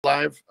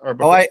Live or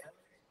before? Oh,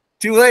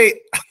 too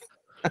late.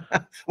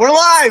 We're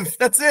live.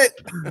 That's it.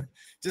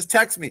 Just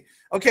text me.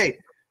 Okay.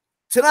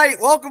 Tonight,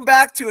 welcome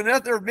back to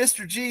another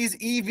Mr. G's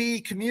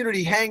EV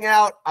Community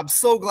Hangout. I'm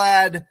so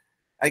glad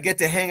I get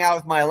to hang out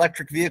with my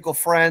electric vehicle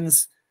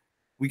friends.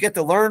 We get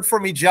to learn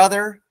from each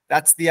other.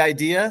 That's the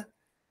idea.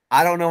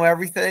 I don't know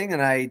everything,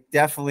 and I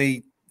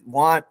definitely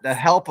want the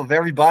help of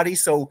everybody.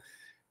 So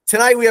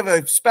tonight we have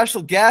a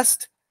special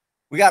guest.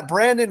 We got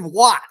Brandon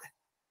Watt.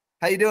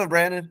 How you doing,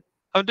 Brandon?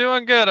 I'm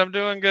doing good. I'm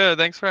doing good.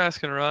 Thanks for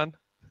asking, Ron.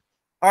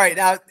 All right.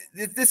 Now,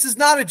 this is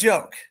not a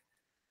joke.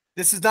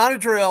 This is not a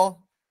drill.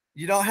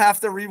 You don't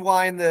have to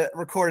rewind the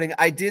recording.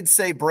 I did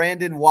say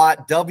Brandon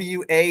Watt,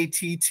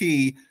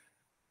 W-A-T-T.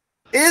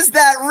 Is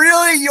that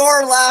really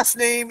your last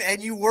name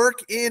and you work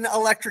in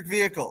electric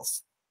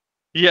vehicles?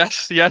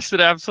 Yes, it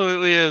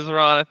absolutely is,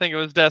 Ron. I think it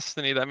was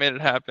destiny that made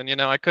it happen. You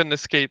know, I couldn't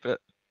escape it.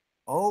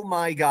 Oh,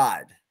 my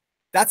God.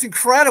 That's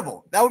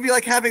incredible. That would be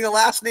like having a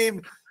last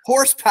name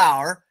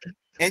Horsepower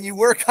and you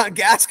work on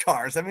gas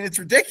cars. I mean, it's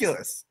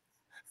ridiculous.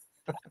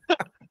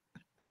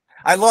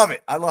 I love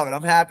it. I love it.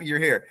 I'm happy you're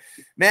here.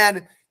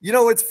 Man, you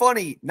know, it's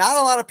funny. Not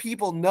a lot of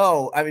people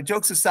know. I mean,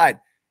 jokes aside,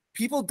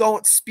 people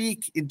don't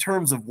speak in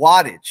terms of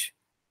wattage.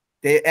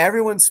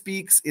 Everyone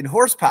speaks in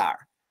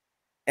horsepower.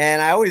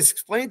 And I always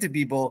explain to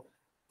people,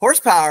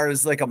 horsepower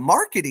is like a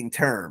marketing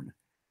term.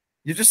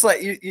 You're just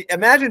like, you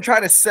imagine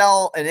trying to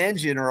sell an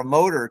engine or a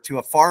motor to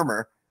a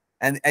farmer.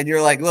 And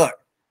you're like, look,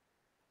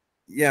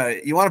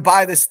 you want to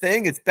buy this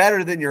thing? It's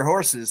better than your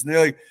horses. And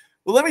they're like,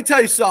 well, let me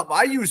tell you something.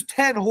 I use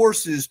 10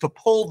 horses to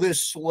pull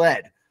this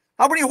sled.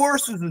 How many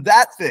horses is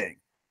that thing?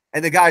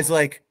 And the guy's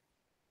like,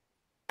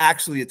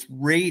 actually, it's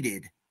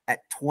rated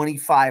at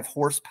 25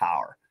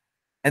 horsepower.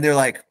 And they're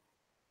like,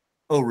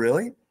 oh,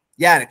 really?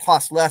 Yeah, and it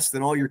costs less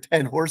than all your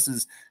 10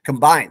 horses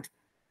combined.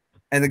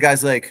 And the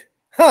guy's like,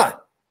 huh.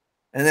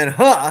 And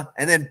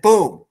then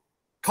boom,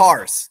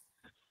 cars.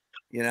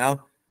 You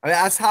know, I mean,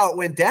 that's how it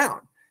went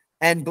down.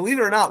 And believe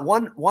it or not,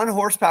 one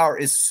horsepower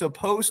is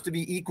supposed to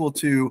be equal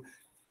to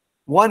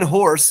one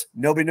horse.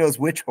 Nobody knows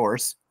which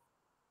horse.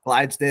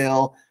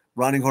 Clydesdale,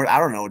 running horse. I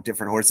don't know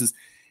different horses.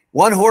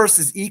 One horse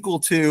is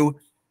equal to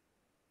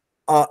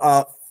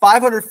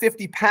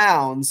 550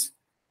 pounds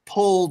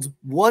pulled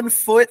 1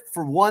 foot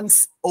for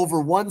over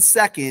 1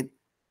 second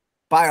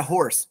by a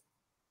horse.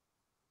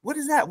 What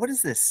is that? What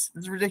is this?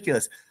 This is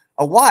ridiculous.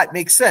 A watt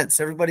makes sense.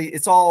 Everybody,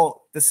 it's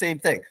all the same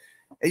thing.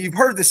 And you've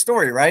heard this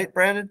story, right,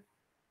 Brandon?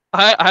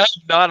 I have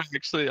not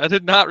actually. I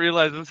did not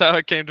realize that's how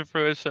it came to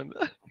fruition.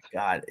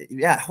 God,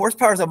 yeah,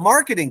 horsepower is a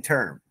marketing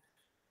term.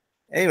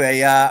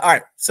 Anyway, all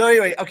right. So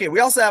anyway, okay,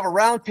 we also have a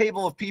round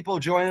table of people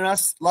joining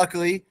us.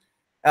 Luckily,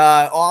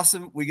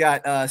 awesome. We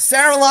got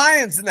Sarah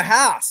Lyons in the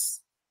house.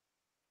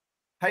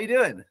 How you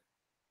doing?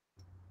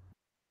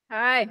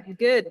 Hi,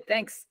 good,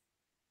 thanks.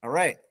 All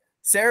right.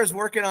 Sarah's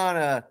working on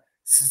a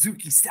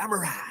Suzuki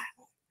Samurai,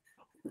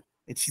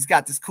 and she's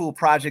got this cool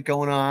project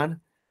going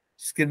on.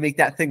 She's going to make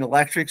that thing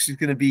electric. She's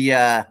going to be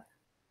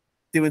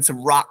doing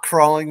some rock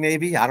crawling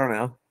maybe. I don't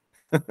know.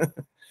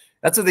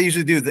 That's what they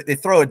usually do. They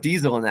throw a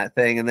diesel in that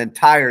thing and then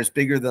tires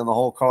bigger than the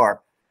whole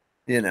car,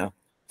 you know.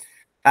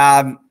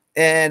 And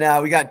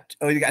we got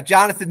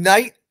Jonathan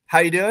Knight. How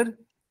you doing?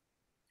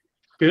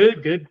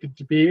 Good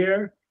to be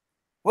here.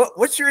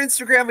 What's your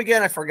Instagram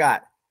again? I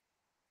forgot.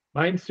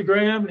 My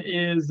Instagram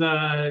is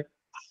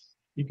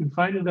you can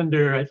find it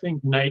under, I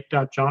think,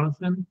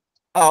 knight.jonathan.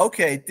 Oh,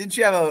 okay. Didn't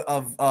you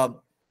have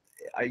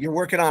you're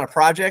working on a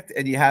project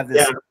and you have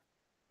this? Yeah.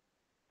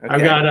 Okay.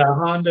 I've got a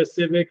Honda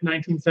Civic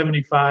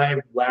 1975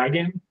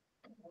 wagon,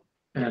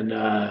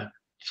 and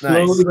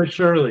slowly but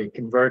surely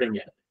converting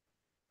it,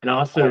 and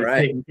also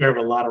taking care of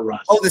a lot of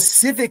rust. Oh, the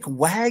Civic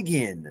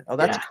wagon. Oh,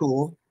 that's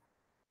cool.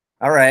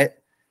 All right.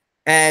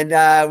 And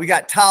we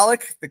got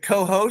Talik, the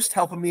co-host,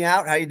 helping me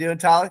out. How you doing,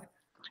 Talik?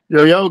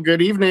 Yo,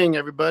 good evening,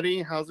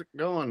 everybody. How's it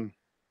going?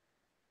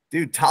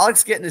 Dude,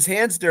 Talik's getting his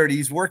hands dirty.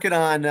 He's working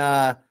on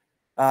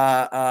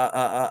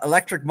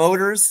electric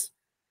motors.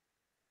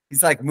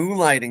 He's like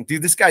moonlighting.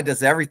 Dude, this guy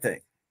does everything.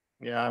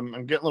 Yeah,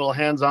 I'm getting a little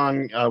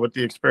hands-on with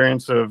the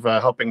experience of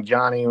helping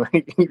Johnny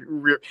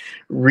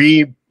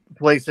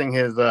replacing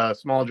his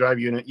small drive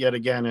unit yet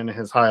again in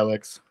his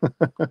Hilux.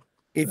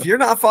 If you're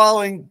not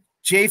following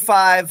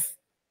J5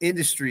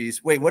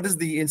 Industries, wait, what is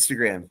the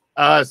Instagram?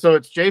 So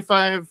it's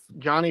J5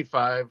 Johnny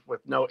 5 with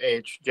no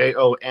H, Jonny,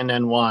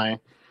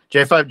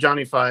 J5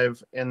 Johnny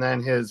 5, and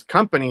then his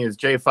company is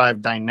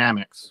J5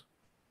 Dynamics.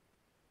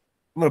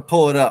 I'm gonna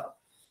pull it up.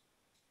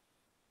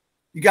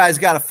 You guys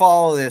got to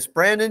follow this.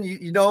 Brandon,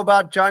 you know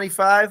about Johnny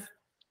 5?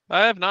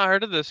 I have not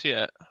heard of this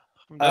yet.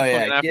 Oh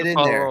yeah, get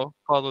in there.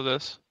 Follow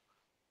this,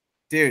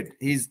 dude.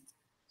 He's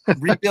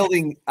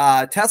rebuilding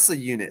Tesla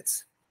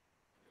units,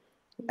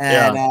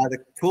 and the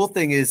cool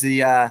thing is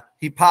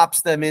he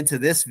pops them into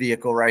this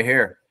vehicle right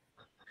here.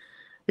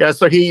 Yeah,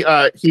 so he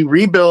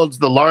rebuilds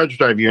the large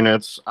drive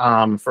units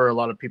for a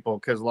lot of people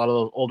because a lot of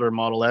those older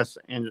Model S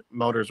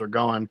motors are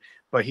going.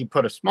 But he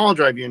put a small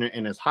drive unit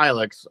in his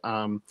Hilux.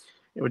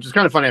 Which is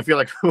kind of funny. I feel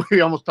like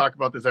we almost talk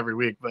about this every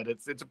week, but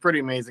it's a pretty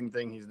amazing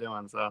thing he's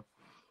doing. So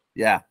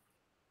Yeah.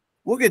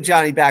 We'll get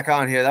Johnny back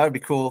on here. That would be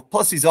cool.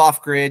 Plus, he's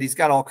off grid. He's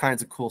got all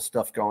kinds of cool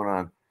stuff going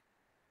on.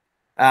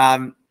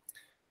 And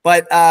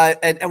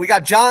we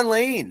got John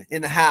Lane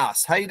in the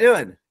house. How you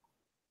doing?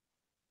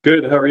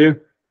 Good. How are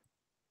you?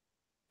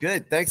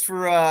 Good. Thanks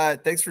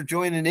for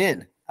joining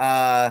in.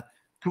 Can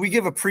we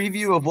give a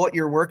preview of what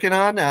you're working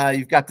on?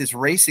 You've got this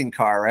racing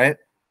car, right?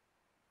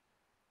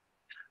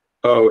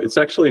 Oh, it's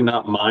actually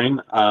not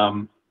mine.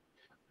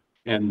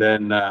 And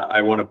then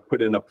I want to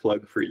put in a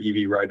plug for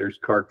EV Riders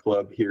Car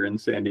Club here in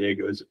San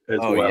Diego as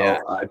well. Yeah.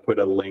 I put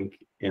a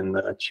link in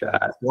the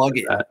chat. Plug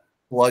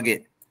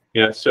it.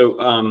 Yeah.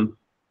 So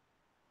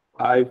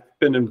I've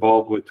been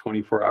involved with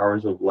 24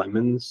 Hours of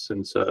Lemons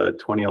since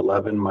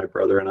 2011. My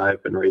brother and I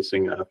have been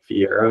racing a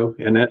Fiero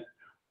in it,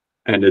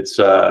 and it's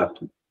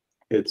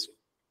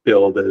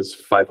billed as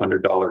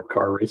 $500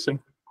 car racing.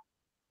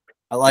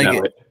 I like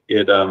it.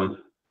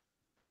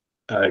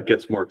 It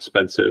gets more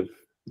expensive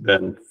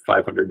than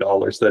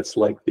 $500.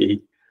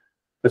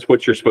 That's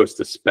what you're supposed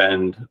to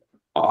spend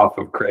off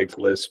of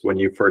Craigslist when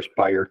you first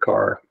buy your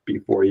car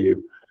before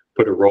you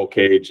put a roll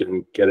cage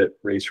and get it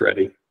race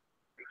ready.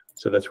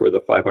 So that's where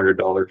the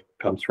 $500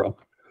 comes from.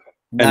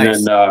 Nice.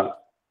 And then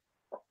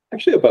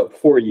actually about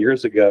 4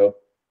 years ago,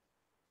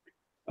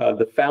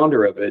 the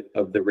founder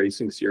of the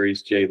racing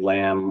series, Jay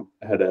Lamb,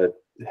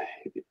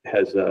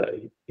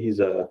 he's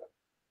a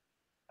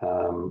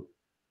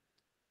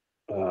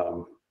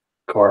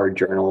car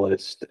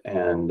journalist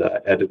and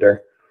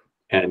editor,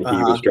 and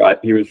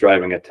he was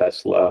driving a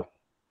Tesla,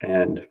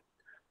 and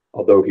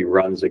although he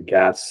runs a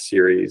gas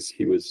series,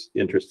 he was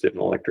interested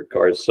in electric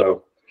cars.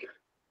 So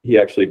he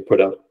actually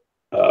put up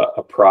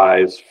a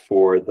prize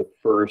for the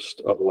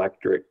first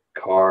electric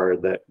car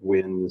that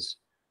wins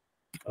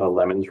a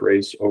Lemons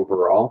race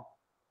overall.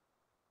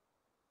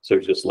 So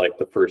just like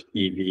the first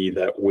EV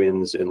that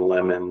wins in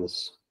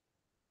Lemons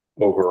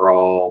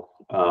overall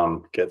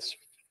gets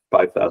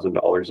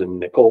 $5,000 in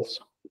nickels.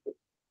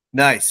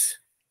 Nice.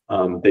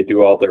 They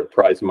do all their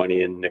prize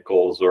money in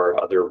nickels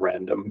or other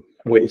random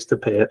ways to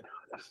pay it.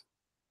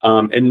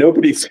 And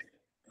nobody's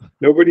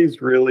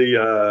really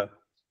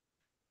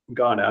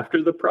gone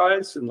after the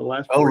prize in the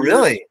last 4 years.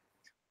 Really?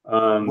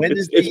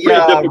 It's pretty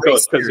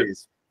difficult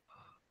because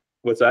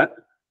what's that?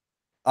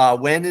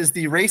 When is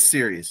the race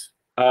series?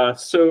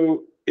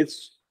 So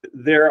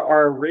there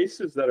are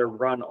races that are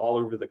run all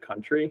over the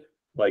country.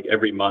 Like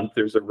every month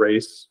there's a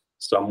race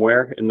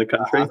somewhere in the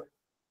country.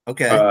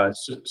 Okay.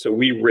 So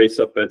we race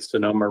up at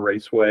Sonoma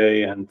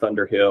Raceway and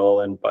Thunder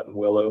Hill and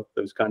Buttonwillow,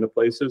 those kind of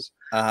places.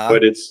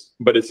 But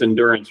it's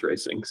endurance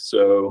racing.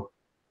 So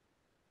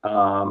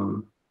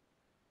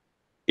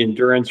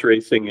endurance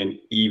racing and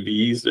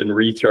EVs and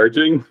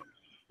recharging,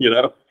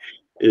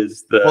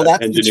 is the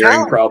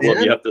engineering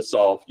problem you have to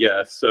solve.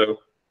 Yeah. So you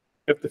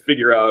have to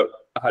figure out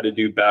how to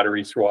do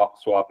battery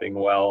swapping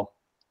well.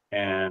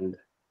 And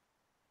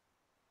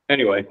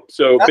anyway,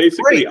 so that's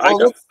basically I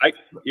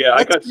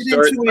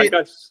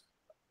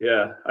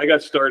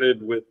got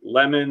started with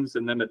Lemons,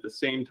 and then at the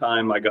same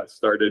time I got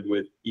started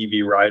with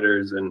EV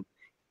Riders and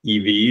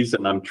EVs,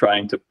 and I'm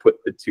trying to put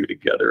the two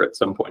together at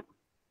some point.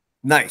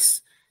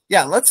 Nice.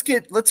 Yeah, let's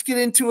get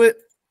into it,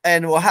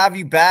 and we'll have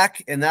you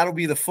back, and that'll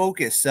be the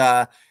focus.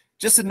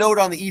 Just a note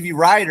on the EV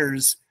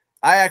Riders,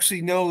 I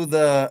actually know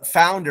the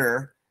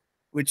founder,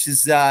 which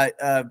is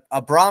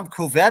Abram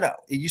Covetto.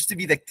 It used to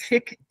be the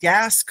Kick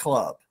Gas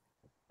Club.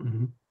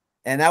 Mm-hmm.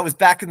 And that was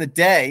back in the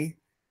day.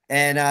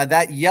 And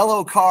that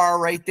yellow car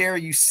right there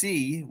you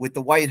see with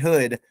the white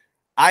hood,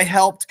 I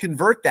helped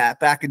convert that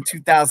back in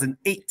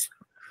 2008.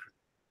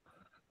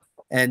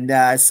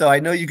 And so I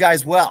know you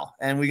guys well.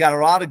 And we got a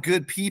lot of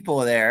good people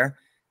there,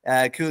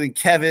 including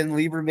Kevin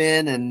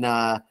Lieberman.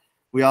 And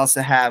we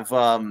also have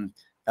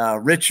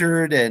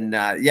Richard. And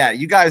yeah,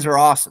 you guys are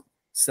awesome.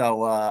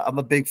 So I'm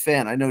a big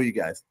fan. I know you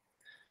guys.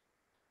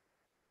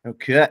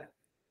 Okay.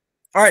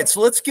 All right,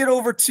 so let's get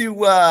over to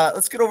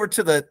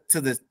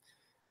the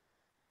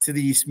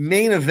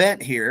main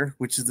event here,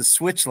 which is the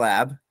Switch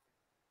Lab,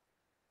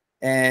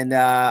 and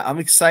I'm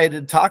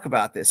excited to talk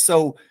about this.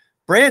 So,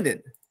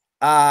 Brandon,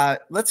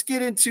 let's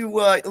get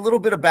into a little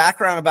bit of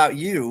background about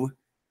you.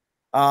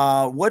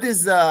 What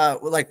is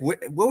what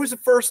was the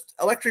first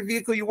electric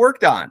vehicle you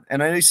worked on?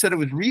 And I know you said it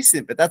was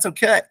recent, but that's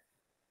okay.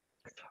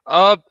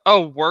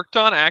 Worked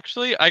on,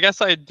 actually. I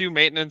guess I do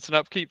maintenance and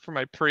upkeep for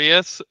my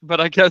Prius,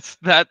 but I guess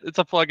that it's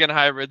a plug-in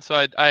hybrid,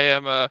 so I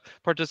am a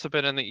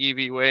participant in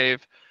the EV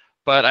wave.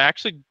 But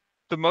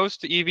the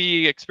most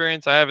EV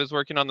experience I have is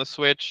working on the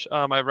Switch.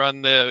 I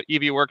run the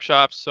EV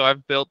workshops, so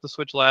I've built the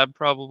Switch Lab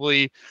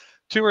probably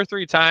 2 or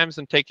 3 times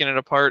and taken it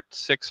apart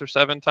 6 or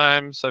 7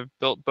 times. I've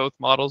built both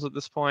models at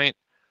this point.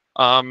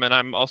 And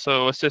I'm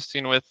also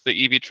assisting with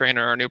the EV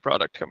Trainer, our new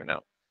product coming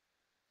out.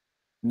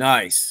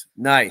 Nice.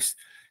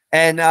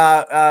 And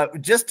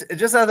just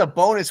as a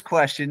bonus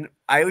question,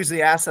 I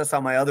usually ask this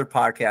on my other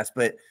podcast,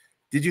 but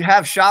did you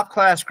have shop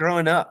class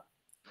growing up?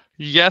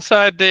 Yes,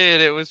 I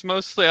did. It was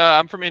mostly,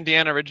 I'm from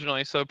Indiana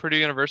originally, so Purdue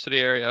University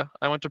area.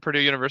 I went to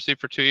Purdue University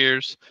for 2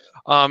 years.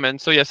 And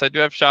so yes, I do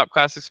have shop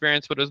class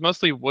experience, but it was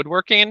mostly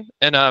woodworking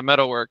and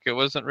metalwork. It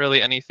wasn't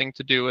really anything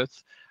to do with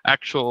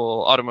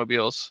actual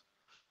automobiles.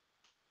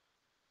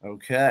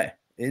 Okay,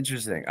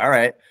 interesting. All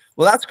right,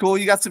 well that's cool.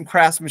 You got some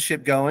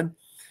craftsmanship going.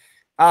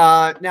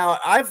 Now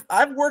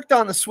I've worked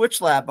on the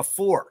Switch Lab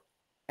before,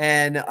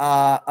 and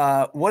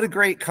what a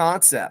great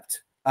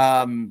concept.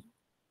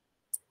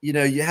 You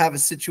know, you have a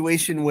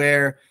situation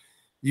where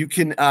you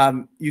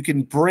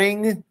can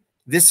bring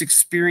this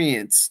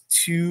experience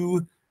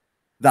to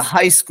the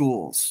high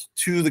schools,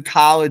 to the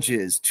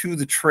colleges, to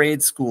the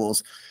trade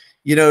schools.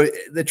 You know,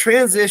 the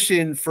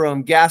transition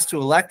from gas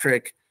to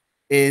electric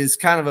is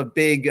kind of a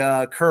big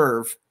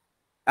curve.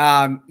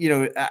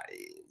 You're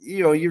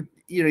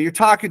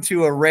talking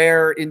to a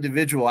rare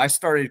individual. I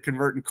started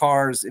converting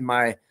cars in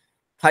my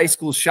high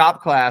school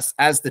shop class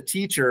as the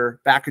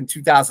teacher back in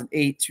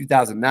 2008,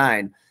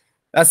 2009.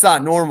 That's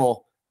not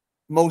normal.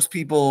 Most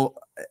people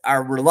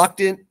are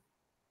reluctant.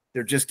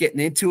 They're just getting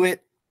into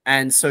it.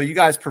 And so you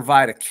guys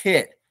provide a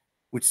kit,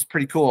 which is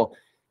pretty cool.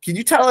 Can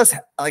you tell us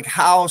like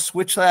how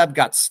Switch Lab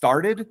got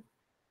started?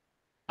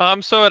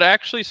 So it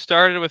actually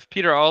started with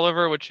Peter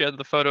Oliver, which you had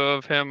the photo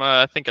of him,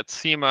 I think at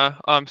SEMA.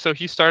 So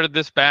he started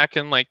this back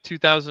in like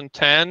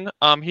 2010.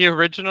 He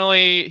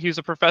was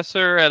a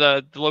professor at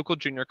the local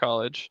junior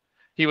college.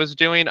 He was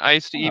doing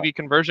ICE to EV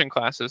conversion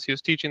classes. He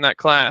was teaching that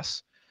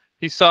class.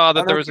 He saw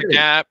that there was a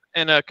gap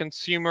in a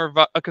consumer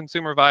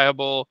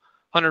viable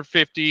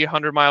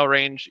 100 mile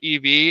range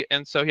EV,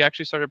 and so he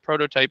actually started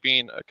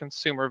prototyping a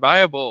consumer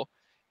viable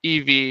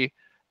EV.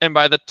 And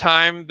by the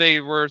time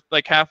they were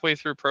like halfway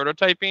through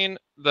prototyping,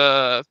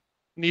 the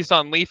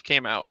Nissan Leaf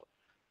came out.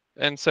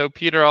 And so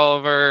Peter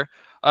Oliver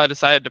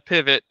decided to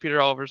pivot.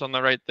 Peter Oliver's on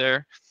the right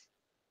there.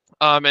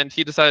 And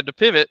he decided to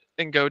pivot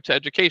and go to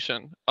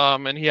education.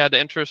 And he had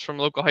interest from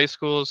local high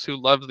schools who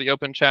loved the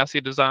open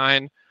chassis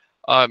design,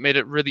 made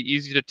it really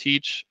easy to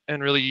teach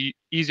and really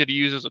easy to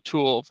use as a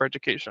tool for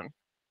education.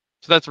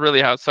 So that's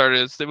really how it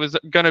started. It was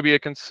going to be a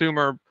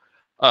consumer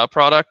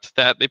product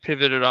that they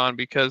pivoted on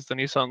because the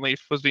Nissan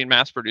Leaf was being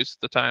mass produced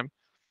at the time.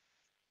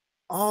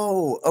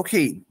 Oh,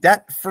 okay.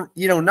 That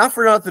not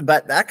for nothing,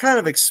 but that kind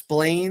of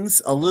explains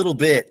a little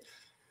bit.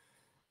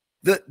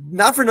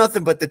 Not for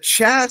nothing, but the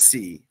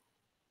chassis,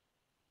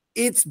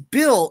 it's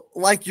built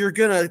like you're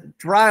gonna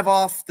drive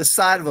off the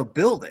side of a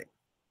building.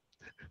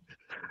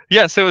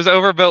 Yes, it was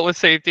overbuilt with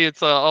safety.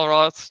 It's all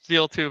raw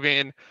steel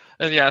tubing.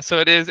 And yeah, so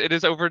it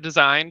is over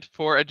designed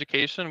for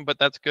education, but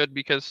that's good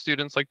because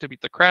students like to beat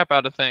the crap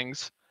out of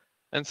things.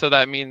 And so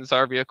that means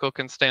our vehicle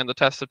can stand the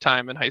test of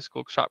time in high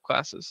school shop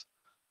classes.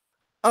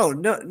 Oh,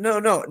 no,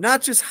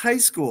 not just high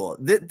school.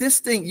 This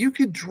thing, you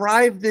could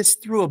drive this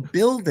through a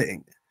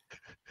building.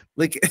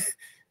 Like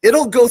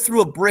it'll go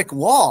through a brick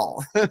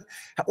wall.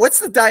 What's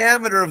the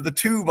diameter of the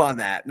tube on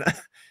that?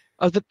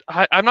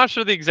 I'm not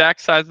sure the exact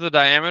size of the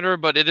diameter,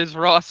 but it is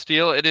raw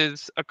steel. It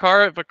is if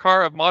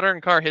a modern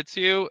car hits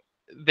you,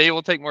 they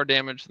will take more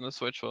damage than the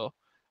Switch will.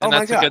 And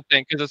that's a good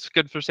thing because it's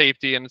good for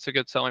safety and it's a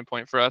good selling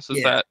point for us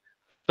is that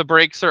the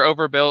brakes are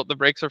overbuilt. The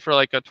brakes are for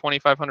like a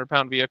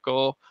 2,500-pound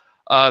vehicle,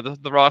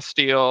 the raw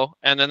steel,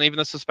 and then even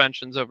the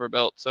suspension's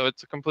overbuilt. So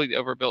it's a completely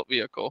overbuilt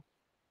vehicle.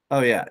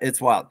 Oh yeah,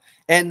 it's wild.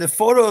 And the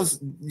photos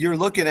you're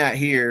looking at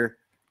here,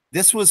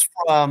 this was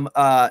from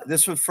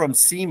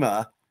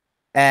SEMA,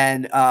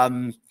 and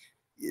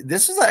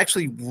this was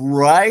actually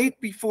right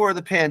before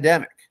the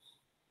pandemic.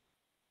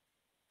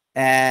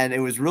 And it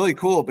was really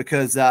cool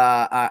because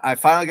I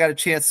finally got a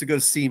chance to go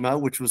to SEMA,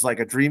 which was like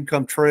a dream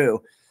come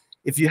true.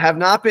 If you have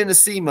not been to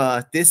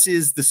SEMA, this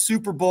is the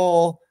Super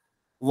Bowl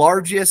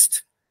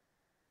largest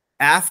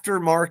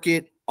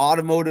aftermarket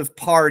automotive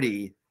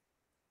party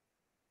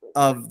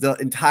of the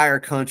entire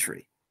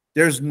country.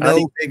 There's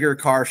no bigger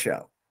car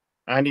show.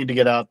 I need to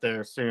get out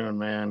there soon,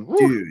 man.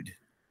 Dude.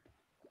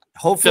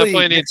 Hopefully.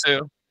 Definitely need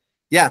to.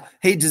 Yeah.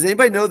 Hey, does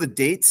anybody know the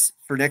dates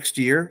for next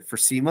year for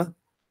SEMA?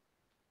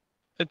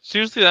 It's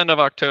usually the end of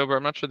October.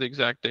 I'm not sure the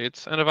exact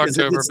dates. End of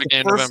October,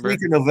 beginning of November.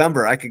 First week of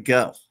November, I could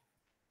go.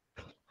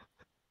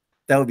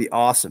 That would be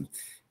awesome.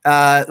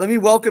 Let me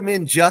welcome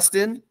in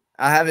Justin.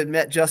 I haven't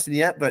met Justin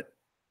yet, but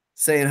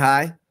saying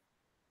hi.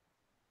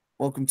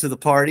 Welcome to the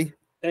party.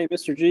 Hey,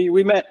 Mr.G.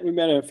 We met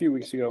a few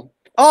weeks ago.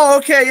 Oh,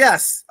 okay.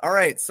 Yes. All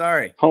right.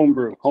 Sorry.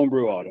 Homebrew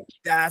Auto.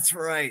 That's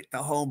right.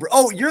 The homebrew.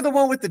 Oh, you're the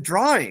one with the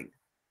drawing.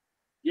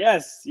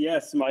 Yes.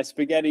 My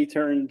spaghetti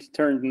turned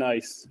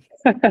nice.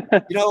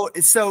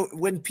 So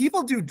when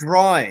people do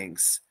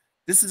drawings,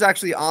 this is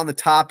actually on the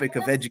topic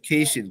of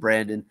education,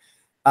 Brandon.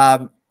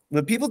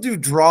 When people do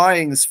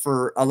drawings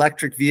for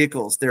electric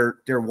vehicles, their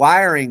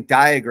wiring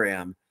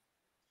diagram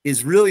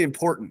is really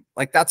important.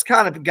 Like that's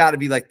kind of got to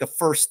be like the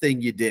first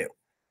thing you do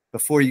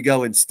before you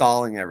go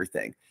installing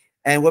everything.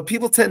 And what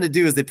people tend to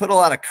do is they put a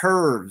lot of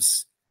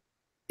curves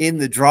in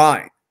the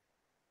drawing.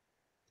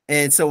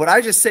 And so what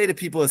I just say to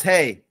people is,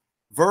 hey,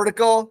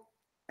 vertical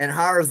and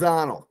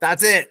horizontal.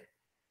 That's it.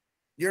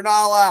 You're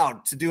not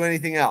allowed to do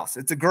anything else.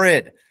 It's a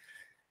grid.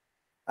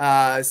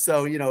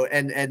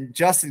 And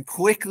Justin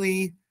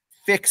quickly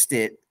fixed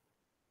it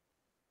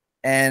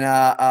and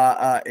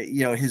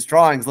you know, his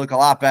drawings look a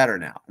lot better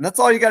now, and that's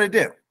all you got to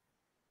do.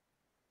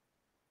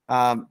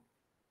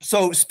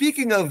 So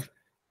speaking of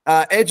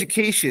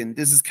education,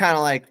 this is kind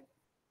of like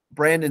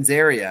Brandon's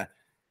area.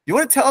 You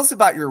want to tell us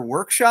about your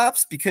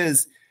workshops?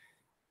 Because,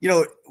 you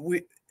know,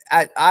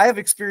 I have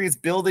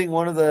experienced building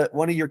one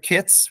of your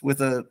kits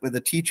with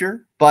a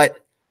teacher,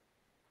 but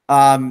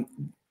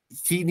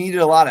he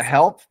needed a lot of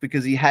help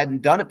because he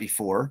hadn't done it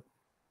before.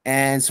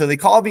 And so they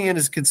called me in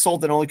as a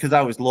consultant only because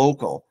I was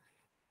local.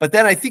 But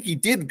then I think he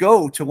did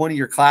go to one of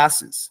your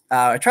classes.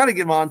 I tried to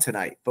get him on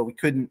tonight, but we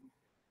couldn't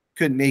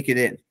make it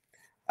in.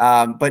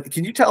 But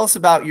can you tell us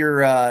about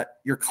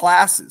your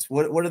classes?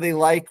 What are they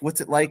like?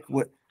 What's it like?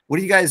 What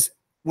do you guys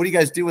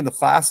do in the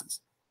classes?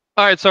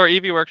 All right, so our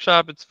EV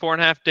workshop, it's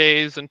 4.5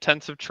 days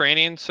intensive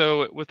training.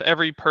 So with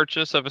every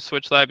purchase of a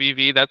Switch Lab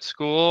EV, that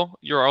school,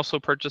 you're also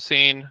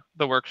purchasing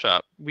the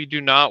workshop. We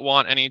do not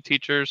want any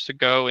teachers to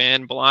go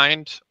in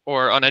blind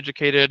or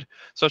uneducated,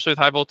 especially with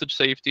high voltage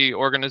safety,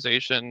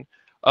 organization,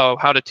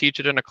 how to teach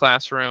it in a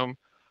classroom.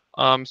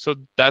 So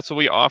that's what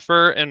we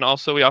offer. And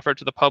also we offer it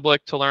to the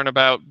public to learn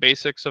about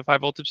basics of high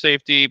voltage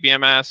safety,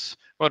 BMS,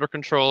 motor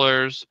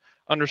controllers,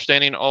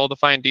 understanding all the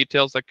fine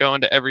details that go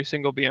into every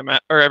single BMS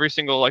or every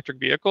single electric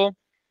vehicle.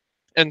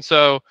 And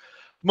so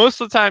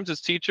most of the times it's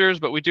teachers,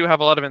 but we do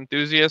have a lot of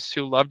enthusiasts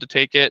who love to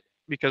take it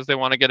because they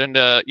want to get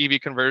into EV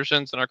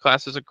conversions, and our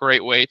class is a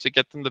great way to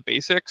get them the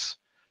basics,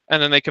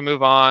 and then they can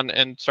move on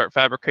and start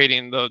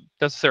fabricating the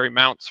necessary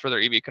mounts for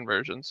their EV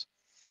conversions.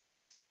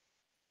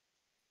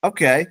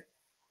 Okay.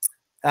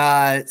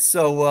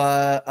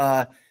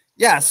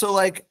 Yeah, so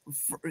like,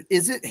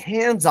 is it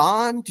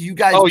hands-on? Do you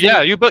guys? Oh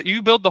yeah, you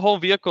build the whole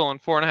vehicle in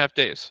 4.5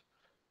 days.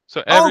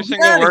 So every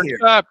single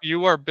workshop,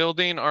 you are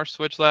building our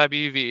Switch Lab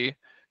EV.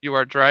 You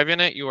are driving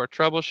it. You are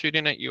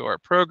troubleshooting it. You are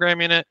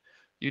programming it.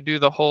 You do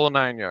the whole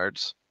 9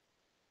 yards.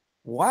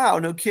 Wow,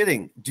 no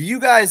kidding. Do you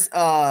guys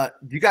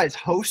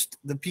host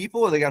the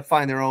people, or they got to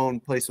find their own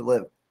place to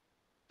live?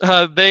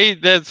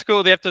 The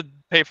school, they have to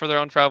pay for their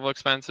own travel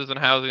expenses and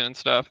housing and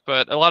stuff.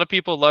 But a lot of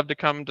people love to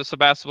come to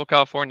Sebastopol,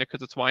 California,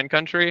 because it's wine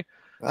country.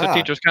 So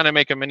teachers kind of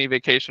make a mini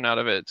vacation out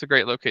of it. It's a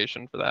great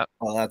location for that.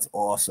 Oh, that's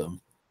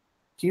awesome.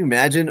 Can you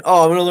imagine?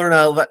 Oh, I'm going to learn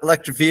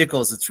electric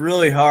vehicles. It's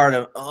really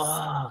hard.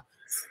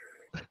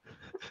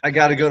 I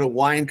got to go to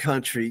wine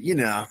country, you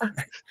know.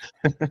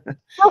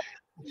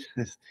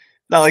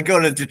 Not like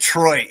go to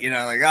Detroit, you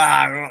know, like,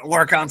 I'm going to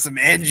work on some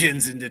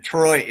engines in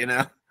Detroit, you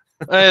know.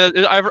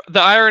 The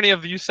irony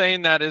of you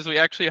saying that is we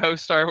actually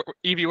host our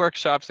EV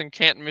workshops in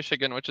Canton,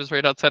 Michigan, which is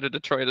right outside of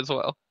Detroit as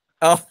well.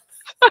 Oh,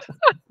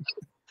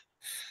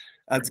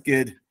 that's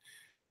good.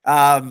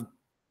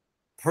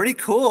 Pretty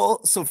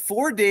cool. So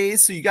 4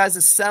 days. So you guys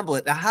assemble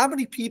it. Now, how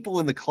many people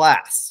in the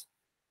class?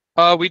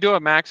 We do a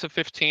max of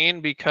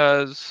 15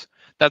 because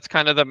that's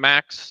kind of the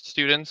max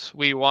students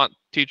we want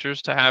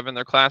teachers to have in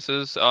their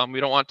classes. We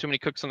don't want too many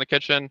cooks in the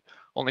kitchen.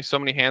 Only so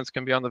many hands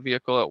can be on the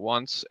vehicle at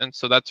once. And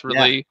so that's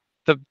really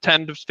the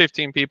 10 to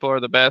 15 people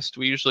are the best.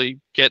 We usually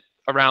get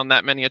around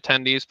that many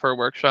attendees per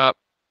workshop.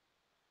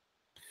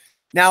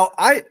 Now,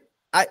 I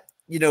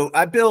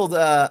build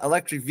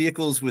electric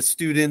vehicles with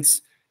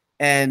students,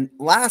 and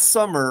last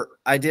summer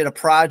I did a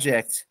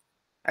project.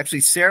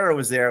 Actually, Sarah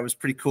was there. It was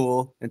pretty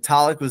cool, and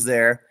Talik was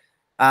there,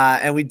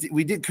 and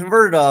we did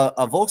convert a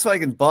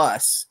Volkswagen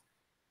bus,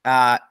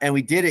 and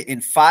we did it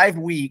in 5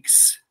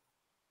 weeks.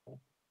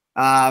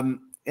 But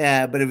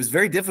it was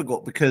very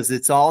difficult because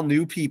it's all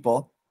new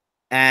people.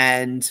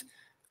 And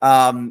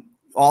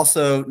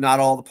also not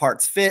all the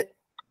parts fit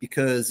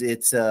because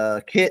it's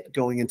a kit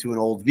going into an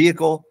old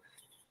vehicle.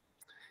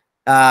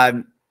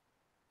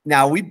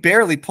 Now we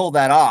barely pulled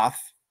that off.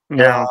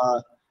 Yeah.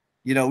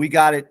 You know, we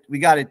got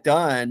it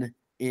done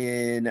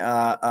in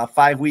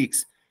 5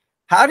 weeks.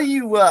 How do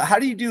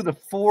you do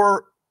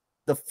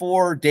the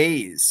 4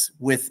 days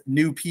with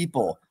new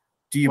people?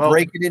 Do you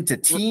break it into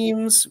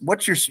teams?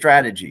 What's your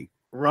strategy?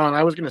 Ron,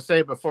 I was going to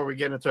say before we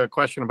get into a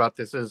question about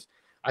this is,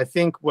 I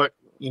think what,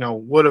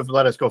 would have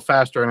let us go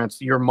faster, and it's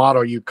your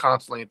motto you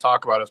constantly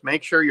talk about, is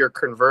make sure you're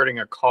converting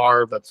a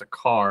car that's a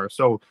car.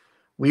 So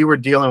we were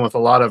dealing with a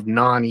lot of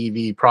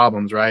non-EV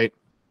problems, right?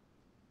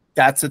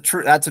 That's a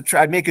true.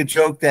 I make a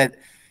joke that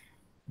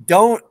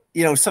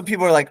some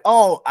people are like,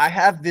 oh, I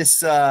have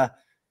this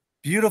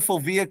beautiful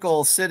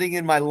vehicle sitting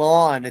in my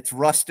lawn. It's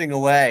rusting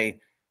away.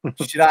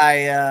 Should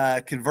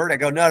I convert it? I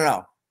go,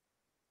 no.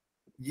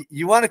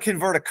 You want to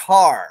convert a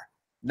car,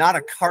 not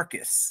a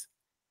carcass.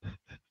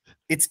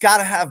 It's got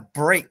to have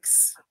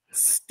brakes,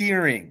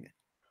 steering.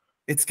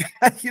 It's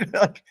got,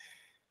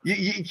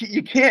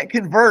 you can't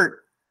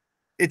convert.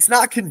 It's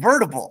not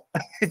convertible.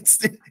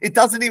 It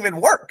doesn't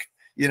even work.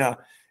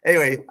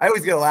 Anyway, I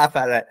always get a laugh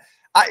out of that.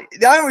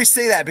 I always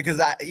say that because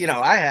I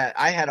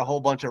had a whole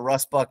bunch of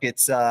rust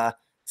buckets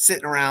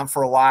sitting around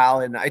for a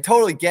while, and I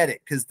totally get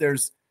it because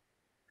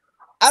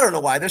I don't know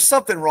why, there's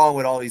something wrong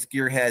with all these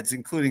gearheads,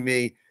 including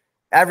me.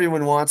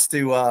 Everyone wants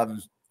to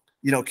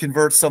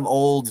convert some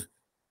old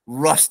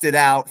rusted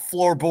out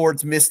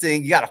floorboards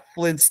missing. You got to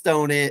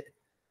Flintstone it,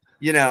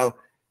 and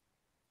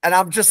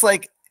I'm just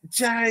like,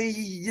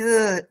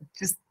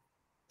 just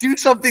do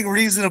something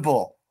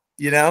reasonable,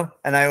 you know?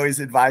 And I always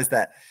advise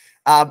that.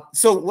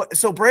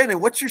 So Brandon,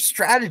 what's your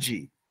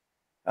strategy?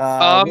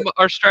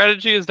 Our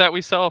strategy is that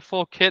we sell a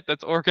full kit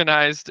that's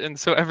organized, and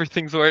so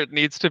everything's where it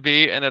needs to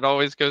be, and it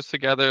always goes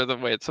together the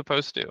way it's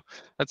supposed to.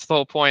 That's the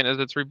whole point, is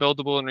it's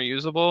rebuildable and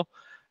reusable.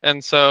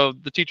 And so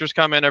the teachers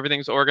come in,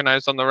 everything's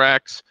organized on the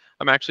racks.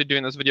 I'm actually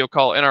doing this video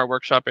call in our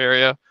workshop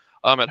area.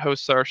 It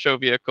hosts our show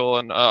vehicle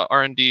and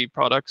R&D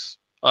products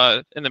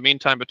in the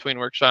meantime between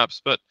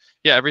workshops. But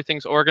yeah,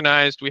 everything's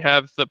organized. We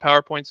have the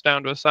PowerPoints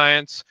down to a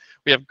science.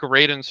 We have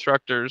great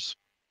instructors.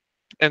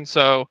 And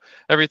so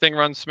everything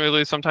runs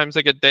smoothly. Sometimes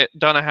they get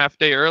done a half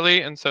day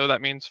early. And so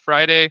that means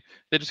Friday,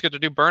 they just get to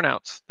do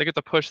burnouts. They get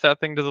to push that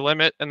thing to the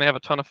limit, and they have a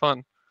ton of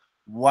fun.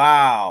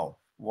 Wow.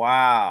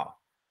 Wow.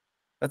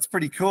 That's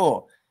pretty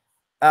cool.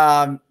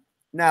 Now,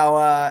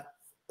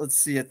 let's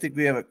see. I think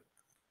we have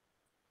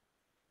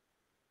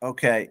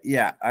okay.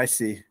 Yeah, I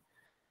see.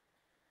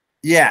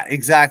 Yeah,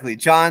 exactly.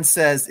 John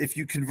says, if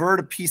you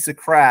convert a piece of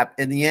crap,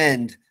 in the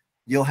end,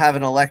 you'll have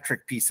an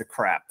electric piece of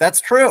crap.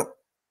 That's true.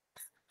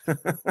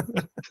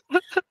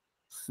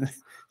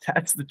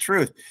 That's the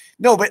truth.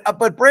 No,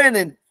 but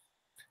Brandon,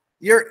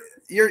 you're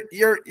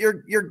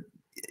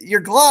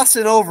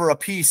glossing over a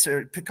piece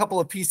or a couple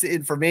of pieces of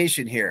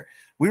information here.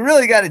 We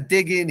really got to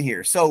dig in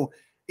here. So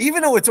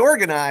even though it's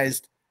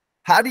organized,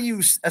 how do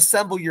you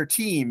assemble your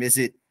team? Is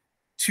it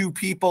 2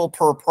 people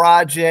per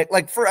project?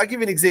 Like, I'll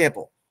give you an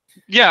example.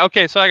 Yeah.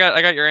 Okay. So I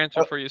got your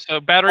answer for you. So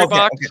battery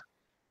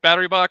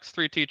box,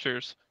 3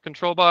 teachers.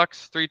 Control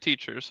box, 3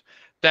 teachers.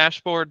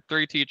 Dashboard,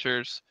 3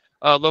 teachers.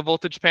 Low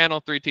voltage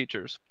panel, 3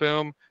 teachers.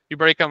 Boom. You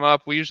break them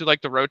up. We usually like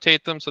to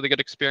rotate them so they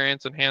get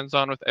experience and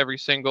hands-on with every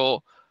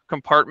single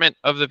compartment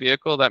of the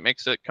vehicle. That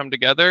makes it come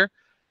together.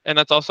 And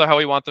that's also how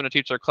we want them to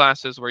teach their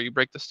classes, where you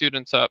break the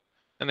students up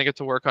and they get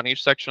to work on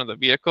each section of the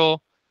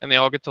vehicle, and they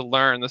all get to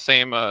learn the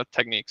same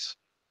techniques.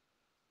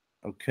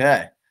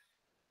 Okay.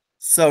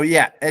 So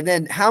yeah, and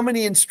then how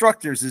many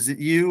instructors? Is it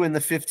you and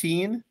the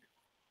 15?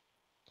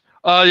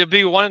 You'll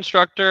be 1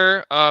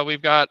 instructor.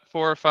 We've got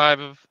 4 or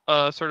 5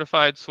 of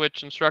certified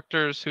switch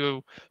instructors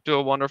who do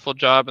a wonderful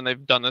job, and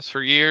they've done this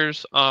for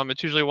years.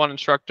 It's usually 1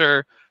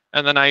 instructor,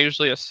 and then I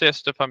usually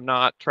assist if I'm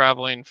not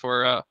traveling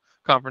for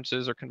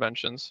conferences or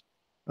conventions.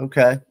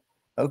 Okay.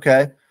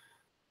 Okay.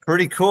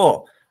 Pretty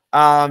cool.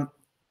 Now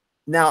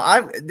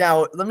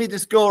let me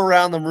just go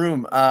around the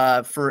room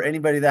for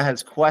anybody that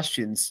has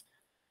questions.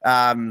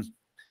 Sarah,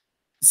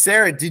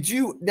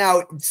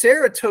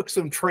 Sarah took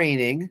some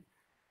training,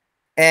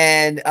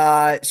 and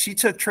she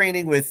took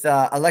training with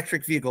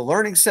Electric Vehicle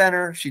Learning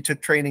Center. She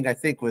took training, I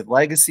think, with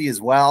Legacy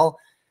as well.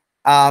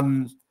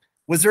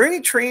 Was there any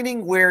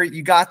training where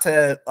you got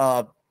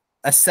to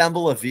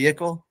assemble a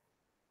vehicle?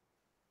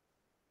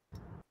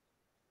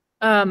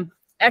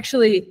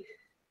 Actually,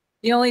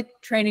 the only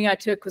training I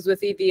took was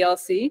with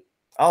EVLC.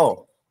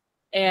 Oh.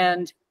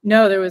 And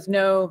no, there was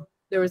no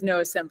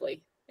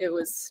assembly. It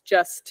was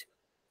just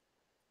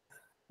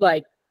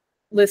like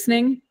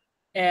listening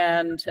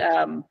and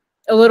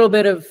a little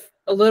bit of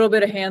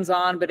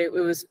hands-on, but it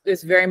was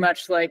very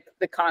much like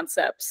the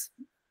concepts,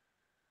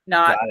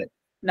 not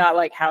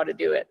like how to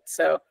do it.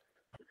 So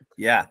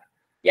yeah.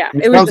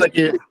 It sounds like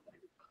you.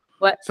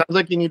 What? Sounds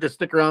like you need to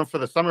stick around for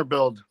the summer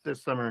build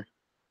this summer.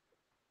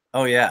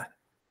 Oh yeah.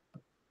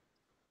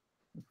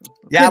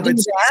 Yeah, but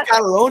she's got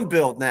her own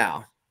build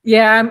now.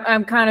 Yeah,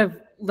 I'm kind of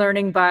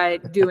learning by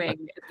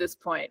doing at this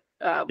point,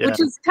 which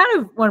is kind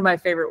of one of my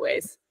favorite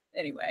ways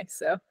anyway.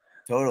 So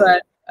totally.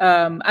 But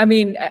I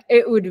mean,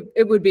 it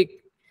would be,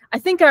 I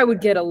think I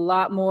would get a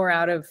lot more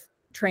out of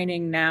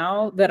training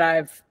now that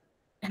I've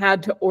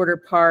had to order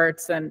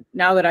parts, and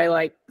now that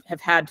I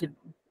have had to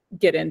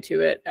get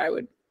into it, I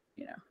would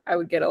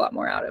get a lot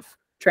more out of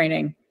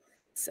training.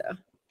 So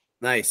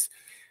nice.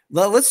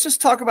 Let's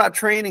just talk about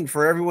training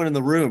for everyone in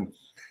the room.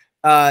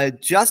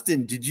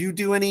 Justin, did you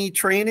do any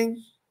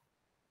training?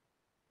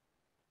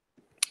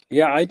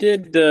 Yeah, I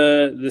did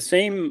the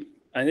same.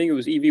 I think it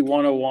was EV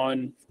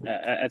 101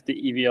 at the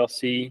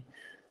EVLC.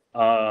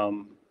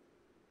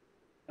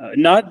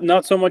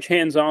 Not so much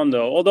hands-on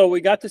though. Although we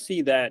got to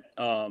see that,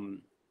 that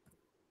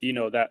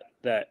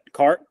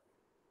cart.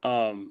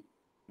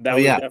 That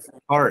was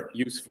definitely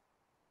useful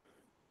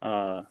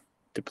to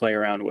play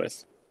around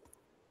with.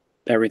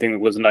 Everything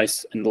was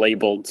nice and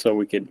labeled so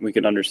we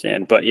could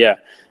understand. But yeah,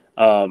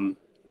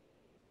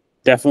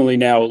 definitely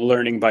now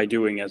learning by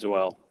doing as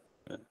well.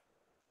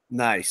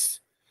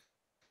 Nice.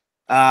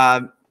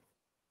 Oh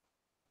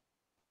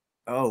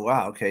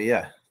wow. Okay.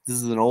 Yeah. This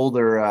is an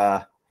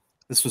older.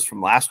 This was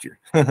from last year.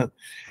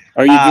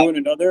 Are you doing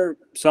another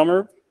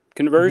summer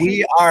conversion?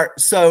 We are.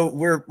 So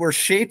we're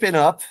shaping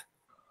up,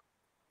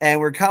 and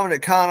we're going to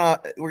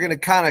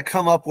kind of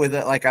come up with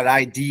like an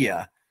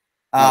idea.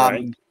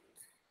 Right.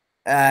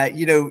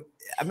 I'm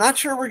not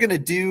sure we're going to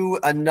do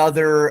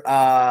another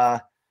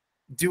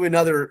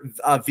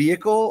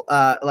vehicle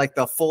like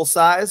the full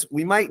size.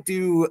 We might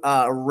do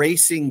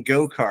racing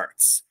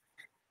go-karts,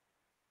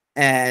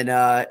 and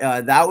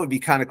that would be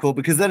kind of cool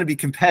because then it'd be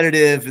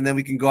competitive, and then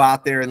we can go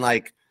out there and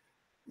like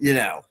you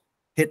know,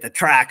 hit the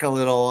track a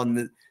little.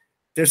 And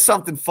there's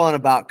something fun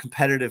about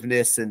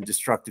competitiveness and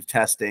destructive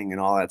testing and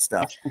all that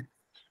stuff.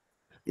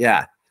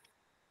 Yeah.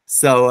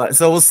 So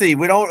we'll see.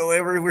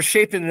 We're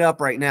shaping it up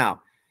right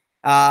now.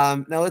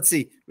 Now let's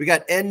see. We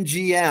got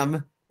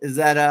NGM. Is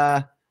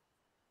that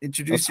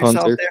introduce That's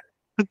yourself Hunter. there?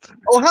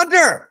 Oh,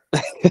 Hunter.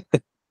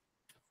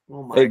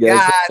 Oh my Hey guys.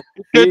 God.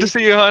 Good to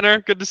see you,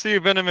 Hunter. Good to see you.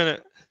 Been a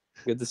minute.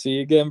 Good to see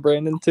you again,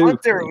 Brandon, too.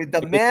 Hunter,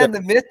 the man,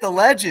 the myth, the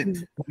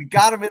legend. We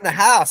got him in the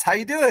house. How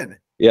you doing?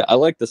 Yeah, I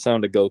like the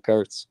sound of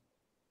go-karts.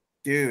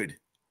 Dude,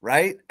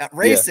 right?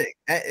 Racing.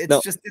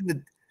 It's just in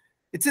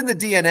the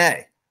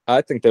DNA.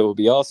 I think that would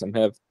be awesome.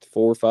 Have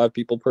 4 or 5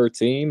 people per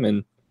team and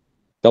a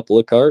couple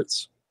of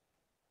carts.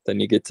 Then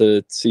you get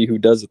to see who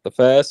does it the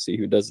fast, see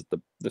who does it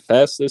the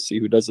fastest, see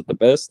who does it the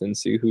best, and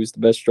see who's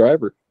the best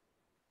driver.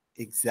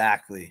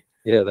 Exactly.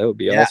 Yeah, that would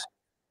be awesome.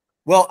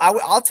 Well,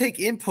 I'll take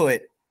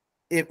input.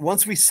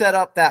 Once we set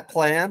up that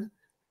plan,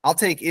 I'll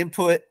take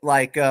input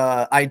like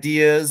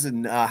ideas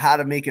and how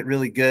to make it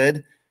really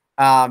good.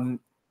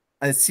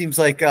 It seems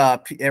like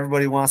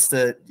everybody wants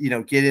to,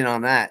 get in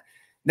on that.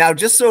 Now,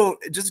 just in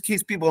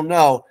case people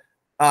know,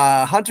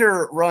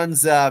 Hunter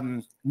runs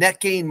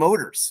NetGain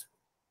Motors,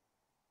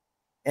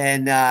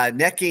 and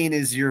NetGain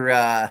is your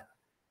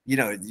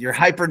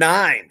Hyper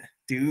 9,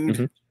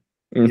 dude.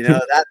 Mm-hmm.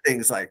 That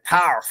thing's like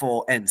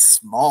powerful and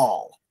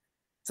small.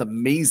 It's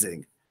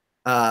amazing.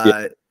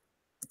 And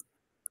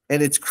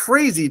it's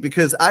crazy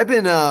because I've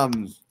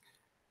been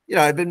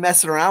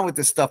messing around with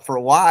this stuff for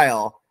a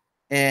while,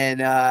 and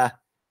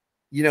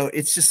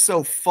it's just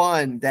so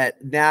fun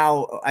that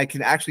now I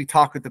can actually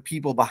talk with the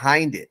people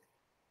behind it.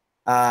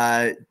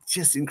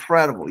 Just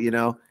incredible,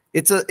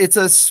 It's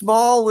a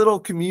small little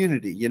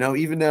community,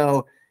 even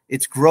though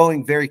it's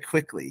growing very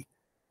quickly.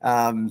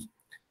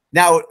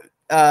 Now,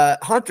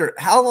 Hunter,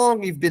 how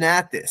long you've been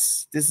at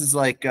this? This is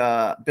like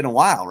been a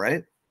while,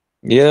 right?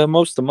 Yeah,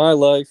 most of my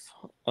life.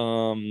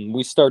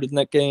 We started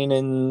NetGain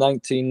in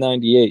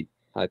 1998.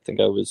 I think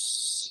I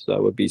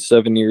would be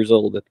 7 years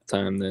old at the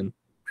time then.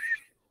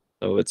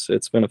 So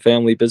it's been a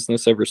family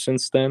business ever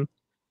since then,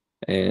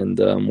 and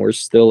we're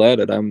still at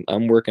it.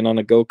 I'm working on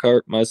a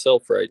go-kart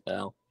myself right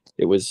now.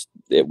 It was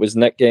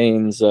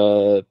NetGain's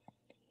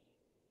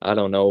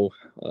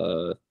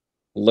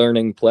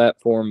learning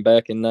platform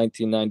back in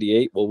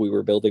 1998 while we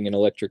were building an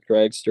electric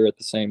dragster at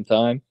the same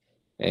time.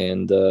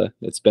 And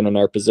it's been in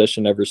our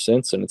possession ever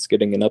since, and it's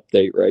getting an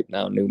update right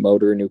now. New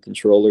motor, new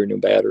controller, new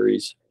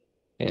batteries,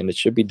 and it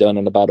should be done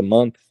in about a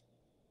month.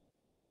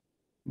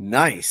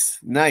 Nice.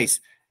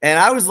 And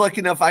I was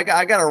lucky enough, I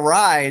got a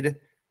ride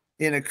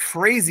in a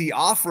crazy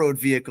off-road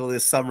vehicle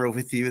this summer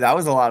with you. That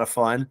was a lot of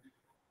fun.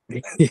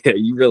 Yeah,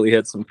 you really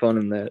had some fun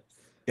in that.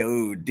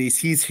 Dude,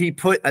 he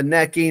put a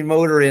NetGain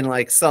motor in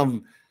like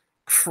some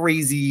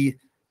crazy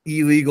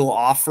illegal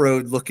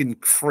off-road looking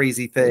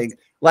crazy thing.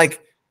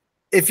 Like,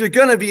 if you're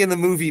gonna be in the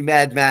movie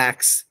Mad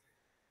Max,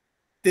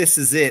 this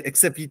is it.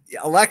 Except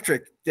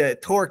electric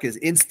torque is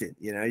instant.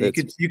 You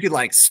could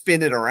like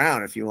spin it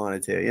around if you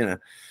wanted to.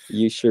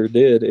 You sure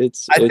did.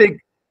 It's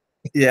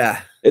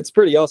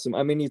pretty awesome.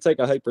 I mean, you take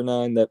a Hyper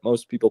 9 that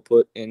most people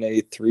put in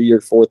a 3,000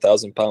 or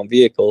 4,000 pound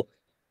vehicle,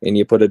 and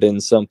you put it in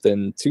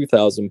something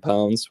 2,000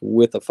 pounds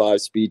with a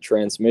 5-speed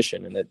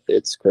transmission, and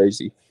it's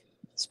crazy.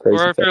 It's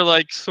crazy. Or if you're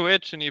like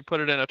Switch and you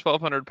put it in a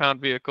 1,200 pound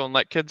vehicle and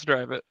let kids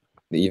drive it.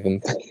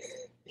 Even.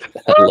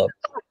 I love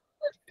it.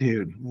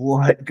 Dude,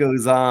 what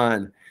goes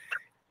on?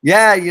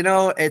 Yeah,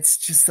 it's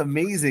just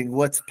amazing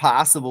what's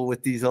possible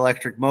with these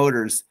electric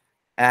motors,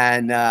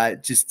 and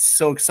just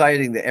so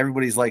exciting that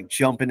everybody's like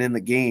jumping in the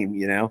game.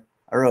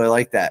 I really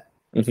like that.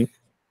 Mm-hmm.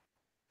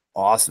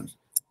 Awesome.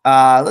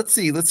 Let's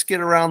see. Let's get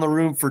around the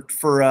room for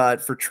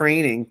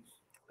training.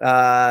 Did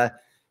I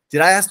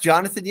ask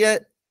Jonathan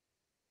yet?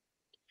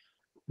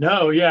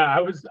 No. Yeah,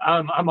 I was.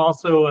 I'm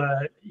also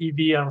a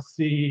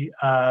EVLC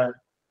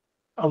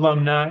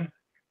alumni,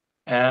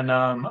 and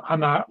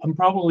I'm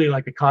probably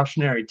like a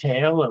cautionary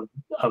tale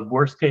of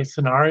worst case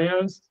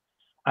scenarios.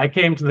 I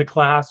came to the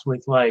class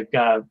with like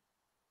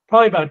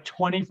probably about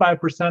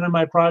 25% of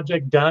my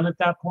project done at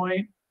that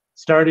point,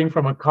 starting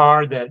from a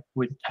car that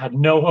had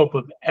no hope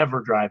of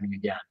ever driving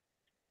again.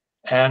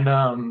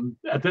 And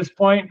at this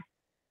point,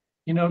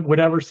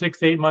 whatever,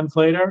 6-8 months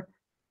later,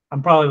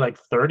 I'm probably like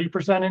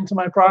 30% into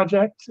my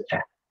project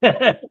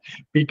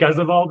because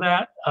of all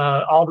that,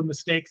 all the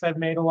mistakes I've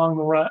made along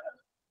the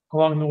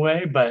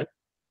way. But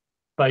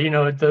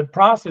the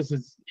process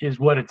is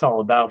what it's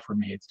all about for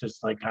me. It's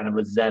just like kind of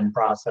a Zen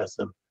process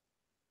of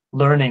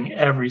learning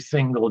every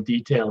single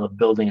detail of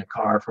building a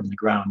car from the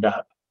ground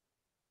up.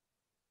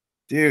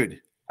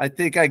 Dude, I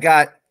think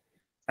I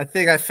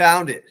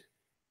found it.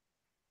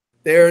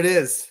 There it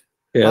is.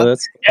 Yeah,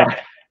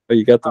 Oh,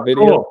 you got the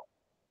video?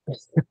 Cool.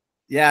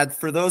 Yeah,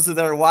 for those that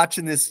are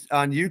watching this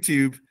on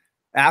YouTube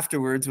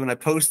afterwards, when I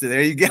post it,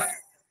 there you go.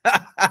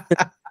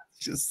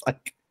 Just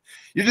like,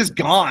 you're just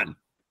gone.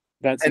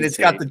 And insane. It's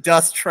got the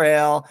dust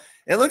trail.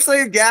 It looks like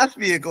a gas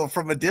vehicle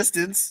from a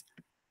distance.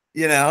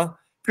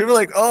 People are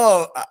like,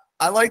 oh,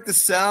 I like the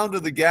sound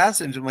of the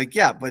gas engine. I'm like,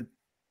 yeah, but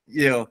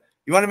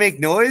You want to make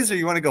noise or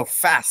you want to go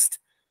fast?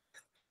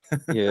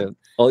 Yeah,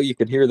 all you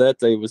could hear that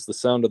day was the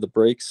sound of the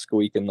brakes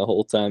squeaking the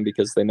whole time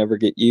because they never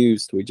get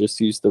used. We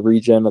just used the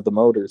regen of the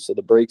motor, so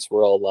the brakes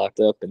were all locked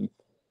up, and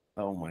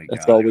oh my god,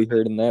 that's all we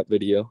heard in that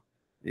video.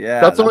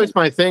 Yeah, that's always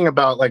my thing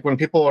about like when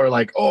people are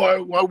like, "Oh,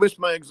 I wish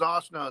my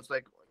exhaust notes."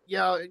 Like,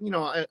 yeah, you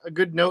know, a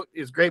good note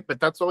is great, but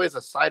that's always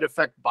a side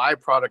effect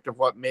byproduct of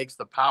what makes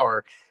the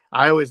power.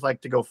 I always like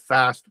to go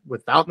fast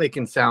without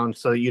making sound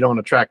so you don't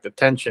attract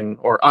attention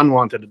or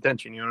unwanted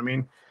attention. You know what I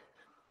mean?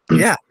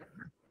 Yeah.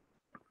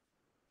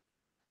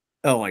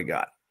 Oh my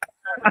god,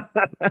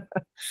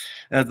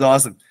 that's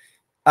awesome.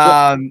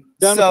 Jonathan,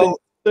 So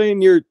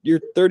saying you're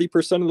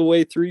 30% of the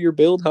way through your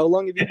build. How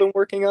long have you been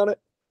working on it?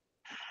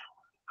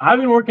 I've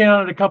been working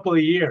on it a couple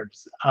of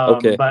years.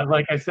 Okay. But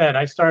like I said,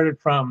 I started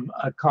from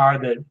a car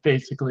that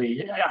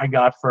basically I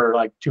got for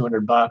like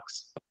 $200.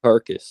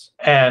 Carcass.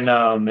 And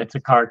it's a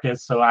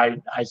carcass. So I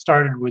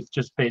started with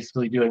just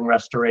basically doing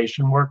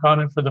restoration work on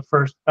it for the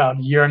first about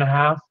a year and a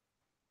half.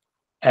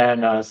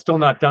 And still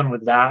not done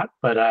with that,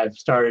 but I've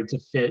started to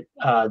fit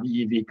the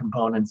EV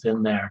components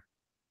in there.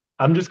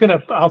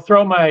 I'll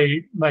throw my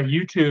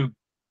YouTube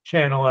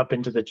channel up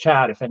into the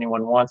chat if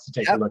anyone wants to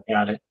take a look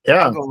at it.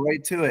 Yeah, I'll go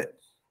right to it.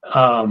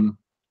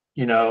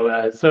 You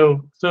know,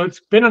 so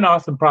it's been an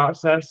awesome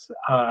process.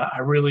 I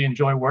really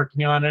enjoy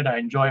working on it. I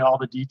enjoy all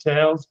the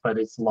details, but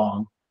it's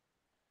long.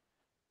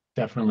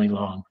 Definitely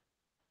long.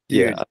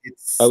 Yeah,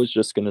 I was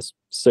just going to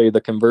say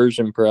the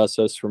conversion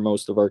process for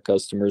most of our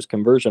customers,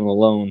 conversion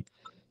alone,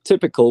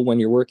 typical when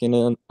you're working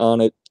on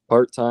it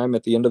part-time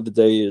at the end of the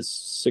day is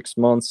 6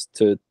 months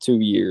to 2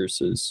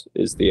 years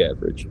is the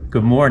average.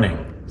 Good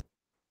morning.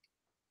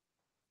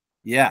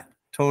 Yeah,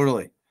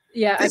 totally.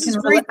 Yeah, this is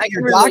great that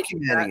you're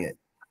documenting it.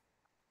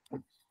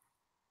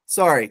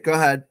 Sorry, go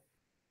ahead.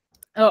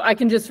 Oh, I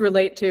can just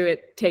relate to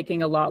it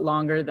taking a lot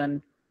longer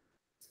than,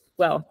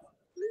 well,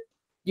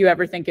 you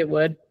ever think it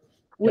would.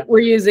 Yeah. We're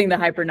using the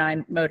Hyper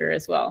 9 motor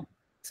as well.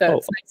 So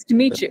it's nice to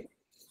meet you.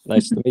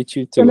 Nice to meet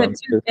you too.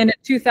 In a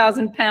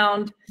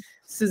 2,000-pound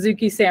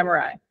Suzuki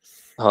Samurai.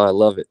 Oh, I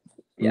love it.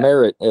 Yeah.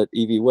 Merritt at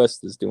EV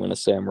West is doing a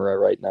Samurai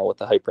right now with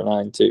the Hyper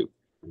 9 too.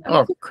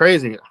 Oh,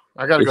 crazy.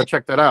 I got to go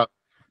check that out.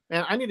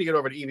 Man, I need to get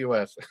over to EV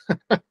West.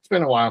 It's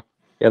been a while.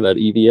 Yeah, that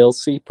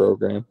EVLC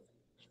program.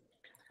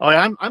 Oh,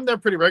 yeah, I'm there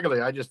pretty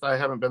regularly. I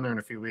haven't been there in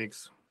a few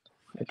weeks.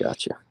 I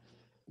gotcha.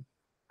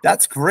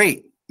 That's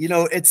great. You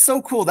know, it's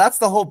so cool. That's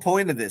the whole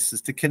point of this,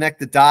 is to connect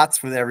the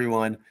dots with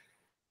everyone.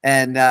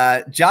 And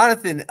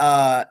Jonathan,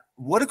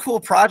 what a cool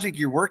project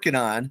you're working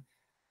on.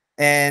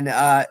 And,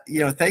 you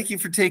know, thank you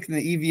for taking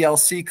the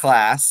EVLC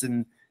class.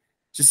 And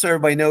just so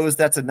everybody knows,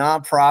 that's a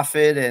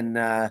nonprofit, and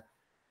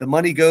the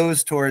money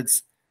goes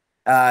towards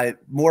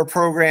more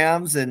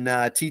programs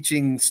and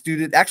teaching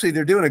students. Actually,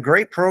 they're doing a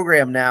great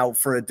program now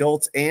for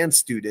adults and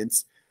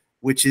students,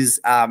 which is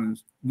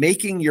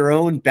making your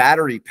own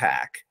battery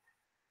pack.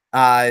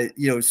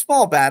 You know,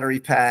 small battery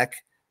pack,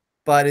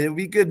 but it would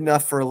be good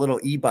enough for a little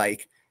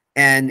e-bike.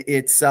 And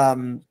it's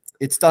done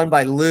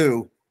by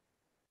Lou.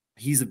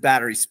 He's a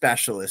battery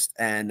specialist,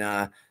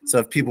 and so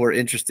if people are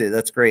interested,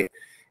 that's great.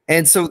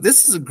 And so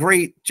this is a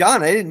great,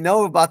 John, I didn't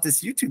know about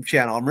this YouTube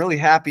channel. I'm really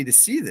happy to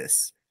see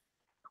this.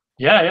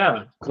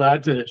 Yeah,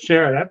 glad to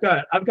share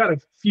it. I've got a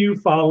few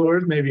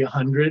followers, maybe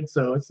 100,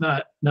 so it's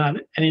not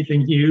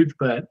anything huge,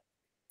 but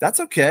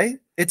that's okay.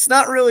 It's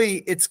not really,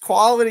 it's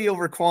quality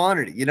over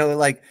quantity. You know,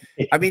 like,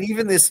 I mean,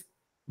 even this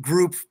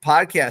group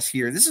podcast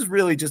here, this is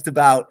really just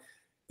about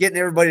getting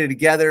everybody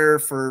together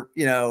for,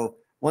 you know,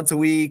 once a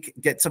week,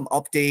 get some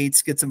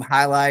updates, get some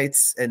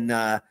highlights, and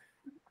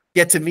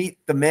get to meet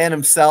the man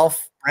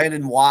himself,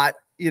 Brandon Watt,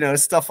 you know,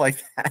 stuff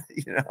like that,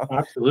 you know.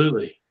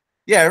 Absolutely.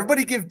 Yeah,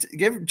 everybody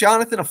give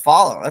Jonathan a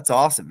follow. That's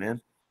awesome,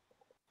 man.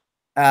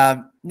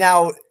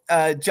 Now,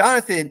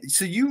 Jonathan,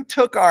 so you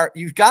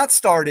got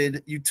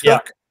started, you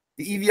took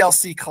the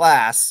EVLC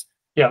class.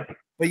 Yeah.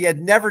 But you had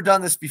never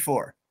done this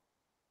before.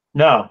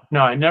 No,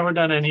 I'd never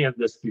done any of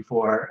this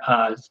before.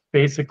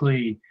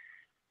 Basically,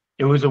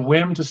 it was a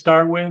whim to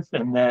start with,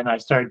 and then I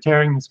started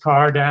tearing this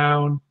car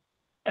down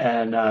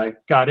and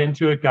got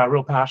into it, got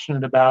real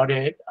passionate about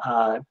it,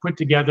 put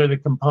together the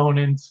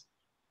components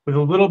with a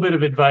little bit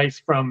of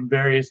advice from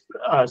various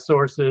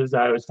sources.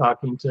 I was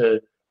talking to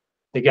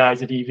the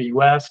guys at EV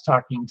West,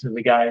 talking to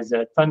the guys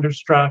at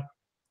Thunderstruck.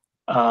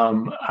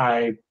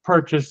 I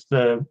purchased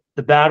the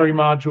battery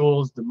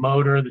modules, the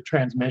motor, the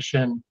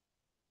transmission,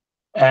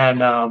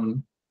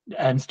 and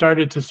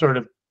started to sort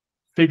of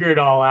figure it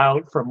all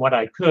out from what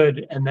I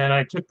could. And then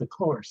I took the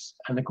course,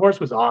 and the course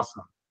was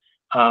awesome.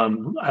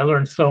 I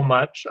learned so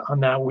much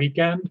on that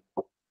weekend.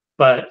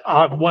 But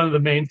one of the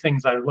main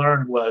things I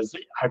learned was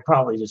I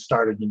probably just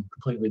started in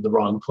completely the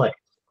wrong place.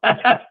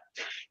 I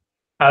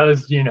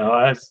was, you know,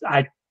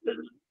 I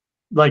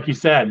like you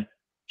said,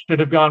 should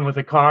have gone with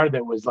a car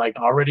that was like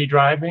already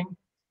driving,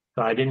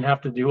 so I didn't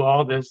have to do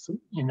all this,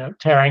 you know,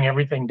 tearing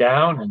everything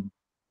down and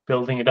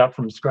building it up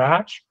from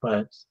scratch.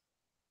 And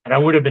I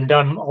would have been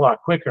done a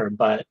lot quicker.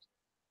 But at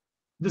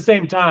the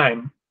same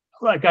time,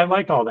 like, I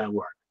like all that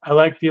work. I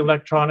like the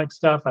electronic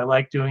stuff. I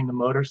like doing the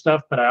motor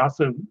stuff, but I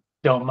also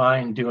don't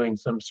mind doing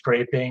some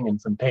scraping and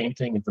some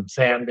painting and some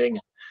sanding,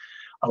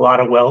 a lot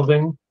of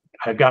welding.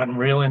 I've gotten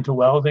real into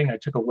welding. I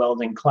took a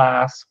welding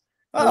class.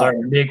 I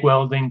learned MIG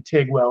welding,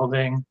 TIG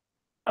welding.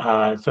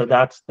 So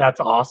that's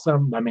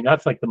awesome. I mean,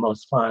 that's like the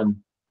most fun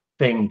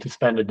thing to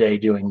spend a day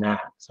doing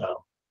that.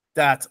 So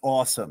that's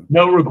awesome.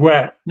 No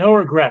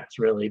regrets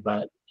really.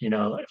 But you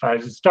know, if I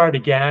was to start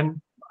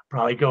again, I'd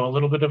probably go a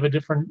little bit of a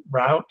different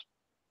route.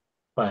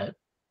 But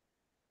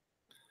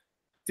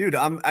dude,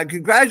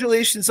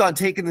 congratulations on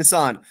taking this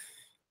on.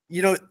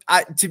 You know,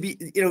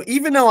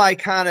 even though I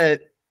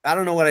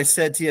don't know what I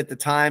said to you at the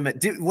time.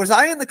 Was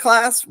I in the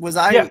class? Was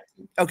I? Yeah.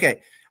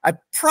 Okay. I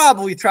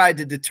probably tried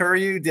to deter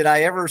you. Did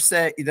I ever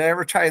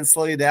try and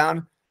slow you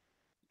down?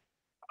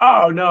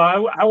 Oh no,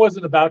 I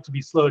wasn't about to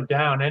be slowed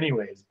down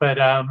anyways. But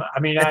I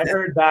mean, I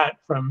heard that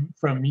from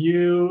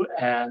you,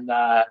 and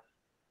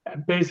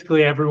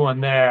basically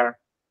everyone there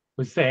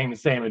was saying the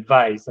same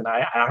advice. And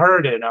I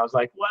heard it, and I was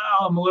like,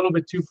 well, I'm a little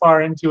bit too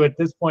far into it at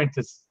this point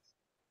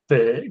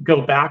to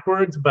go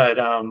backwards. But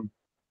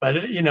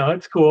you know,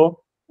 it's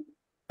cool.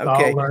 It's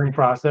all a learning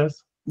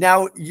process.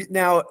 Now,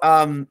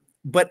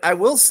 but I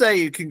will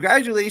say,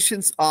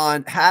 congratulations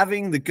on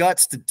having the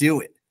guts to do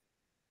it.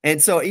 And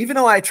so even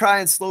though I try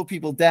and slow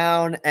people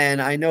down,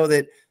 and I know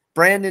that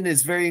Brandon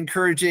is very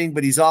encouraging,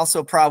 but he's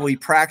also probably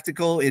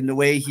practical in the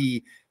way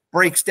he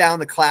breaks down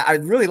the class. I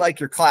really like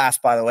your class,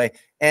 by the way.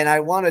 And I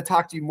want to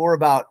talk to you more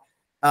about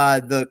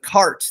the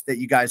cart that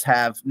you guys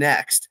have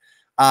next.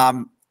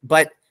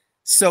 But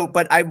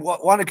I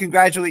want to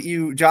congratulate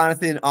you,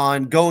 Jonathan,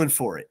 on going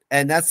for it.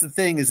 And that's the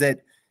thing, is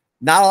that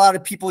not a lot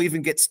of people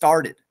even get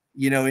started,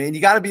 you know, and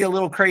you got to be a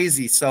little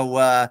crazy.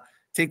 So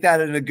take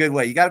that in a good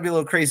way. You got to be a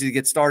little crazy to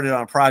get started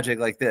on a project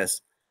like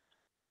this.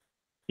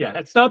 Yeah,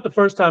 it's not the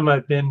first time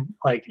I've been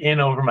like in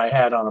over my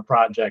head on a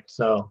project.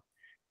 So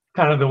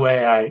kind of the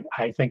way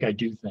I think I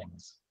do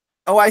things.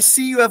 Oh, I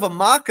see you have a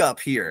mock-up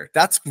here.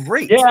 That's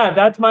great. Yeah,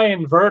 that's my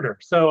inverter.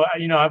 So,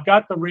 you know, I've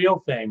got the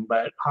real thing,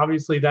 but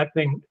obviously the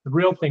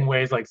real thing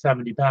weighs like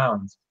 70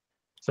 pounds.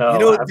 So, you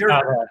know, I've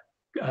got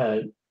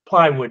a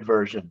plywood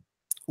version.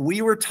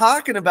 We were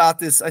talking about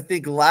this, I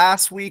think,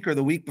 last week or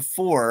the week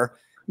before.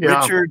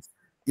 Yeah. Richard,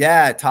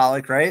 yeah,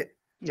 Talik, right?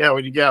 Yeah,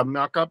 we got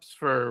mock-ups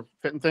for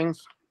fitting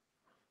things.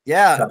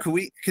 Yeah,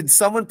 could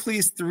someone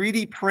please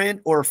 3D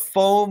print or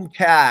foam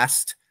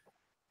cast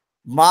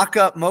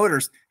mock-up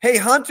motors? Hey,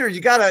 Hunter,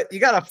 you got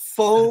a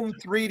foam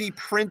 3D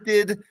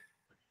printed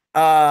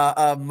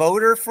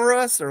motor for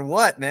us, or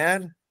what,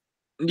 man?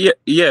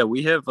 Yeah,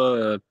 we have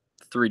a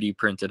 3D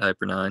printed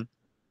Hyper 9.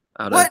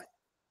 What?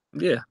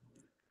 Yeah,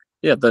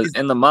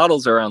 and the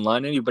models are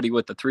online. Anybody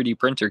with a 3D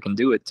printer can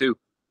do it too.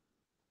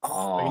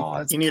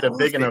 Oh, you need a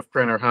big enough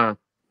printer, huh?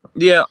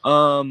 Yeah.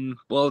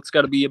 Well, it's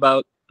got to be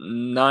about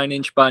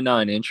 9-inch by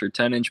 9-inch or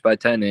 10-inch by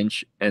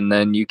 10-inch, and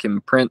then you can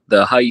print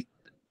the height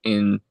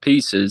in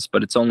pieces,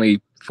 but it's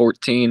only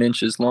 14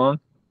 inches long.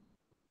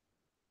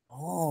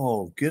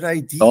 Oh, good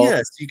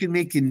idea. So you can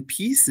make in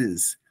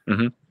pieces.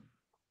 Mm-hmm.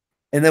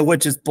 And then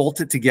what, just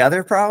bolt it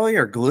together probably,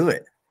 or glue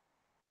it?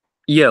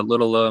 Yeah,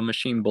 little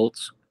machine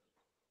bolts.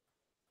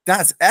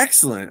 That's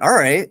excellent. All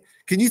right.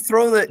 Can you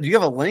throw that? Do you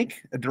have a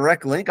link, a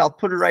direct link? I'll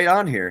put it right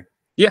on here.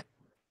 Yeah,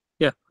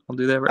 I'll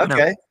do that right now.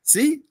 Okay.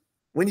 See,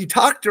 when you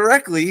talk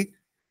directly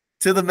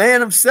to the man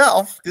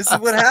himself, this is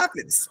what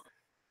happens.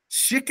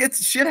 Shit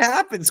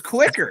happens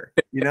quicker,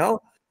 you know?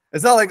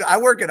 It's not like I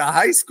work at a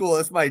high school.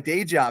 That's my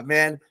day job,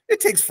 man. It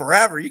takes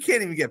forever. You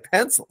can't even get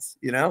pencils,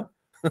 you know?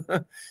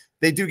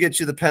 They do get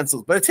you the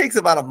pencils, but it takes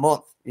about a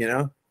month, you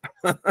know?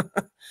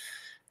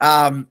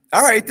 All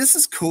right. This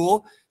is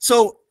cool.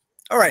 So,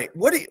 all right.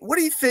 What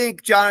do you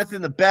think,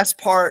 Jonathan, the best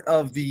part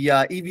of the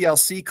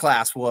EVLC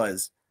class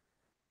was?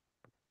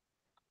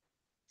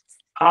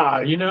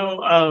 You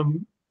know,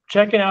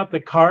 checking out the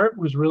cart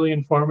was really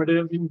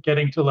informative, and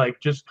getting to like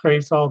just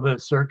trace all the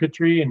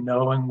circuitry and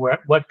knowing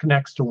what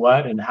connects to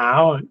what and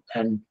how.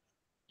 And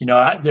you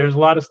know, there's a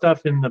lot of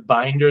stuff in the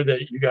binder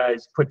that you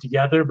guys put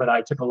together, but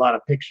I took a lot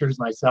of pictures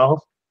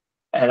myself,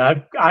 and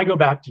I go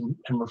back to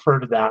and refer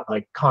to that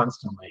like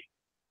constantly.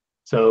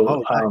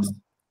 So nice.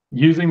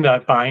 Using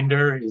that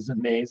binder is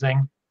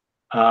amazing.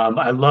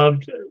 I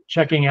loved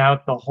checking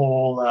out the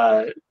whole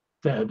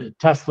the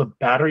Tesla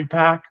battery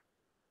pack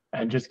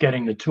and just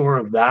getting the tour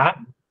of that.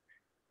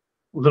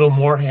 A little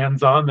more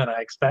hands-on than I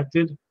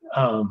expected,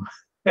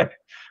 but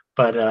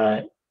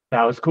that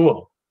was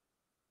cool.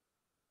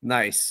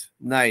 Nice.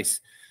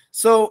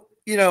 So,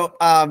 you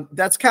know,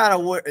 that's kind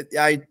of what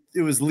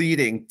it was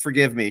leading.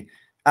 Forgive me.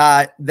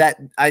 That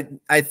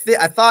I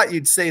thought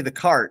you'd say the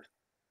cart,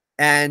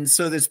 and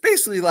so there's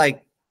basically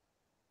like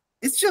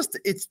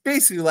it's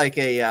basically like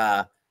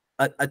a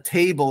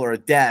table or a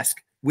desk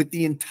with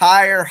the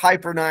entire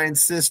Hyper 9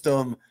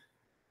 system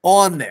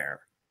on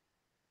there.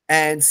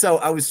 And so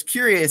I was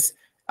curious.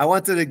 I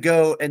wanted to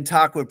go and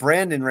talk with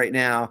Brandon right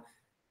now.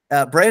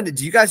 Brandon,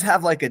 do you guys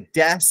have like a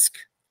desk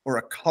or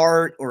a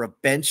cart or a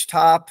bench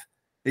top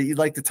that you'd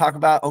like to talk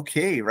about?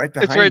 Okay, right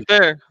behind It's right you.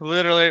 there,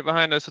 literally right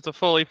behind us. It's a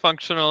fully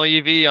functional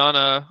EV on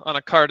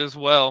a cart as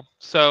well.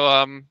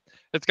 So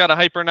it's got a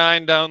Hyper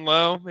 9 down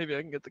low. Maybe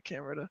I can get the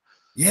camera to.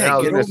 Yeah, I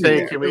was get gonna over say,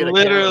 there. can we get a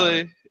camera on it?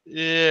 Literally,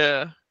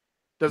 yeah.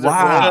 Does it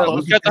Wow, roll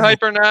It's close? got the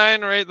Hyper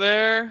 9 right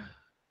there.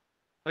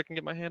 If I can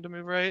get my hand to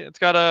move right. It's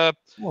got a.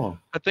 Whoa.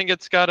 I think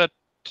it's got a.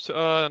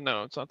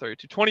 No, it's not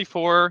 32.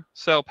 24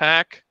 cell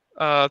pack.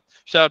 Shout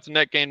out to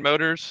NetGain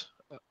Motors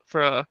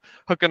for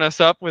hooking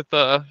us up with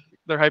their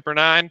Hyper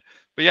 9.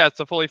 But yeah, it's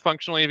a fully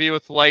functional EV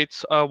with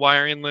lights,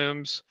 wiring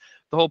looms.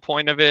 The whole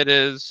point of it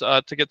is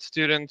to get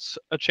students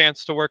a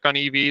chance to work on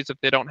EVs if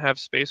they don't have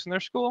space in their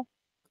school.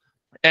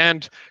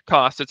 And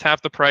cost, it's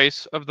half the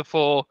price of the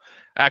full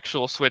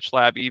actual Switch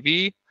Lab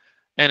EV.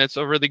 And it's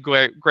a really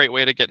great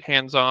way to get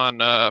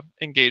hands-on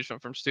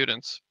engagement from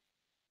students.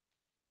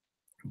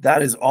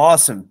 That is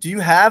awesome. Do you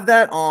have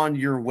that on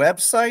your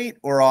website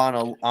or on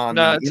No,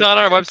 the it's on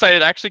our website.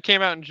 It actually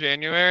came out in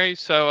January.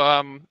 So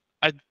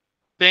I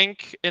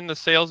think in the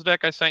sales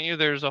deck I sent you,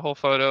 there's a whole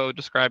photo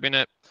describing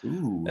it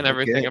and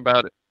everything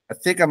about it. I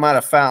think I might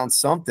have found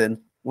something.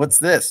 What's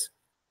this?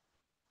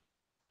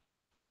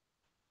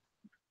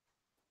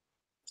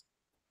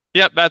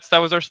 Yep, that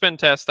was our spin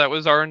test. That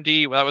was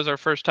R&D. That was our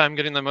first time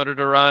getting the motor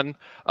to run.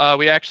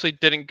 We actually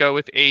didn't go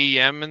with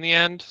AEM in the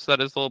end, so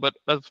that is a little bit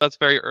that's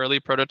very early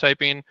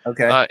prototyping.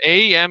 Okay.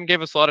 AEM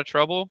gave us a lot of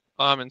trouble,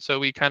 and so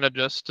we kind of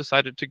just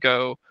decided to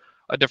go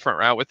a different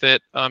route with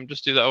it.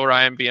 Just do the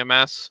Orion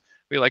BMS.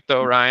 We like the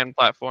Orion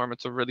platform.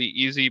 It's a really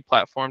easy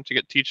platform to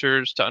get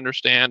teachers to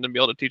understand and be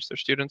able to teach their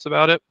students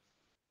about it.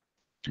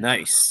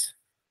 Nice.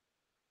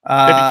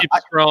 If you keep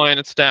scrolling,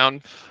 it's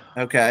down.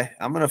 Okay,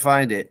 I'm gonna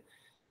find it.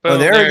 Boom, oh,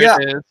 there we go.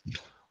 It is.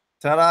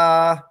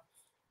 Ta-da!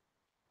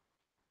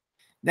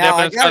 Now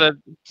yep,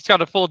 it's got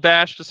a full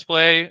dash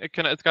display.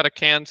 It's got a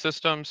CAN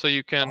system, so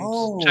you can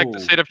check the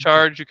state of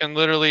charge. You can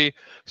literally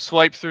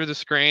swipe through the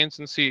screens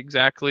and see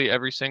exactly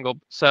every single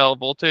cell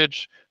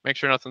voltage. Make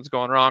sure nothing's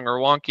going wrong or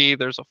wonky.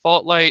 There's a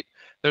fault light.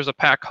 There's a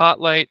pack hot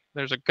light.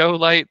 There's a go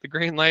light, the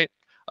green light.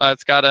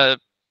 It's got a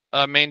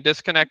main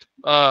disconnect,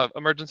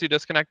 emergency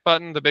disconnect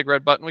button, the big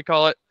red button we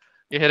call it.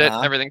 You hit it,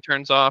 everything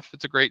turns off.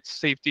 It's a great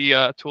safety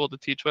tool to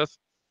teach with.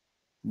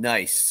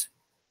 Nice.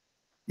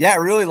 Yeah, I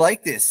really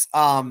like this.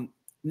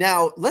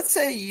 Now, let's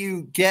say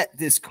you get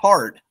this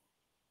cart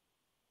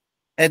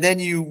and then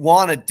you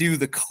want to do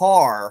the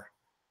car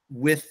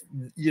with,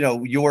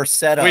 your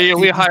setup.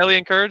 We highly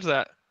encourage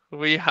that.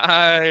 We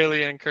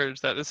highly encourage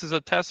that. This is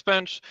a test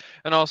bench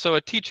and also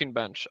a teaching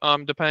bench.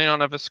 Depending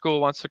on if a school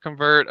wants to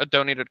convert a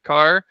donated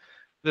car,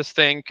 this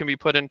thing can be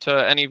put into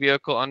any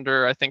vehicle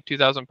under, I think,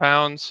 2,000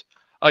 pounds.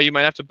 You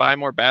might have to buy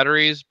more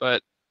batteries,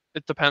 but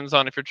it depends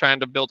on if you're trying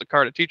to build a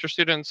car to teach your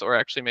students or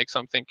actually make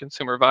something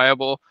consumer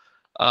viable.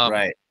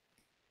 Right.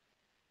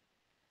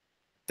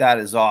 That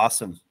is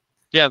awesome.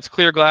 Yeah, it's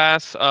clear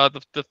glass.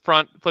 The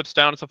front flips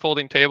down. It's a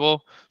folding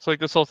table. So like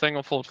this whole thing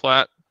will fold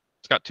flat.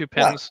 It's got 2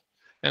 pins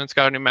and it's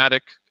got a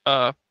pneumatic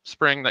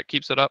spring that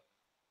keeps it up.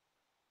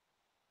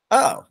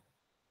 Oh,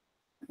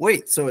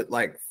 wait. So it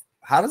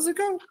how does it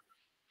go?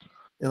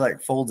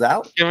 It folds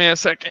out? Give me a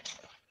second.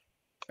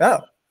 Oh,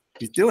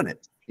 he's doing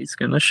it. He's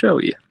going to show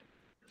you.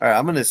 All right,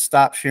 I'm going to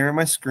stop sharing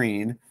my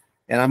screen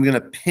and I'm going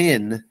to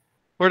pin.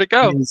 Where'd it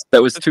go?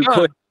 That was too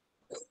quick.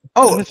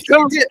 Oh, I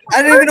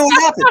didn't even know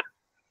what happened.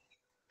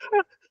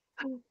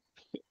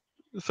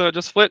 So it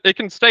just it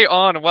can stay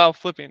on while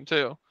flipping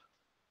too.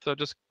 So it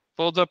just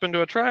folds up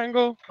into a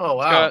triangle. Oh,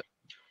 wow. It's got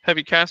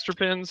heavy caster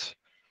pins.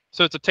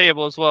 So it's a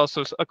table as well.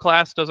 So a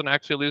class doesn't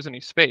actually lose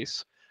any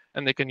space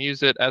and they can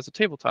use it as a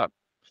tabletop.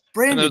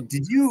 Brandon,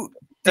 did you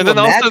do and then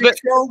a also magic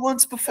show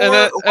once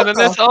before? And then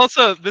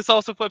this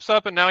also flips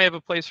up, and now you have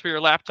a place for your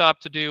laptop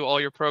to do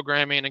all your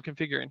programming and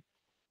configuring.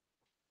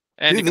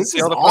 And you can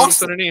see all the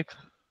prompts underneath.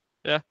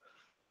 Yeah.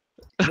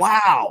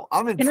 Wow,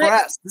 I'm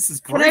impressed. This is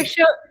great.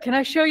 Can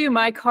I show you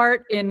my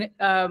cart in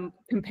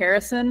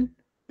comparison?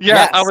 Yeah,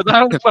 yes. I would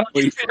love to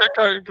see your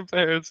cart in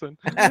comparison.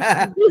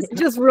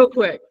 just real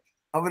quick.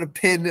 I'm gonna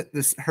pin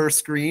her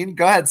screen.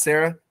 Go ahead,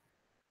 Sarah.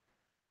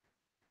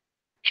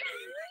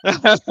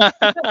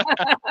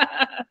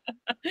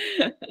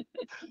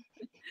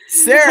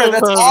 Sarah,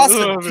 that's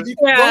awesome. Can you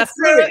go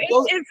through it?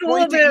 It's a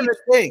little bit of a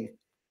thing.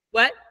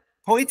 What?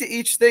 Point to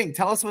each thing.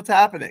 Tell us what's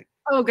happening.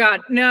 Oh God,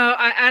 no!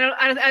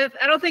 I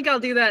don't think I'll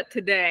do that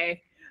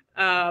today.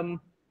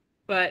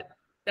 But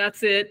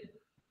that's it.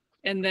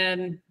 And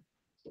then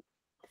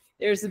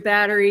there's the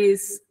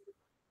batteries.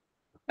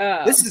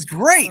 This is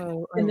great.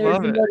 And there's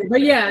the motor.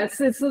 But yeah, it's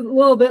a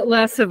little bit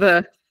less of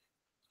a.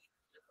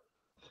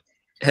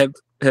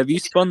 Have you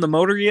spun the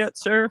motor yet,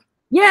 sir?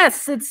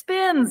 Yes, it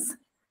spins.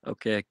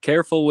 Okay,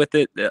 careful with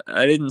it.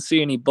 I didn't see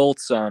any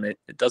bolts on it.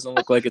 It doesn't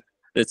look like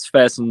it's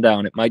fastened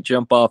down. It might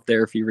jump off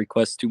there if you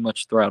request too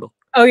much throttle.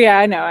 Oh yeah,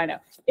 I know.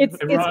 It's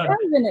kind of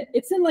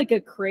it's in like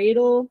a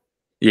cradle.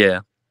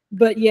 Yeah.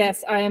 But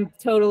yes, I am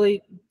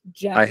totally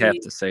gently. I have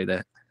to say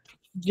that.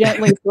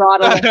 Gently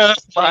throttling.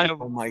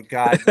 Oh my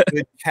God!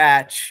 Good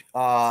catch,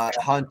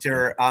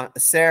 Hunter.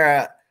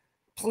 Sarah,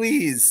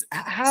 please.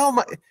 How am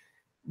I?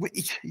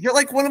 You're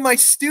like one of my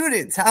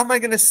students. How am I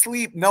going to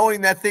sleep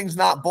knowing that thing's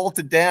not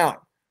bolted down?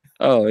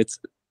 Oh, it's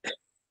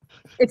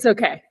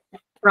okay,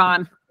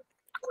 Ron.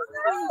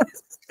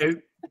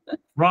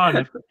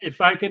 Ron,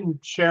 if I can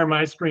share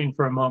my screen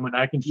for a moment,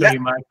 I can show you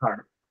my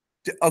cart.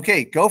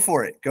 Okay, go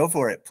for it. Go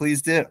for it.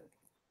 Please do.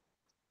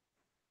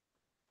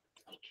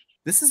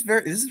 This is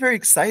very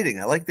exciting.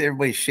 I like that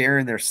everybody's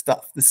sharing their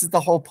stuff. This is the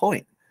whole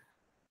point.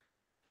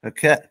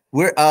 Okay.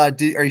 Are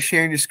you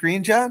sharing your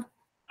screen, John?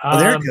 Oh,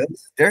 there it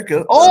goes. There it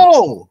goes.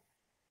 Oh!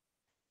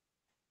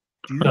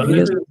 he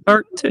has a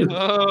cart too.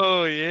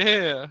 Oh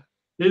yeah.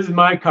 This is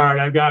my card.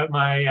 I've got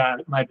my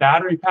my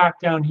battery pack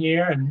down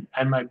here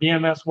and my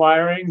BMS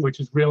wiring, which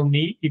is real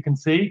neat. You can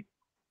see.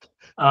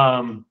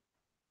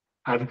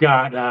 I've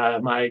got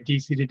my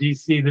DC to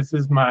DC. This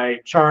is my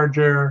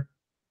charger.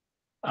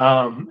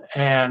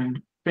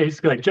 And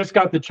basically, I just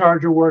got the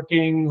charger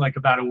working like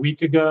about a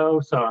week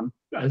ago, so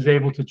I was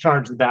able to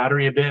charge the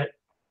battery a bit.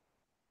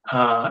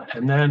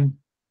 And then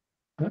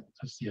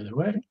that's the other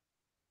way.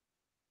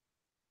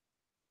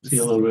 See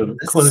a little bit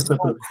close up.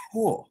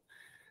 Cool.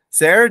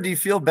 Sarah, do you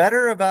feel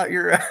better about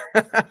your?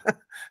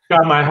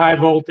 Got my high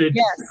voltage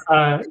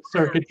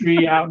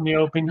circuitry out in the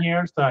open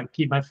here, so I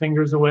keep my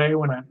fingers away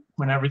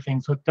when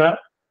everything's hooked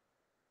up.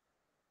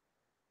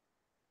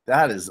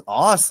 That is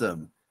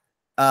awesome.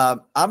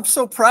 I'm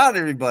so proud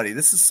of everybody.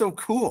 This is so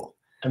cool.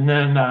 And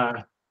then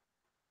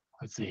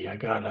let's see, I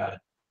gotta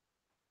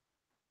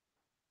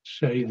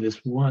show you this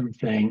one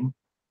thing,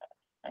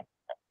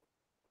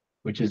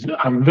 which is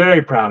I'm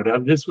very proud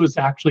of. This was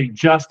actually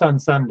just on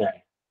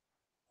Sunday.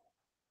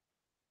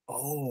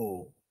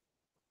 Oh,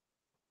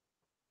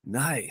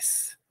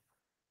 nice.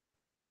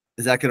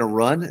 Is that going to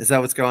run? Is that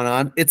what's going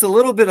on? It's a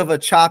little bit of a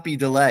choppy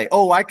delay.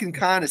 Oh, I can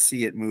kind of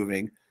see it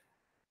moving.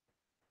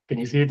 Can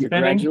you see it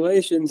spinning?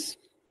 Congratulations.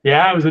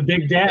 Yeah, it was a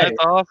big day. That's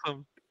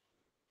awesome.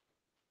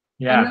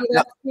 I Yeah. know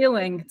that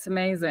feeling. It's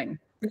amazing.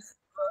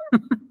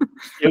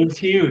 It was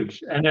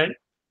huge. And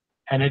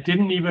it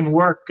didn't even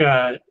work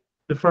the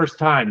first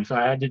time. So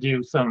I had to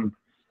do some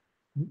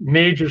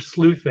major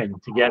sleuthing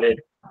to get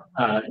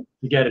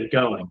it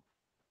going.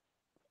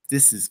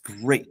 This is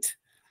great.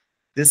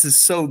 This is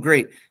so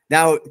great.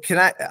 Now, can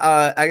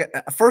I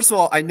first of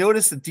all, I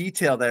noticed a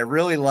detail that I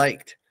really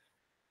liked.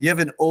 You have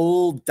an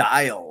old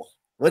dial.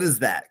 What is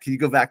that? Can you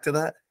go back to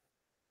that?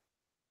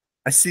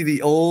 I see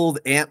the old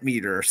amp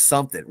meter or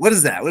something. What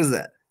is that? What is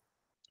that?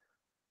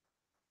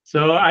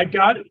 So I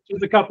got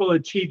just a couple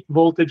of cheap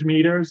voltage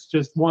meters.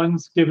 Just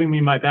one's giving me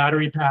my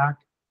battery pack.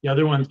 The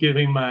other one's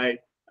giving my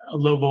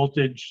low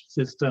voltage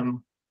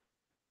system.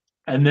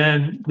 And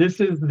then this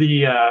is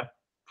the,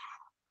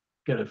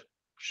 get a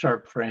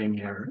sharp frame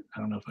here. I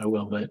don't know if I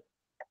will, but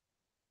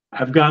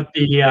I've got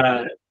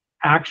the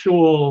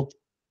actual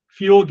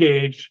fuel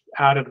gauge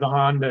out of the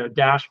Honda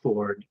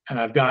dashboard. And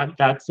I've got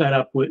that set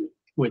up with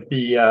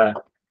the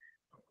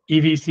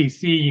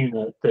EVCC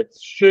unit that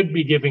should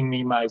be giving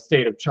me my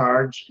state of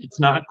charge. It's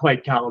not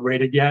quite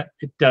calibrated yet.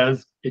 It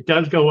does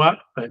go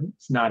up, but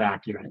it's not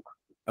accurate.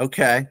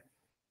 Okay.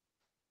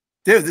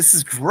 Dude, this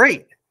is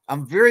great.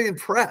 I'm very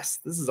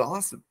impressed. This is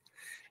awesome.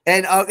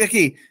 And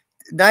okay,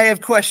 now I have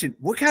a question.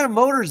 What kind of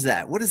motor is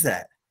that? What is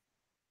that?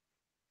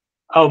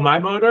 Oh, my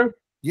motor?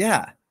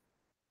 Yeah.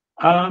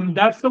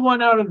 That's the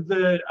one out of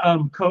the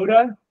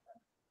Coda.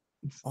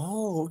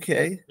 Oh,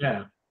 okay.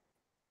 Yeah.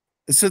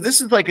 So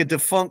this is like a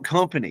defunct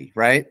company,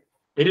 right?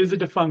 It is a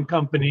defunct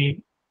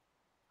company.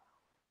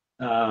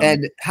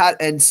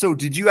 And so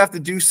did you have to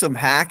do some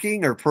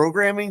hacking or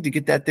programming to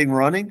get that thing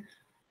running?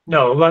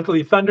 No,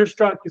 luckily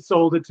Thunderstruck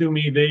sold it to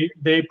me.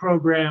 They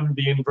programmed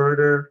the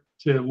inverter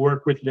to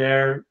work with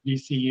their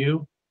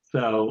ECU.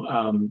 So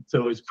so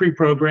it was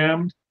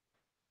pre-programmed.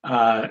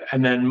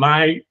 And then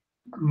my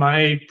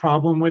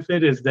problem with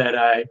it is that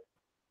I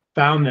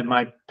found that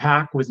my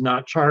pack was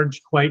not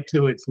charged quite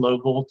to its low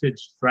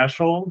voltage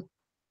threshold.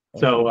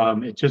 So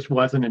it just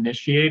wasn't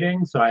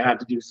initiating. So I had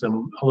to do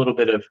a little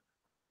bit of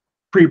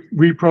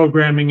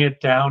reprogramming it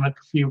down a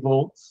few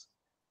volts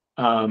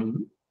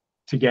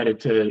to get it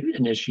to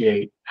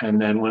initiate.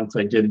 And then once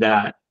I did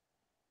that,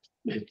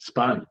 it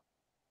spun.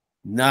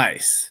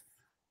 Nice.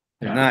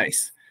 Yeah.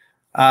 Nice.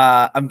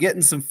 I'm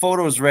getting some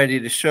photos ready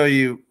to show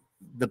you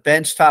the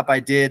bench top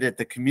I did at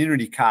the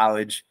community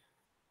college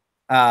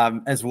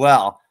as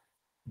well.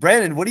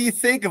 Brandon, what do you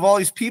think of all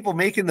these people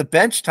making the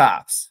bench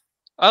tops?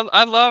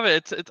 I love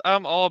it.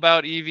 I'm all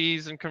about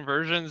EVs and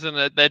conversions and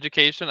the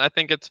education. I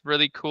think it's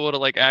really cool to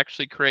like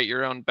actually create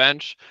your own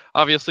bench.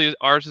 Obviously,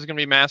 ours is going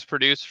to be mass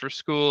produced for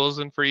schools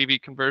and for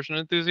EV conversion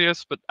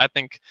enthusiasts, but I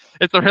think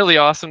it's really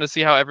awesome to see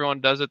how everyone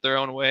does it their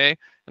own way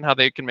and how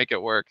they can make it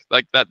work.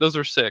 Like that, those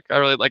are sick. I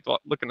really like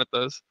looking at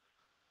those.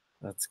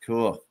 That's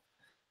cool.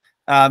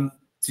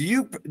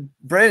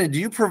 Brandon, do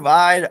you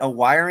provide a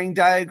wiring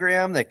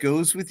diagram that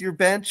goes with your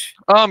bench?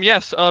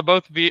 Yes,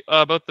 both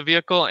the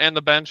vehicle and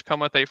the bench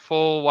come with a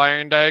full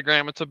wiring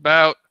diagram. It's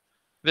about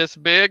this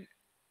big,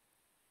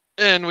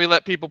 and we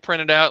let people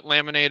print it out,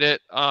 laminate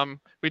it.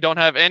 We don't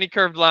have any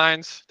curved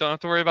lines. Don't have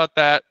to worry about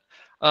that.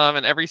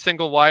 And every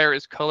single wire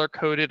is color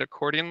coded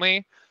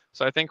accordingly.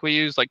 So I think we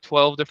use like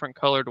 12 different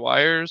colored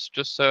wires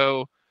just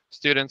so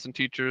students and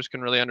teachers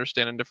can really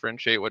understand and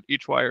differentiate what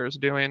each wire is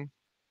doing,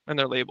 and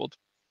they're labeled.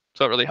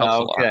 So it really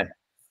helps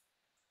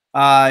a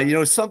lot. You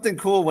know, something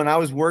cool when I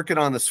was working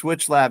on the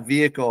Switch Lab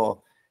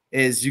vehicle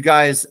is you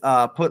guys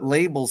put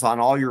labels on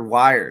all your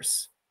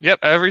wires. Yep,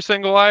 every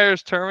single wire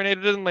is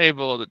terminated and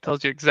labeled. It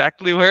tells you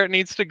exactly where it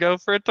needs to go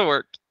for it to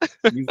work.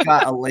 You've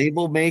got a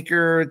label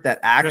maker that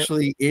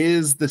actually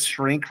is the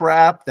shrink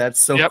wrap. That's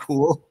so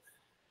cool.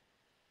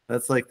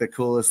 That's like the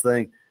coolest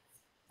thing.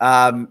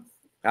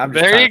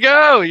 There you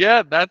go.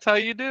 Yeah, that's how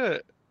you do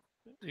it.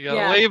 You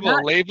got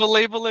to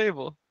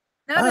label.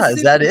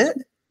 Is that it?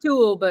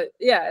 Tool, but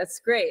yeah, it's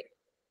great.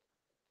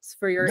 It's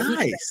for your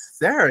nice.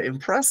 They're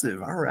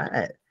impressive. All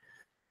right,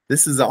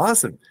 this is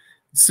awesome.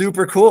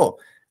 Super cool.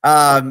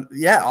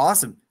 Yeah,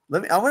 awesome.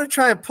 I want to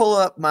try and pull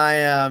up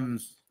my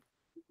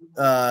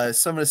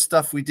some of the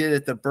stuff we did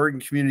at the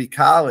Bergen Community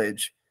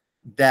College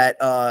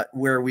that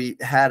where we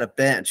had a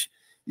bench.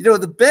 You know,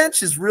 the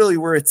bench is really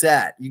where it's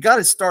at. You got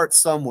to start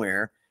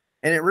somewhere,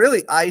 and it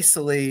really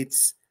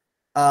isolates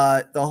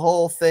the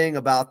whole thing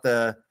about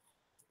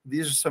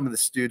these are some of the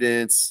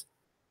students.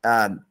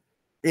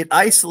 It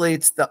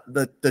isolates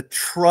the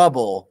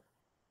trouble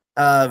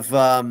of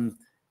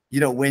you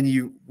know, when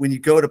you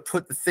go to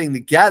put the thing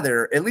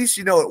together, at least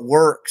you know it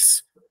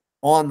works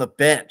on the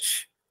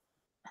bench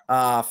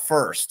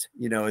first.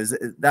 You know,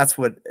 that's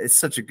what it's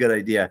such a good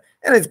idea,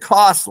 and it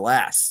costs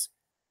less,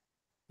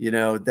 you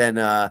know,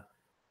 than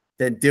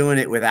doing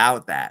it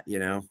without that. You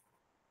know,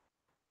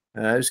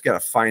 I just gotta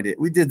find it.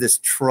 We did this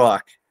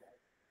truck.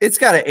 It's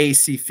got an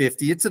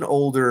AC50. It's an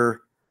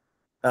older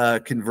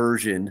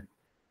conversion.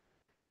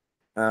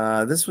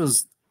 This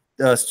was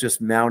us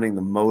just mounting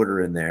the motor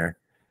in there.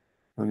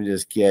 Let me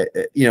just get,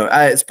 you know,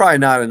 it's probably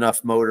not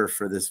enough motor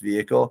for this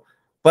vehicle,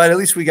 but at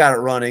least we got it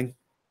running. I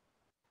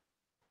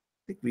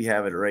think we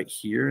have it right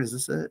here. Is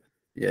this it?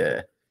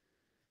 Yeah.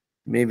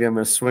 Maybe I'm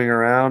going to swing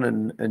around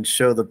and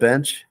show the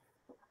bench.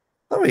 I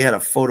thought we had a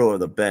photo of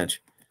the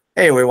bench.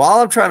 Anyway, while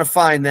I'm trying to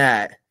find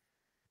that,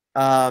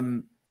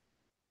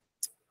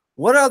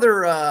 what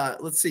other,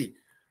 let's see.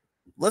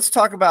 Let's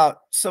talk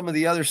about some of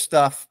the other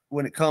stuff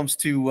when it comes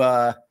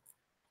to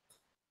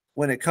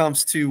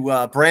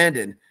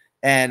Brandon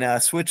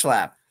and Switch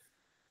Lab.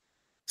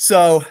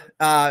 So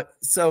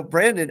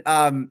Brandon,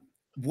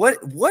 what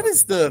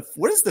does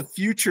the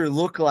future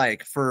look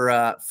like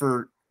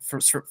for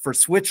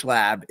Switch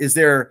Lab? Is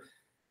there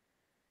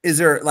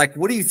like,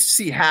 what do you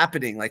see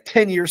happening like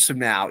 10 years from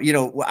now? You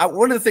know,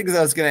 one of the things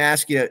I was going to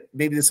ask you,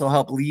 maybe this will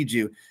help lead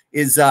you,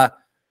 is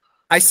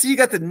I see you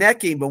got the net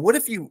gain, but what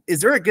if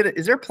is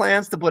there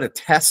plans to put a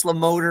Tesla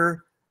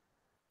motor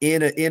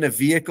in a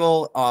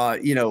vehicle?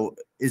 You know,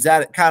 is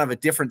that kind of a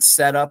different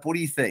setup? What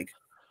do you think?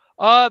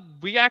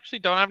 We actually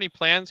don't have any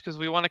plans because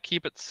we want to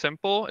keep it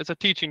simple. It's a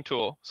teaching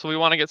tool. So we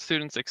want to get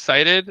students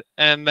excited.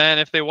 And then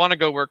if they want to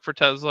go work for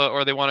Tesla,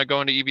 or they want to go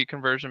into EV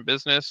conversion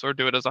business, or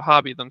do it as a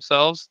hobby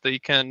themselves, they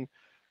can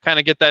kind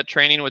of get that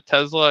training with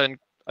Tesla. And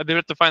they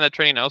have to find that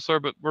training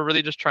elsewhere, but we're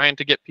really just trying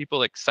to get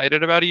people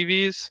excited about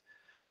EVs,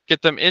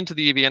 get them into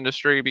the EV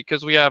industry,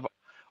 because we have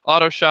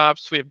auto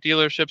shops, we have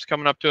dealerships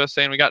coming up to us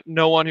saying we got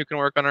no one who can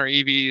work on our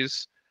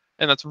EVs.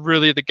 And that's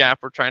really the gap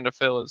we're trying to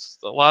fill. Is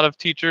a lot of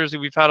teachers,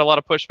 we've had a lot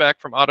of pushback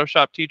from auto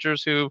shop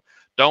teachers who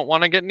don't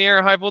want to get near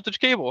a high voltage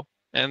cable,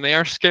 and they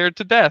are scared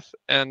to death.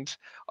 And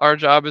our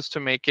job is to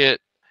make it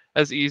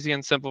as easy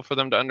and simple for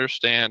them to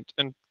understand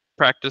and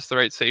practice the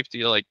right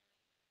safety. Like,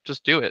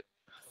 just do it,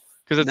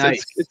 because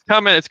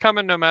it's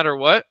coming no matter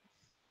what.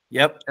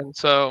 Yep. And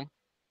so,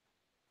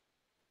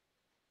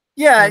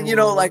 yeah, you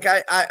know, like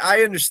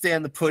I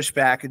understand the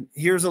pushback, and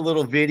here's a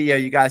little video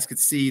you guys could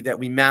see that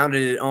we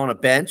mounted it on a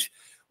bench.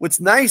 What's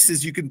nice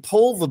is you can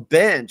pull the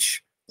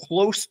bench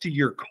close to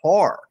your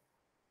car,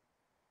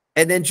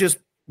 and then just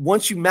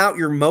once you mount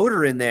your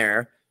motor in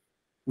there,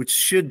 which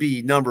should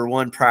be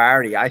 #1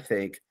 priority, I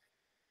think,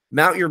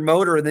 mount your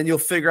motor, and then you'll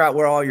figure out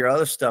where all your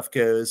other stuff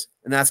goes.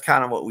 And that's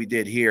kind of what we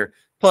did here.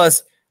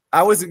 Plus,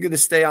 I wasn't going to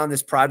stay on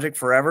this project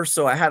forever,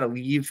 so I had to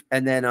leave.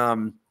 And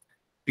then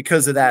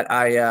because of that,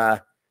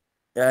 I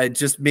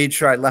just made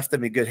sure I left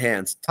them in good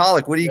hands.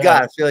 Talik, what do you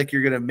got? I feel like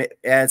you're going to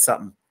add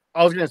something.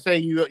 I was going to say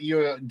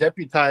you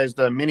deputized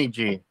the Mini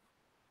G.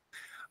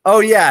 Oh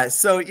yeah.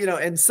 So, you know,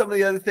 and some of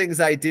the other things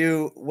I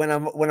do when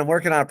I'm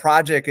working on a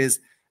project is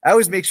I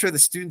always make sure the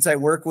students I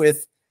work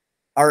with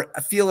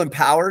feel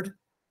empowered.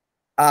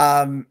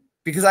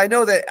 Because I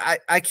know that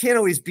I can't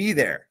always be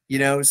there, you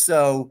know,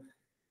 so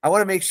I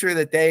want to make sure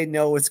that they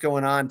know what's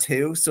going on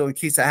too. So in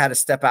case I had to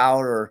step out,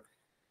 or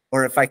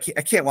if I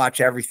can't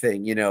watch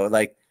everything, you know,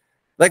 like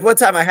one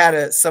time I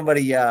had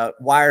somebody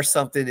wire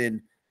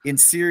something in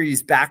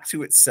series back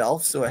to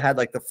itself, so it had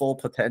like the full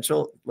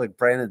potential. Like,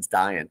 Brandon's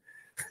dying.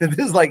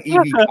 This is like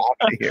EV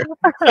coffee here.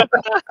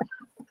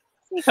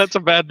 That's a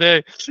bad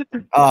day.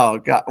 Oh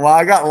god. Well,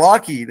 I got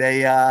lucky.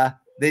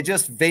 They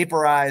just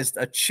vaporized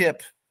a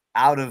chip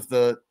out of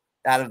the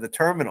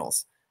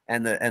terminals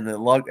and the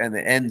lug and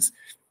the ends.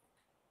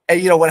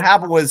 And you know what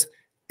happened was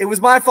it was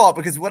my fault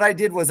because what I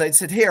did was I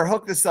said, here,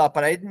 hook this up.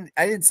 But I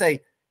didn't say,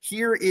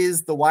 here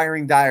is the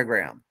wiring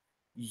diagram.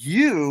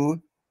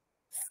 You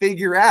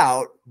figure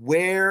out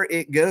where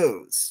it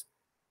goes,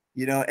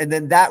 you know, and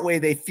then that way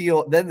they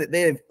feel, then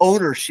they have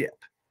ownership.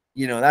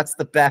 You know, that's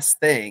the best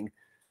thing.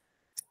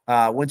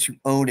 Once you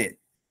own it,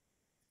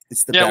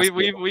 it's the best.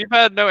 We've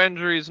had no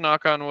injuries,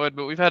 knock on wood,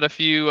 but we've had a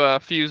few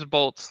fuse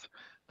bolts.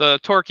 The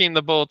torquing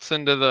the bolts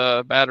into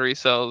the battery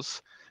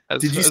cells.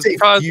 Did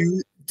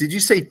you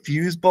say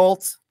fuse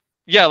bolts?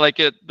 Yeah, like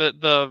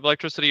the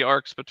electricity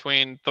arcs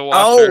between the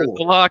washer,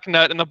 the lock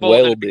nut, and the bolt.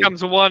 And it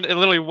becomes one. It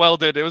literally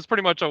welded. It was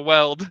pretty much a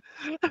weld.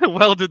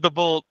 Welded the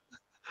bolt.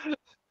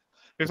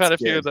 We've had a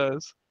few of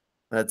those.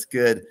 That's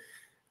good.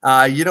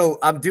 You know,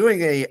 I'm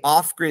doing a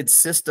off-grid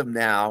system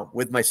now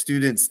with my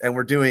students, and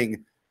we're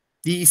doing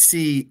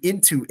DC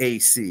into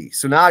AC.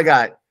 So now I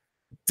got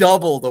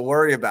double to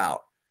worry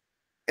about.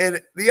 And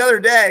the other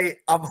day,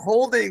 I'm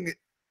holding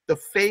the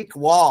fake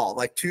wall,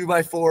 like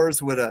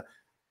 2x4s with a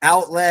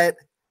outlet,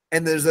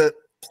 and there's a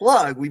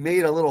plug. We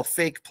made a little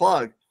fake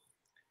plug.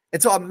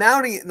 And so I'm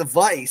mounting it in the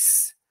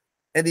vise,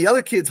 and the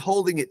other kid's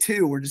holding it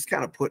too. We're just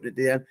kind of putting it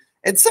in.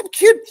 And some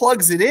kid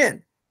plugs it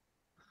in.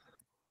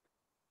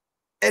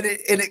 And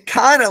it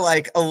kind of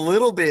like a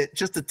little bit,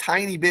 just a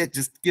tiny bit,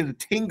 just give a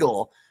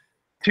tingle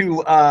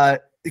to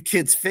the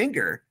kid's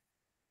finger.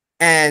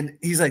 And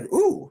he's like,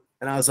 ooh.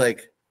 And I was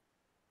like,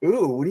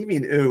 ooh, what do you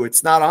mean, ooh?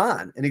 It's not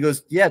on. And he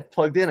goes, yeah, it's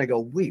plugged in. I go,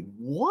 wait,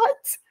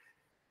 what?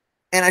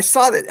 And I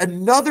saw that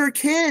another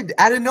kid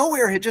out of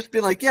nowhere had just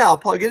been like, yeah, I'll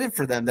plug it in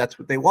for them. That's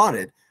what they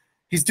wanted.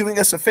 He's doing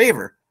us a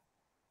favor.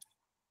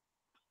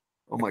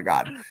 Oh my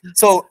God.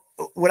 So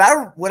what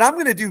I'm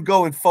going to do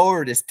going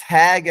forward is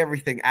tag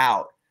everything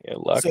out. Yeah,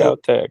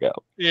 lockout, tag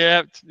out.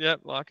 Yep,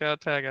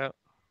 lockout, tag out.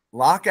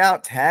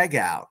 Lockout, tag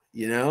out,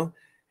 you know?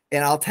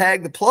 And I'll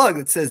tag the plug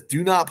that says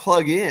do not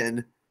plug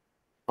in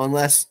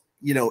unless,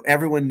 you know,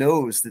 everyone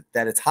knows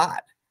that it's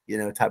hot, you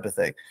know, type of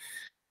thing.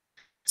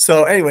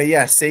 So anyway,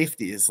 yeah,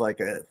 safety is like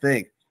a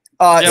thing.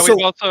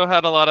 We've also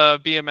had a lot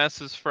of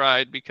BMSs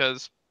fried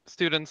because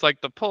students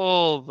like to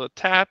pull the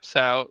taps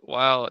out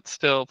while it's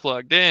still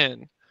plugged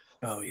in.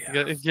 Oh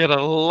yeah, you get a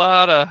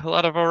lot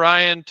of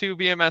Orion 2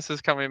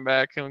 BMSs coming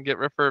back and get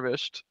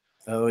refurbished.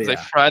 Oh yeah, they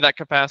fry that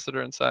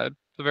capacitor inside.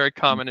 It's a very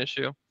common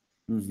issue.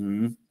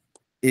 Mm-hmm.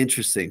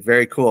 Interesting,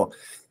 very cool.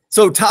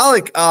 So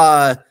Talik,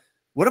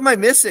 what am I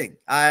missing?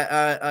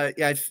 I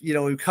you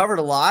know, we've covered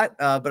a lot,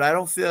 but I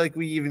don't feel like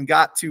we even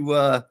got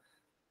to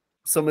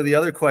some of the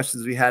other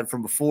questions we had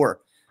from before.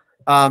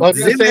 I was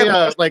going to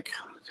say, like,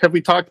 have we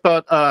talked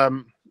about?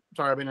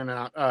 Sorry, I've been in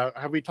and out.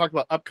 Have we talked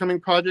about upcoming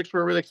projects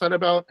we're really excited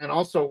about? And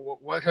also,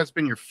 what has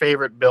been your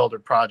favorite build or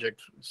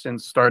project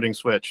since starting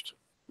Switched?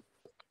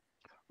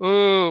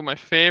 Ooh, my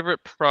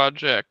favorite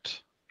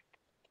project.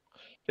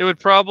 It would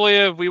probably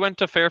have, we went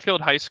to Fairfield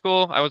High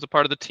School. I was a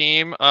part of the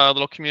team, a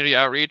little community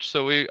outreach.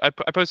 So I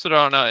posted it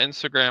on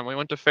Instagram. We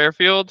went to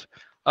Fairfield.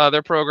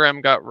 Their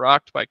program got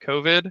rocked by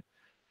COVID.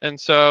 And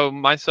so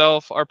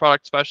myself, our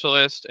product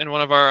specialist, and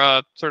one of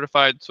our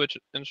certified Switch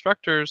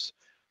instructors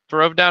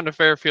drove down to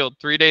Fairfield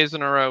 3 days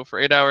in a row for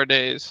 8-hour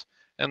days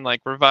and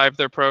like revived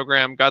their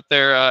program, got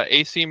their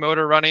AC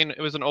motor running. It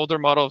was an older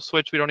model of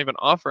Switch we don't even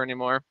offer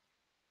anymore.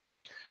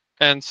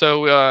 And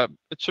so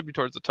it should be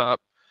towards the top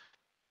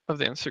of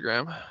the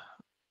Instagram.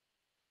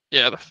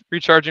 Yeah, the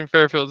Recharging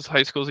Fairfield's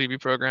High School's EV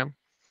program.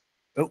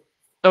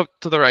 Oh,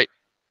 to the right.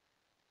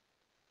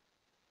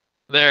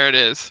 There it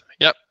is.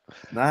 Yep.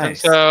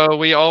 Nice. And so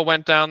we all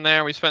went down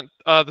there. We spent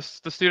the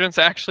students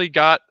actually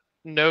got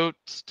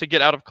notes to get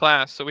out of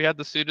class. So we had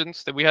the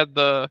students that we had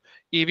the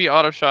EV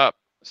Auto Shop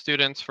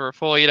students for a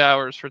full 8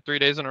 hours for 3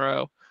 days in a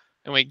row,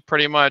 and we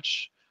pretty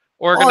much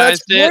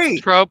organized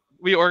it.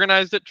 We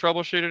organized it,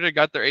 troubleshooted it,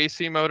 got their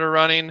AC motor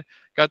running,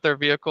 got their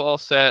vehicle all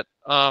set.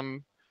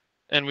 And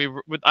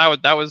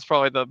that was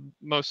probably the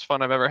most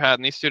fun I've ever had.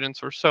 And these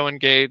students were so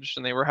engaged,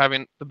 and they were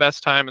having the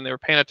best time, and they were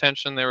paying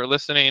attention, they were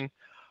listening.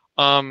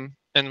 And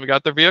we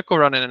got their vehicle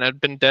running, and it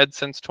had been dead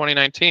since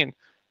 2019.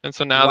 And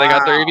so now they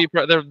got their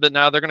EV.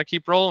 Now they're going to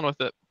keep rolling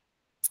with it.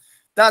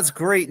 That's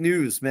great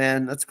news,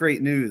 man. That's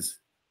great news.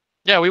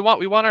 Yeah, we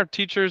want our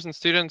teachers and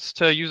students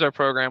to use our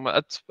program.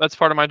 That's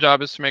part of my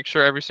job, is to make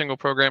sure every single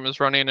program is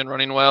running and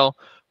running well.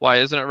 Why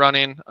isn't it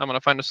running? I'm going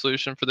to find a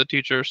solution for the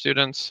teacher,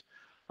 students,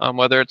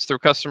 whether it's through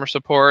customer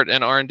support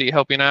and R&D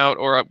helping out,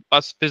 or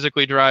us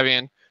physically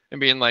driving and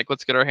being like,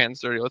 let's get our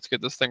hands dirty, let's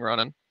get this thing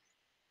running.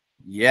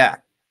 Yeah.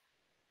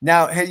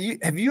 Now, have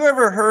you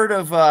ever heard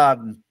of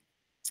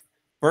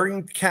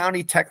Bergen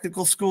County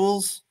Technical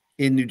Schools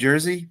in New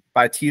Jersey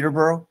by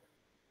Teterboro?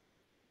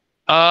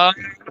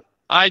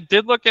 I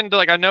did look into,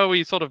 like, I know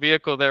we sold a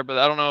vehicle there, but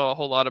I don't know a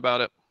whole lot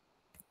about it.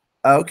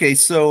 Okay,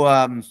 so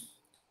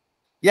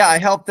yeah, I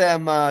helped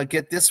them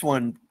get this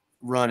one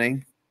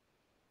running.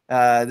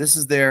 This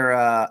is their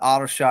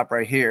auto shop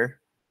right here,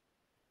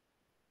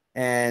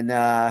 and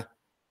that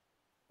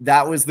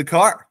was the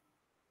car.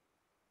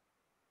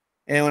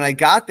 And when I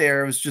got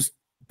there, it was just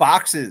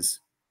boxes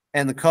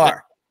and the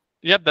car.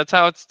 Yep, that's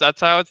how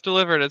it's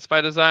delivered. It's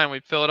by design. We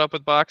fill it up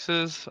with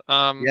boxes.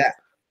 Yeah.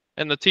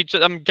 And the teacher,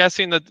 I'm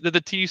guessing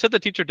that you said the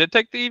teacher did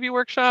take the EV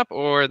workshop,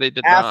 or they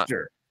did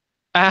After.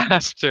 not.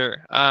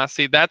 After.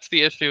 See, that's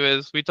the issue.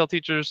 Is we tell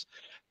teachers,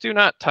 do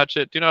not touch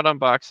it, do not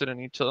unbox it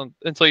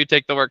until you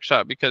take the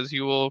workshop, because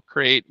you will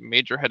create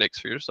major headaches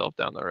for yourself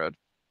down the road.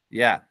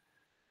 Yeah.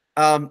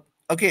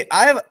 Okay,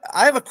 I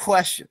have a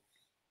question.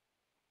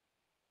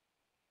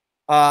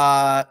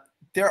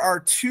 There are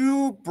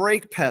 2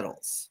 brake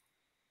pedals,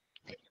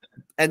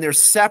 and they're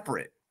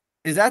separate.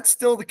 Is that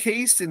still the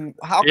case? And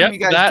how can you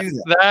guys do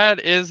that?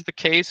 That is the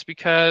case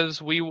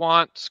because we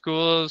want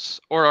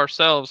schools, or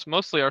ourselves,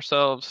 mostly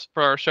ourselves,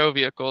 for our show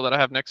vehicle that I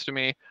have next to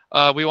me.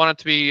 We want it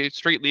to be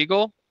street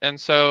legal. And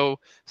so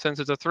since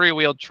it's a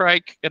 3-wheeled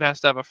trike, it has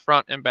to have a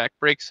front and back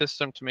brake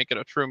system to make it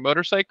a true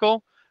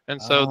motorcycle.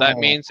 And so that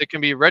means it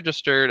can be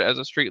registered as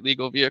a street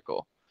legal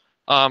vehicle.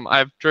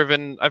 I've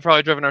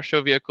probably driven our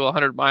show vehicle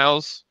 100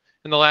 miles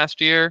in the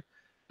last year,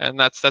 and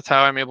that's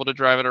how I'm able to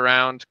drive it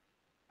around.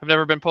 I've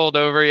never been pulled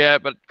over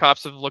yet, but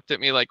cops have looked at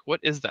me like,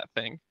 "What is that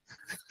thing?"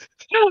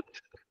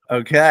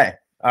 Okay.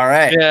 All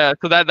right. Yeah,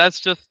 so that's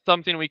just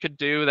something we could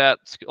do. That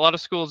a lot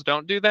of schools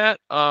don't do that,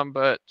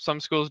 but some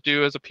schools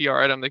do as a PR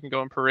item. They can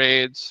go in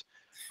parades.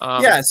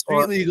 Yeah,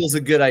 street legal is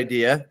a good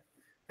idea.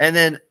 And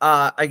then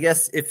I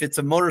guess if it's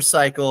a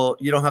motorcycle,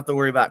 you don't have to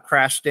worry about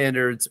crash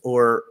standards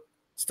or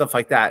stuff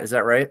like that. Is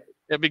that right?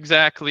 Yep,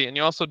 exactly. And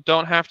you also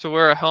don't have to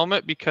wear a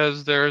helmet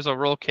because there's a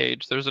roll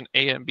cage. There's an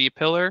A and B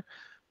pillar,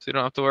 so you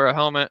don't have to wear a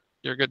helmet.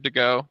 You're good to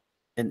go.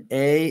 An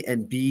A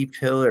and B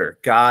pillar.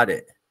 Got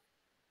it.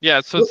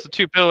 Yeah, so it's the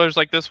 2 pillars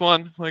like this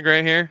one, like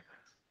right here.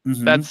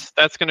 Mm-hmm.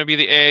 That's going to be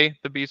the A.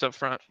 The B's up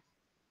front.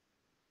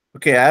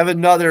 Okay, I have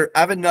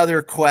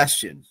another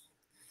question.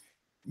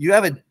 You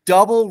have a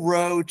double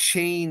row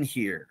chain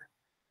here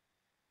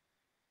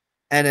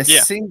and a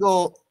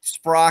single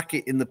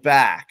sprocket in the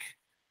back.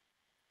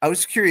 I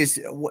was curious,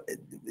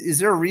 is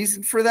there a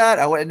reason for that?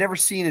 I've never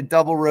seen a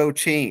double row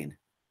chain.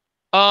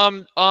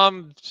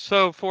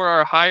 So for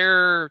our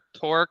higher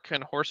torque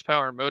and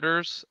horsepower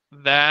motors,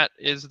 that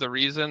is the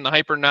reason. The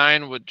Hyper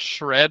 9 would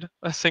shred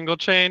a single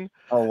chain.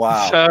 Oh,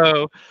 wow.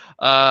 So,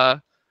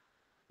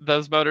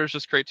 those motors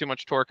just create too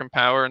much torque and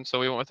power, and so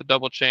we went with a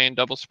double chain,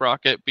 double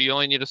sprocket, but you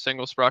only need a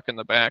single sprocket in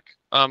the back.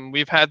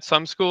 We've had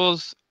some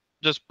schools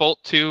just bolt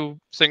 2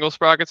 single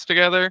sprockets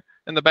together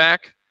in the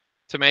back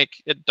to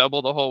make it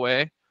double the whole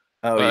way.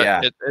 Oh, but yeah.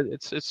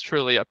 It's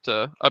truly up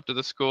to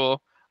the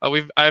school.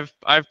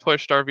 I've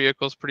pushed our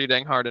vehicles pretty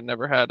dang hard and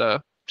never had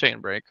a chain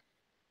break.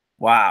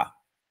 Wow.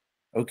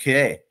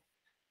 Okay.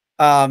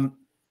 All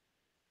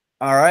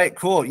right,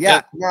 cool.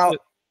 Yeah. Now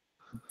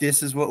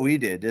this is what we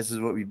did. This is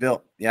what we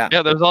built. Yeah.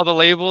 Yeah, there's all the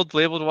labeled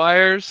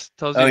wires.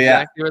 Tells you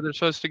exactly where they're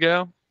supposed to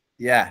go.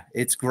 Yeah,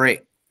 it's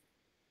great.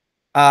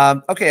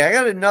 Okay, I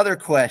got another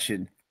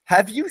question.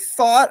 Have you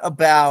thought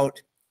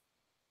about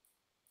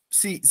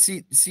see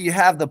you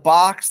have the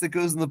box that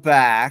goes in the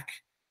back,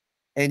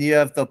 and you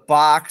have the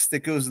box that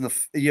goes in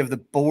you have the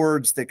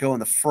boards that go in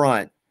the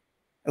front.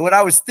 And what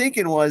I was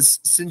thinking was,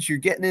 since you're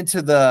getting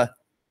into the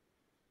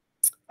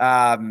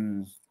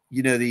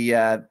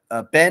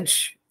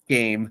bench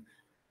game,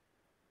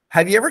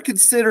 have you ever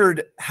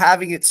considered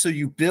having it so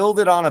you build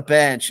it on a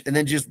bench and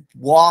then just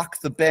walk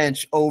the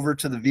bench over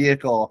to the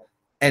vehicle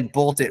and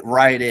bolt it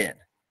right in?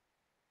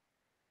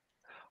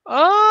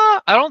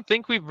 I don't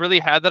think we've really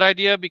had that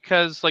idea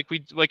because,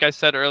 like I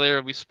said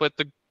earlier, we split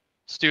the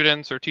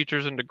students or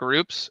teachers into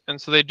groups,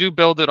 and so they do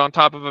build it on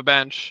top of a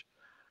bench,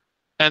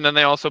 and then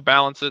they also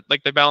balance it.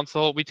 Like, they balance the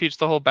whole. We teach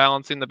the whole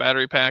balancing the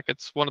battery pack.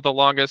 It's one of the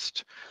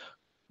longest,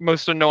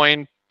 most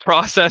annoying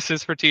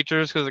processes for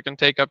teachers because it can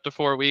take up to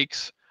 4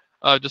 weeks.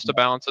 Just to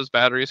balance those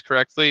batteries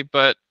correctly.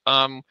 But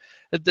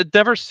it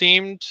never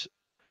seemed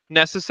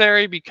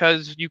necessary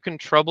because you can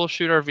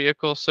troubleshoot our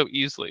vehicle so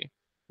easily.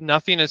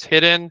 Nothing is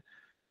hidden.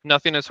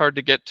 Nothing is hard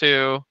to get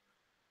to.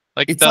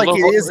 Like, it's like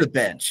it is a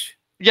bench.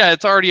 Yeah,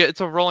 it's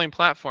a rolling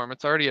platform.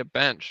 It's already a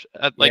bench.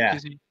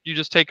 You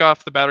just take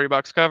off the battery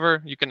box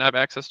cover. You can have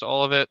access to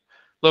all of it.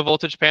 Low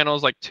voltage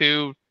panels, like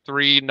 2,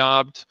 3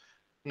 knobbed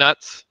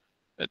nuts.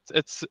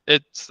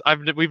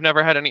 We've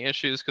never had any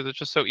issues because it's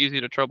just so easy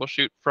to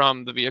troubleshoot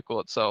from the vehicle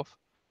itself.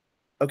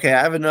 Okay,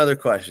 I have another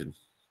question.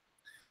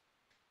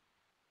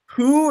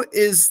 Who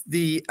is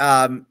the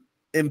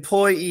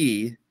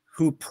employee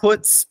who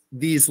puts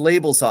these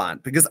labels on?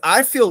 Because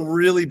I feel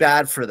really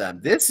bad for them.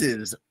 This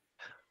is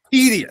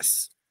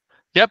tedious.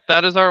 Yep,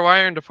 that is our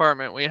wiring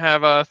department. We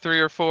have 3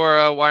 or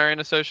 4 wiring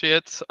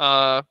associates,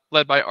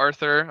 led by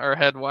Arthur, our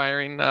head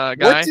wiring guy.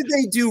 What did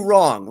they do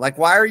wrong? Like,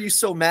 why are you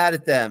so mad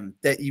at them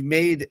that you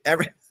made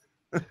every?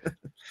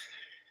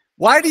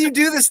 Why do you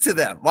do this to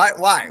them? Why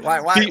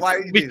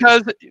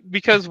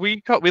because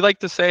we like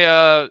to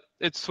say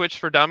it's switch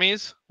for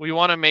dummies. We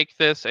want to make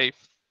this a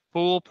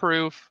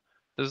foolproof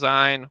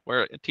design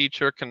where a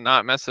teacher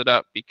cannot mess it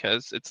up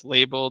because it's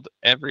labeled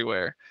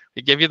everywhere.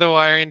 We give you the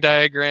wiring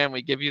diagram,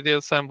 we give you the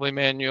assembly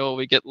manual,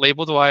 we get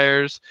labeled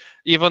wires,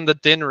 even the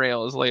DIN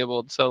rail is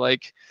labeled. So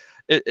like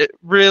it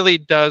really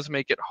does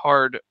make it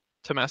hard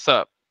to mess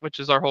up, which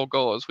is our whole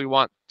goal. Is we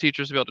want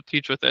teachers to be able to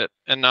teach with it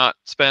and not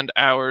spend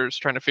hours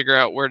trying to figure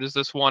out where does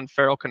this one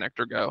ferrule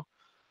connector go.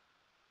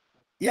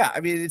 Yeah,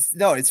 I mean,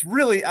 it's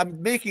really, I'm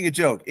making a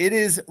joke. It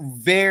is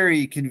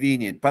very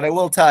convenient, but I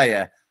will tell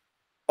you,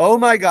 oh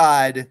my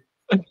God,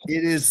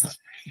 it is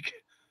like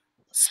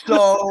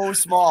so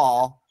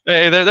small.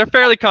 Hey, they're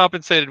fairly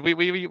compensated. We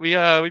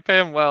pay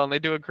them well, and they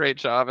do a great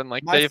job. And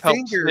like they've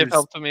helped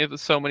me with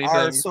so many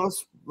things. So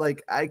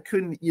like I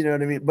couldn't, you know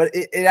what I mean? But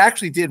it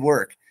actually did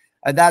work.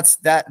 And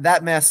that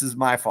mess is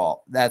my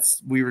fault.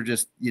 We were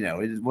just, you know,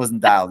 it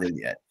wasn't dialed in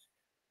yet.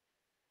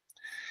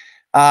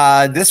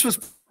 This was.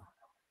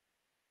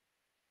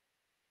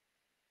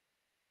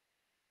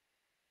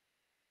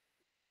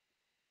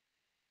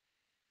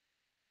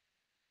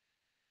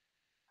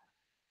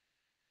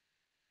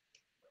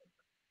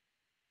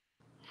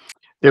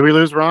 Did we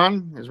lose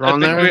Ron? Is Ron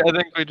there? I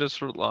think we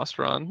just lost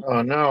Ron.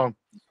 Oh no.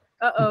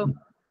 Uh-oh.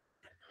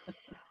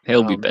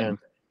 He'll be back.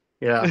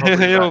 Yeah,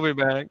 he'll be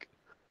back.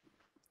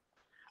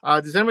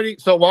 Does anybody?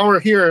 So while we're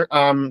here,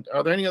 are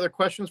there any other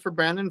questions for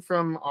Brandon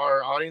from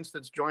our audience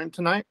that's joined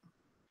tonight?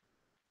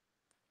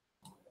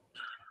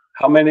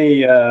 How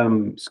many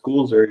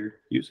schools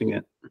are using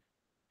it,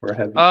 or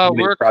have?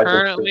 We're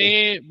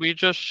currently, we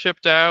just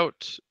shipped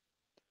out,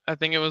 I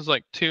think it was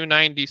like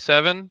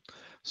 297.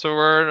 So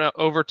we're in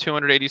over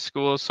 280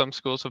 schools. Some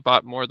schools have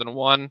bought more than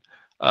one.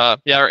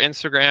 Yeah, our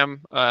Instagram,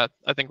 I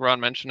think Ron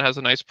mentioned, has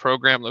a nice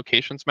program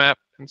locations map.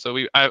 And so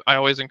I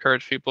always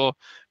encourage people,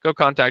 go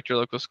contact your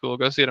local school,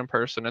 go see it in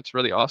person. It's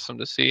really awesome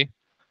to see.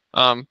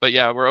 But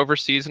yeah, we're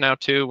overseas now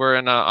too. We're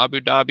in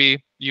Abu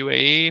Dhabi,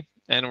 UAE,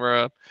 and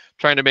we're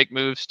trying to make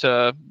moves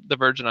to the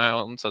Virgin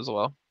Islands as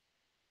well.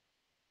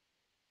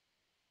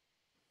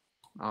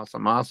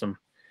 Awesome.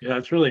 Yeah,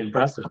 it's really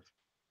impressive.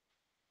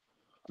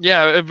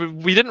 Yeah,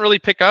 we didn't really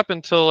pick up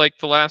until like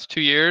the last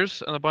 2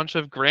 years, and a bunch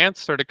of grants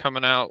started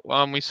coming out.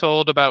 We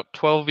sold about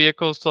 12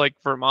 vehicles to like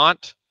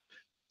Vermont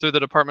through the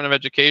Department of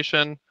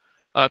Education,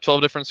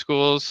 12 different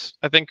schools.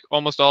 I think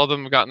almost all of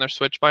them have gotten their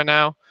switch by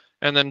now.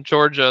 And then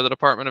Georgia, the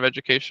Department of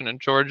Education in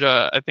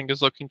Georgia, I think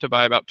is looking to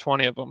buy about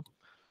 20 of them.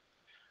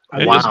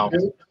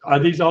 Are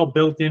these all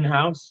built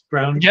in-house?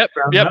 Yep.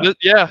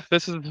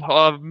 This is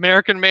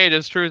American made,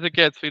 as true as it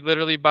gets. We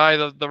literally buy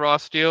the raw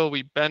steel,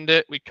 we bend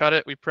it, we cut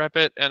it, we prep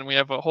it, and we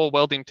have a whole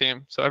welding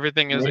team. So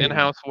everything is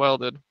in-house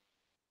welded.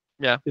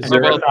 Yeah. Is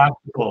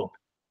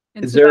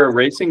there a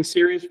racing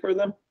series for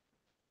them?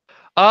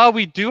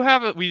 We do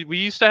have it. We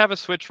used to have a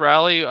Switch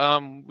Rally.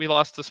 We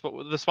lost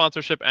the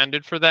sponsorship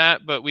ended for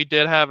that, but we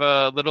did have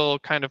a little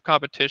kind of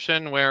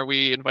competition where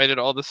we invited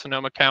all the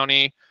Sonoma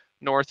County,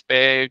 North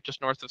Bay, just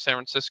north of San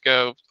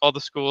Francisco, all the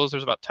schools.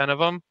 There's about 10 of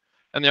them,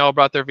 and they all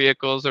brought their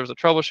vehicles. There was a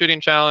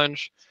troubleshooting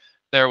challenge.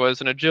 There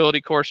was an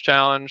agility course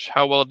challenge.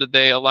 How well did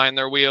they align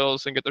their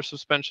wheels and get their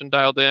suspension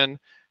dialed in?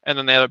 And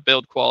then they had a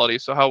build quality.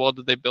 So how well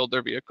did they build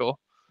their vehicle?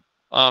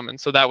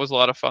 And so that was a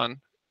lot of fun.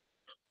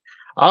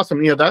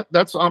 Awesome. Yeah,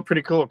 that's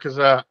pretty cool because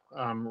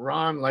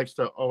Ron likes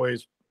to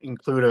always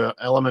include an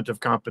element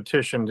of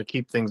competition to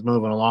keep things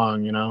moving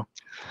along, you know.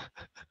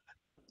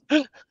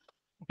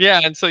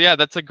 Yeah, and so yeah,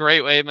 that's a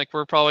great way. Like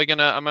I'm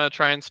gonna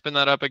try and spin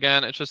that up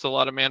again. It's just a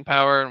lot of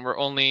manpower, and we're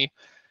only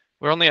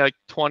like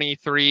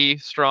 23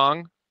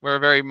 strong. We're a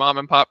very mom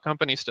and pop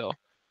company still.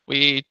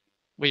 We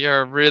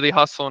are really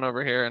hustling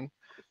over here and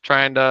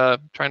trying to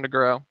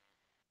grow.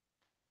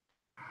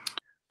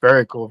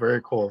 Very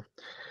cool.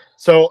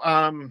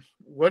 So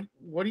what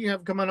do you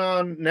have coming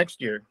on next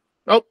year?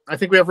 Oh, I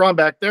think we have Ron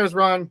back. There's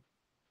Ron.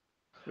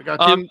 We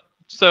got you.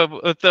 So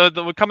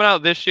the coming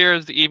out this year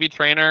is the EV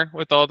Trainer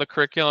with all the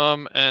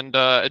curriculum and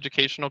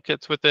educational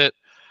kits with it.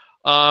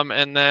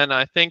 And then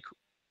I think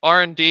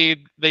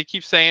R&D, they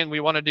keep saying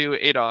we want to do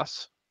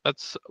ADAS.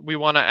 We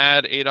want to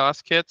add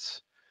ADAS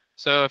kits.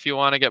 So if you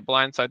want to get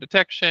blind side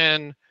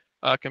detection,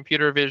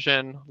 computer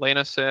vision, lane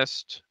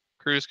assist,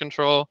 cruise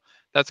control,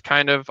 that's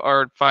kind of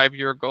our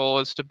 5-year goal,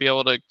 is to be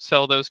able to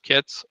sell those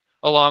kits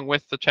along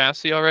with the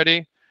chassis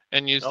already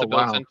and use the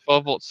built-in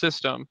 12-volt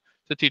system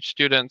to teach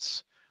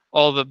students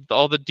all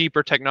the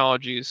deeper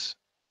technologies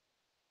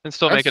and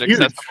still make it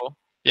accessible.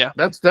 Yeah,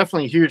 that's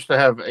definitely huge to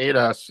have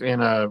ADAS in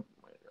a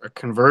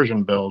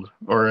conversion build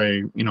or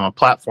a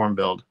platform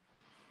build.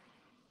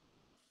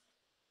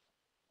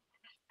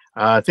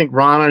 I think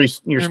Ron,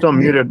 you're still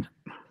muted.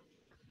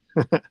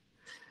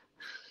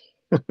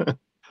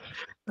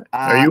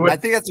 I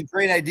think that's a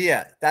great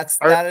idea.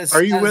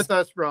 Are you with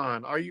us,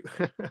 Ron? Are you?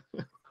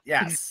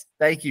 Yes.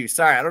 Thank you.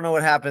 Sorry, I don't know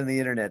what happened to the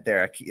internet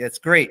there. It's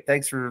great.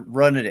 Thanks for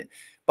running it.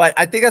 But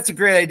I think that's a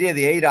great idea,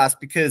 the ADAS,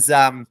 because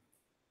the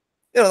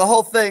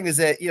whole thing is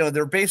that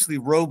they're basically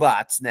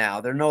robots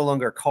now. They're no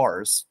longer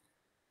cars,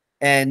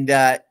 and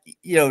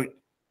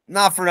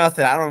not for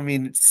nothing. I don't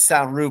mean to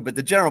sound rude, but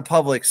the general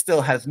public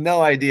still has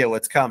no idea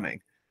what's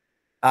coming.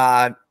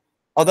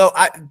 Although,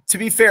 to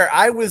be fair,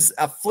 I was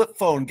a flip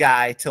phone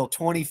guy till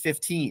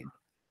 2015,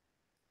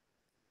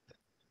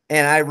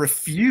 and I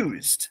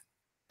refused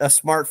a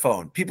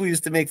smartphone. People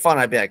used to make fun.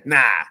 I'd be like,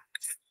 nah,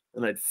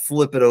 and I'd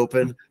flip it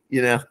open,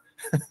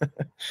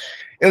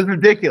 It was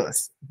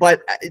ridiculous.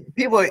 But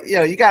people,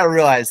 you got to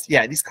realize,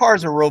 yeah, these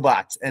cars are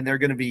robots, and they're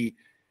going to be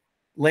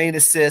lane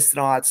assist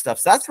and all that stuff.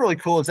 So that's really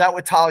cool. Is that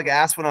what Talig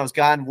asked when I was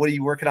gone? What are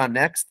you working on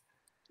next?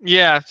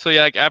 Yeah. So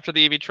yeah, like after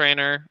the EV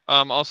trainer,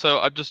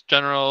 also just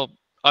general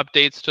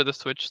updates to the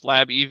Switch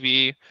Lab EV.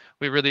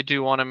 We really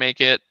do want to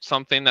make it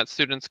something that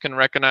students can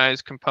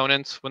recognize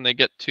components when they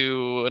get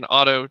to an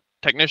auto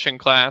technician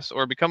class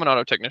or become an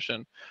auto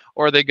technician,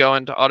 or they go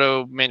into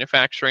auto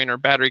manufacturing or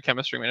battery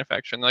chemistry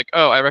manufacturing. Like,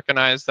 oh, I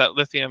recognize that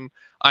lithium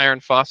iron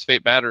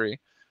phosphate battery.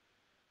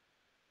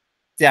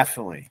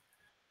 Definitely.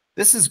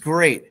 This is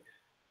great.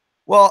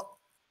 Well,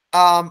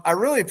 I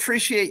really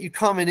appreciate you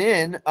coming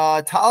in.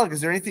 Talig,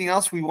 is there anything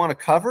else we want to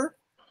cover?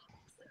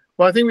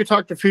 Well, I think we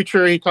talked the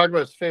future. He talked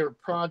about his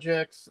favorite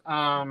projects.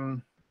 I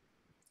don't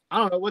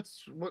know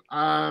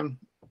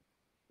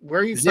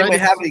where are you? Does anybody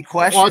have any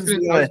questions?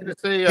 Well, I was going to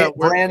say hit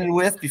Brandon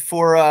with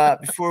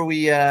before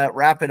we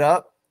wrap it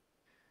up.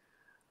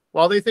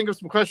 While they think of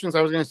some questions,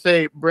 I was going to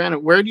say,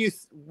 Brandon,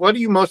 what are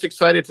you most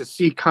excited to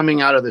see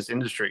coming out of this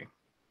industry?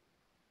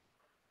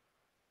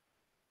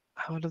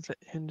 How does the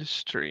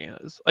industry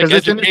like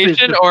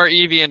education or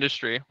EV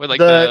industry with like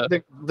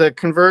the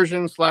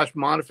conversion /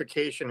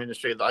 modification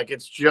industry? Like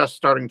it's just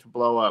starting to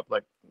blow up.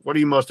 Like, what are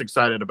you most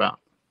excited about?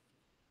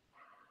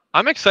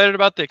 I'm excited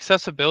about the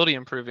accessibility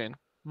improving.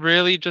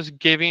 Really, just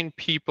giving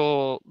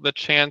people the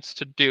chance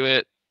to do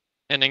it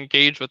and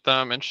engage with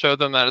them and show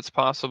them that it's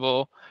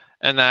possible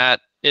and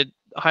that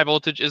high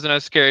voltage isn't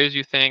as scary as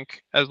you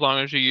think as long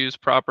as you use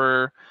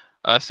proper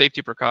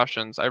safety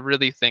precautions. I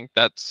really think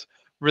that's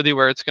really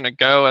where it's going to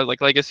go.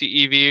 Like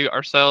Legacy EV,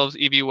 ourselves,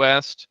 EV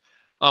West,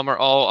 are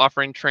all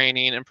offering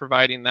training and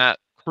providing that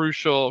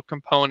crucial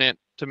component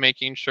to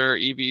making sure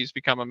EVs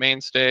become a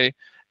mainstay.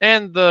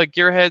 And the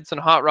gearheads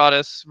and hot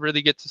rodists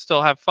really get to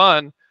still have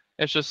fun.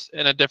 It's just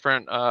in a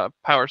different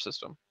power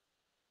system.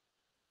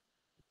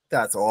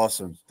 That's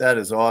awesome. That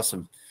is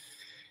awesome.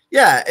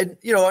 Yeah, and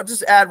I'll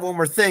just add one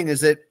more thing: is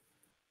that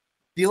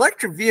the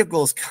electric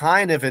vehicle is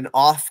kind of an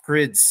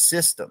off-grid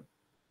system.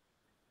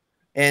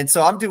 And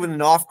so I'm doing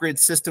an off-grid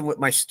system with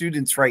my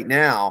students right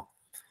now.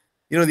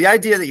 The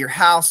idea that your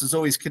house is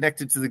always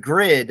connected to the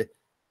grid,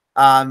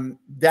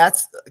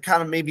 that's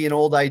kind of maybe an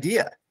old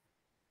idea.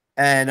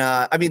 And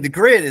I mean, the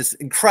grid is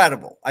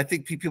incredible. I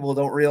think people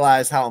don't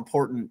realize how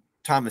important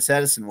Thomas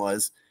Edison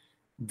was.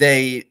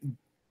 They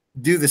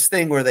do this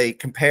thing where they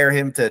compare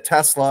him to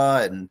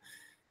Tesla and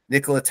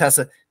Nikola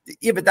Tesla.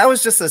 Yeah, but that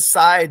was just a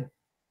side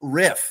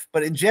riff.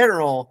 But in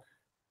general,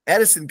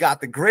 Edison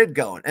got the grid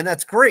going, and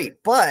that's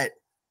great. But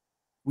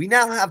we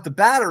now have the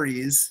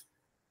batteries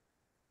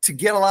to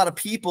get a lot of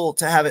people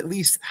to have at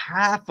least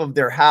half of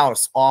their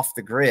house off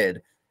the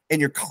grid,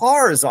 and your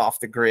car is off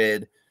the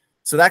grid.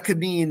 So that could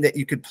mean that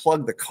you could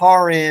plug the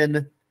car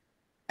in.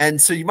 And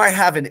so you might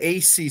have an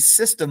AC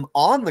system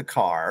on the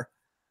car.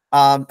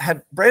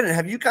 Brandon,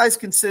 have you guys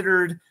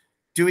considered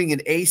doing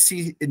an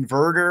AC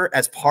inverter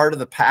as part of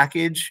the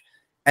package,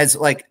 as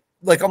like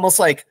almost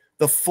like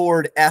the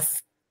Ford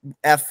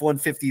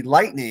F-150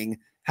 Lightning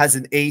has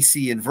an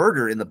AC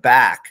inverter in the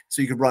back,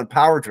 so you could run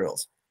power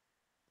drills?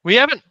 We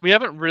haven't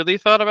really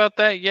thought about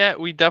that yet.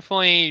 We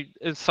definitely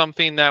is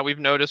something that we've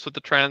noticed with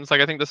the trends.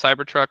 Like I think the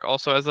Cybertruck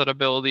also has that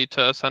ability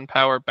to send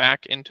power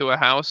back into a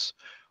house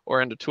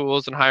or into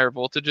tools and higher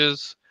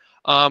voltages.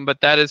 But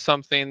that is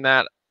something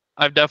that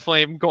I've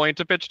definitely going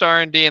to pitch to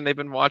R&D, and they've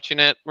been watching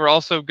it. We're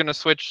also going to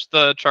switch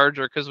the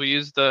charger because we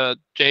use the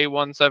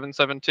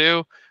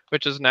J1772,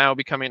 which is now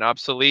becoming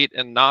obsolete,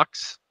 and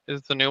Knox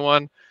is the new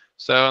one.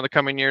 So in the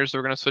coming years,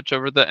 we're going to switch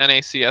over the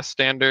NACS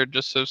standard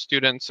just so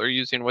students are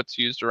using what's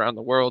used around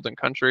the world and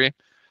country.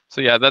 So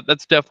yeah,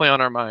 that's definitely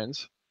on our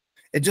minds.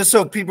 And just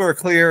so people are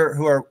clear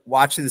who are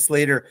watching this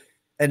later,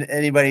 and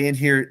anybody in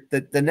here,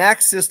 the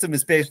NACS system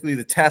is basically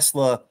the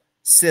Tesla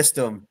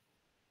system.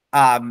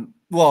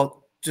 Well,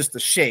 just the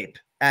shape.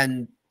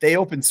 And they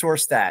open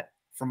source that,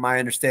 from my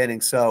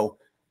understanding. So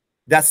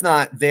that's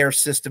not their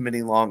system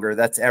any longer.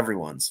 That's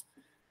everyone's.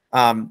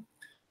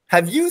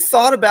 Have you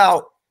thought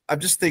about, I'm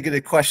just thinking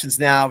of questions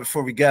now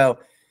before we go.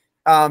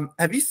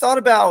 Have you thought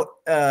about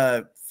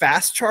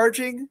fast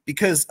charging?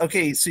 Because,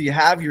 okay, so you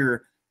have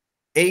your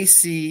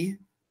AC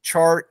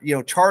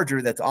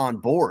charger that's on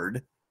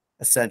board,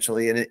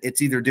 essentially, and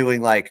it's either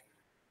doing like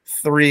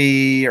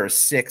 3 or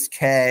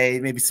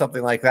 6K, maybe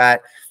something like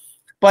that.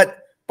 But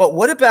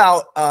what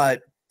about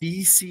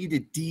DC to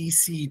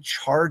DC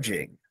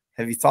charging?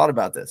 Have you thought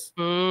about this?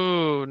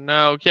 Ooh,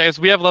 no. Yeah, because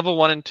we have level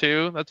 1 and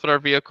 2. That's what our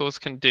vehicles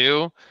can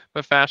do.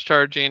 But fast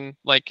charging,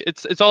 like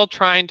it's all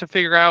trying to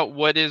figure out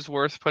what is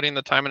worth putting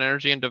the time and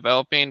energy in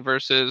developing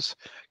versus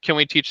can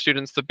we teach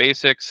students the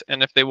basics,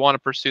 and if they want to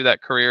pursue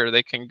that career,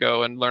 they can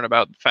go and learn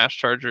about fast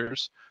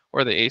chargers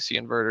or the AC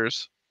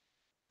inverters.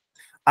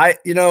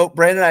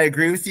 Brandon, I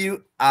agree with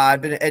you.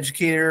 I've been an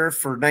educator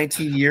for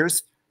 19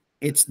 years.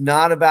 It's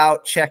not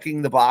about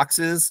checking the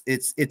boxes.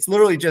 It's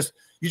literally just,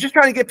 you're just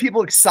trying to get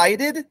people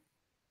excited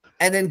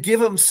and then give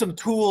them some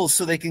tools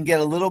so they can get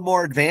a little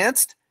more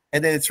advanced.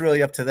 And then it's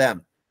really up to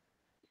them.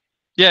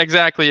 Yeah,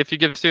 exactly. If you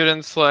give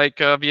students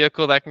like a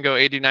vehicle that can go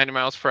 80, 90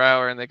 miles per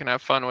hour and they can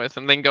have fun with,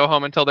 and they can go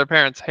home and tell their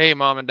parents, hey,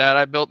 mom and dad,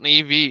 I built an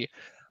EV.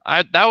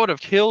 That would have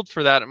killed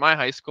for that at my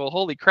high school.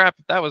 Holy crap,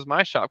 if that was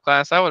my shop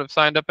class, I would have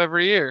signed up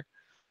every year.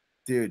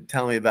 Dude,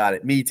 tell me about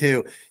it. Me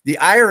too. The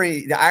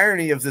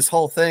irony of this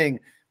whole thing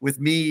with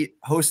me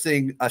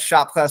hosting a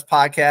shop class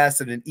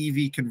podcast and an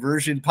EV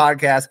conversion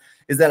podcast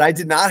is that I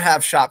did not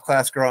have shop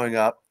class growing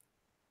up.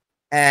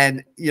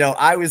 And, you know,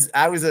 I was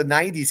a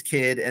 90s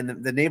kid,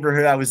 and the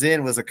neighborhood I was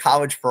in was a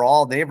college for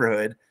all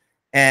neighborhood.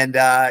 And,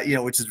 you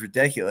know, which is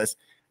ridiculous.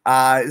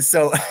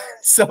 So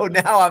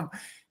now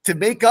to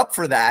make up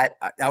for that,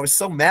 I was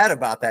so mad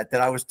about that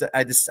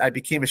I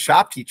became a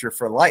shop teacher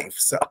for life.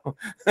 So,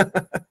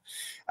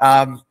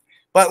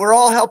 but we're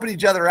all helping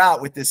each other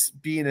out with this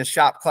being a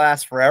shop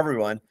class for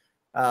everyone.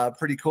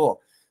 Pretty cool.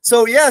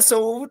 So yeah,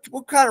 so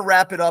we'll kind of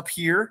wrap it up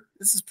here.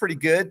 This is pretty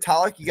good.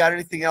 Talik, you got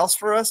anything else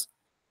for us?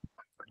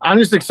 I'm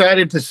just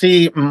excited to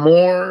see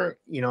more,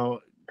 you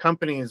know,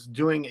 companies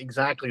doing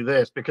exactly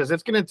this, because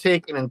it's going to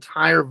take an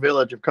entire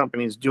village of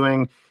companies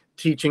doing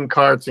teaching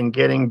carts and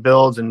getting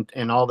builds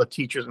and all the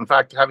teachers. In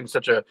fact, having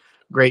such a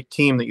great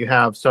team that you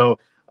have. So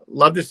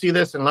love to see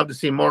this and love to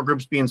see more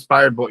groups be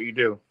inspired by what you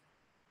do.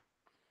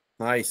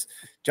 Nice.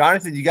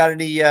 Jonathan, you got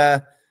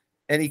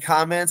any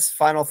comments,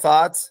 final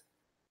thoughts?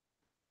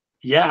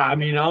 Yeah, I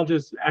mean, I'll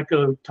just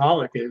echo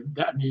Talik.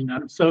 I mean,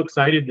 I'm so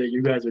excited that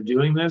you guys are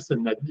doing this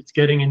and that it's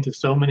getting into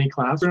so many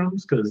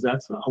classrooms, because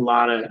that's a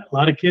lot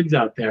of kids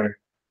out there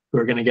who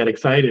are going to get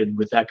excited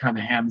with that kind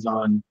of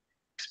hands-on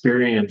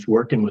experience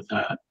working with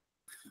that.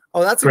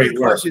 Oh, that's a good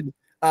question.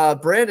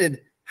 Brandon,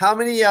 how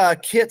many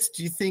kits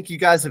do you think you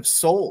guys have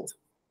sold?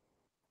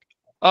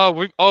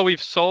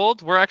 We've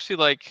sold. We're actually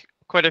like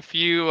quite a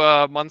few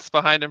months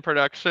behind in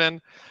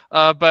production,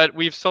 but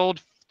we've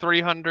sold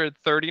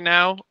 330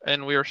 now,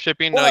 and we are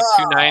shipping like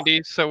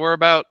 290, so we're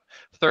about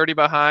 30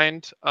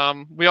 behind.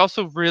 We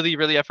also really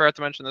I forgot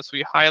to mention this,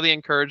 we highly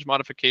encourage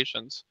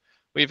modifications.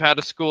 We've had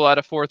a school add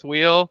a fourth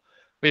wheel.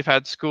 We've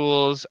had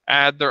schools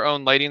add their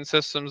own lighting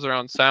systems, their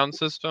own sound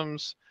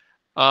systems.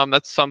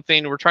 That's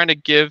something we're trying to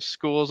give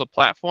schools a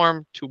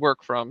platform to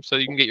work from, so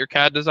you can get your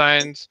CAD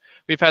designs.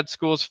 We've had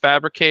schools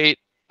fabricate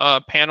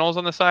panels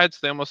on the side, so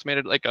they almost made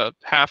it like a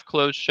half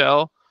closed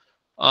shell.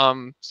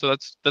 So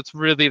that's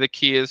really the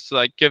key, is to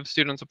like give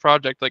students a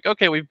project like,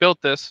 okay, we've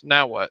built this,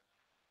 now what?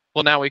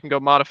 Well, now we can go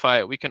modify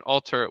it, we can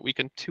alter it, we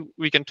can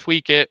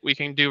tweak it, we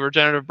can do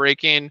regenerative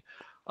braking.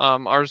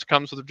 Ours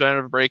comes with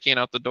regenerative braking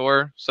out the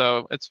door,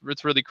 so it's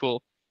really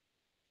cool.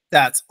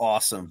 That's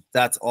awesome.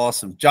 That's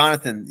awesome.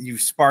 Jonathan, you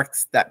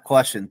sparked that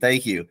question.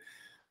 Thank you.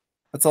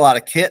 That's a lot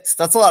of kits.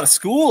 That's a lot of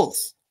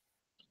schools.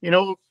 You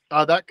know,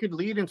 that could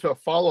lead into a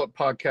follow-up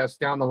podcast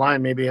down the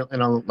line. Maybe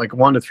in like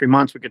 1 to 3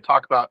 months, we could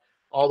talk about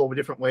all the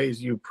different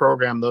ways you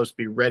program those to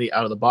be ready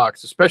out of the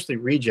box, especially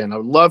regen. I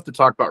would love to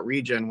talk about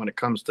regen when it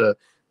comes to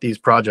these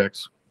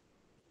projects.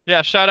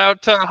 Yeah, shout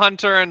out to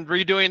Hunter and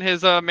redoing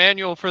his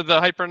manual for the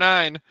Hyper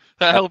 9.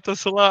 That helped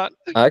us a lot.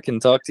 I can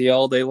talk to you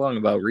all day long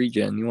about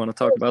regen. You want to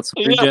talk about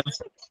some regen?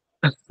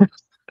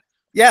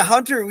 Yeah,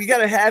 Hunter, we got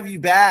to have you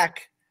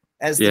back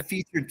as the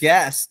featured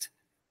guest.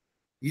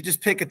 You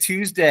just pick a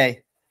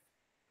Tuesday.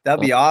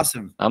 That'd be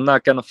awesome. I'm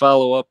not going to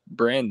follow up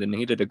Brandon.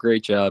 He did a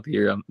great job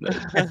here. I'm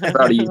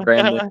proud of you,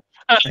 Brandon.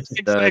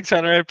 Thanks,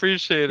 Hunter. I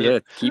appreciate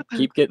it. Yeah,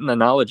 keep getting the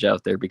knowledge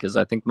out there, because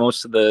I think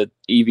most of the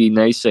EV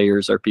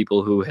naysayers are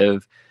people who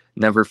have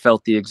never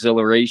felt the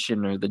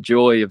exhilaration or the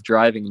joy of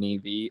driving an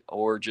EV,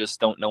 or just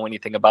don't know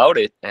anything about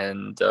it,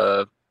 and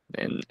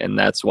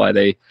that's why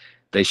they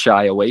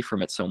shy away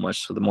from it so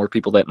much. So the more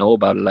people that know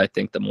about it, I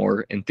think the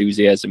more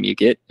enthusiasm you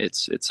get.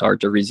 It's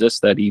hard to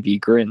resist that EV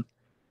grin.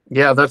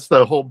 Yeah, that's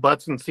the whole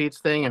butts and seats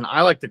thing. And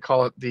I like to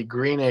call it the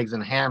green eggs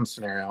and ham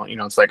scenario. You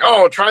know, it's like,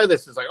 oh, try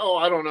this. It's like, oh,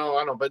 I don't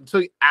know. But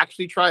until you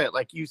actually try it,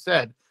 like you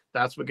said,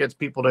 that's what gets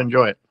people to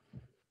enjoy it.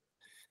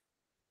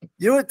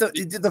 You know what?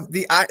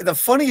 The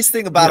funniest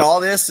thing about all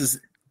this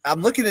is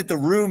I'm looking at the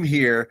room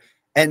here,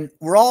 and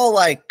we're all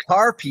like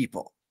car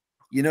people,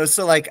 you know?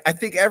 So like, I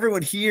think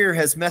everyone here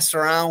has messed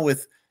around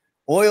with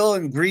oil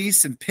and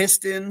grease and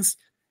pistons.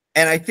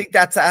 And I think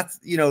that's,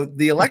 you know,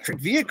 the electric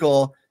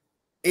vehicle,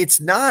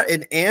 it's not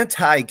an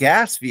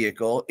anti-gas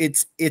vehicle.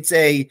 It's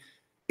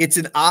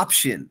an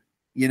option,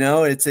 you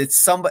know, it's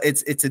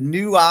a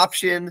new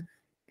option.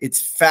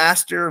 It's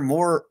faster,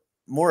 more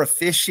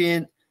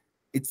efficient.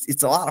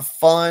 It's a lot of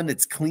fun.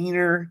 It's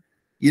cleaner,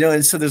 you know,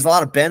 and so there's a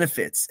lot of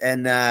benefits.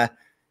 And,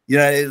 you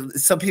know,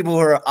 some people who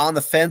are on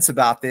the fence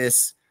about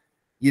this,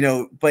 you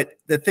know, but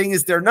the thing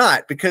is they're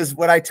not, because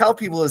what I tell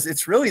people is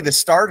it's really the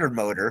starter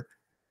motor.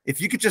 If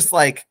you could just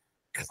like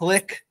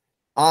click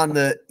on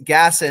the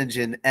gas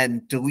engine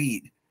and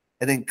delete,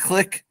 and then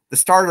click the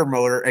starter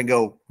motor and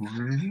go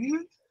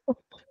and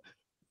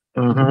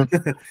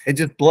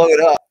just blow it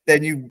up,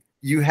 then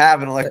you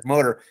have an electric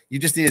motor. You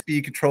just need a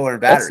speed controller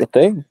and battery. That's the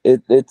thing.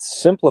 It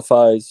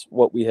simplifies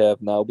what we have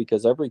now,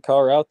 because every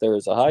car out there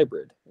is a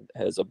hybrid. It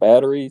has a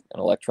battery, an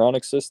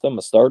electronic system,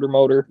 a starter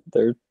motor.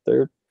 They're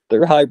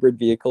they're hybrid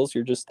vehicles.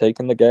 You're just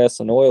taking the gas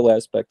and oil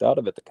aspect out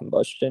of it, the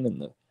combustion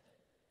and the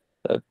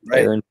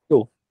air and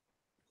fuel.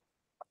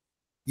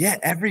 Yeah,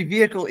 every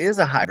vehicle is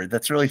a hybrid.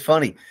 That's really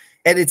funny.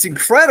 And it's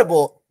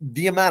incredible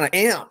the amount of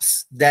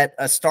amps that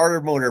a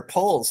starter motor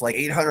pulls, like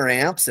 800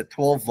 amps at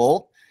 12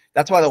 volt.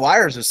 That's why the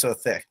wires are so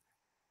thick.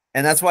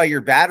 And that's why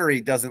your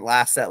battery doesn't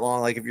last that long.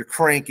 Like if you're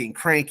cranking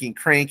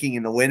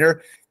in the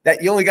winter,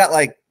 that you only got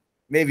like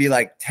maybe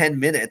like 10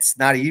 minutes,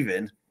 not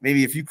even.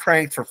 Maybe if you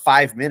cranked for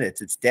 5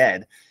 minutes, it's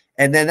dead.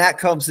 And then that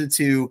comes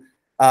into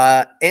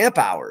amp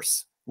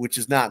hours, which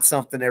is not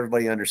something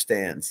everybody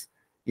understands.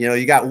 You know,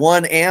 you got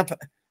 1 amp,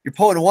 you're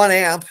pulling 1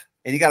 amp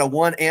and you got a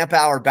 1 amp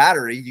hour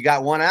battery, you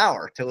got 1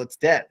 hour till it's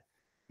dead.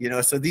 You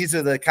know, so these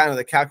are the kind of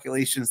the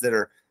calculations that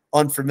are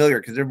unfamiliar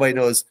because everybody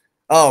knows,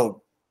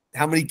 oh,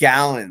 how many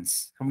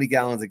gallons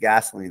of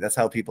gasoline? That's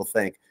how people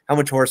think. How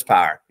much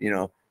horsepower? You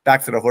know,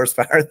 back to the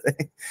horsepower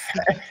thing.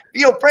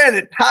 You know,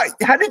 Brandon,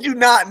 how did you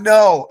not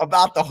know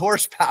about the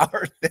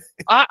horsepower thing?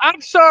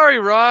 I'm sorry,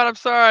 Ron. I'm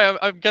sorry.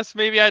 I guess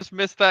maybe I just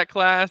missed that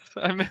class.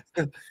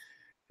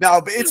 No,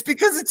 but it's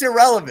because it's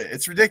irrelevant.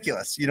 It's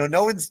ridiculous. You know,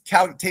 no one's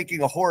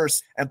taking a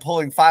horse and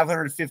pulling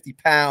 550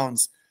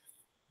 pounds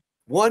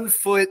 1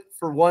 foot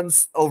for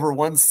over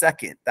 1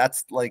 second.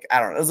 That's like,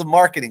 I don't know. It was a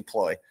marketing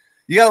ploy.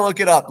 You got to look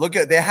it up.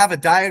 They have a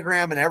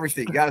diagram and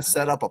everything. You got to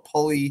set up a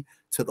pulley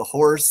to the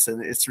horse,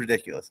 and it's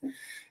ridiculous.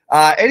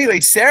 Anyway,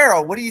 Sarah,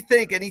 what do you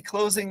think? Any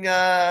closing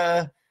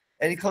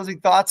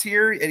thoughts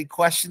here? Any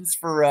questions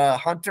for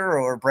Hunter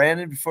or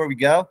Brandon before we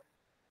go?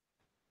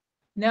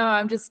 No,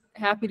 I'm just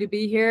happy to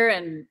be here.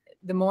 And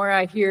the more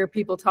I hear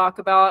people talk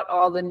about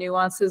all the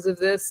nuances of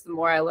this, the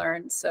more I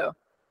learn. So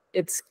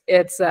it's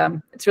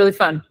really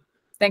fun.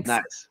 Thanks.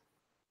 Nice.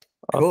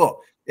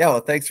 Cool. Yeah,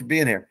 well, thanks for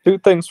being here. 2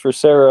 things for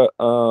Sarah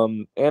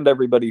and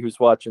everybody who's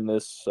watching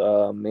this.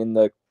 In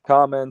the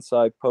comments,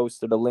 I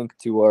posted a link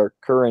to our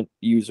current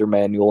user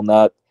manual.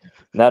 Not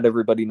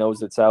everybody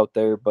knows it's out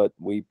there, but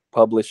we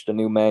published a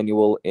new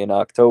manual in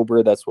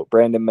October. That's what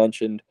Brandon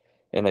mentioned,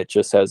 and it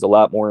just has a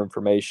lot more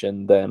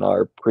information than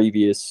our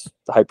previous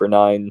Hyper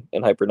 9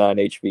 and Hyper 9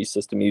 HV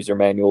system user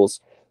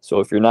manuals. So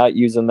if you're not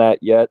using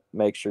that yet,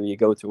 make sure you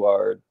go to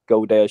our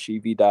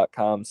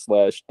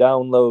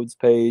go-ev.com/downloads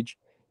page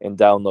and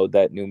download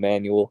that new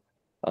manual.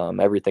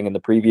 Everything in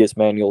the previous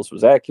manuals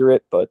was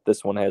accurate, but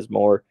this one has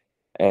more.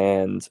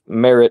 And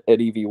Merritt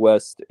at EV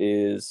West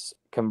is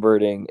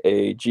converting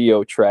a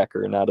Geo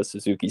tracker, not a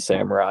Suzuki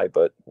Samurai,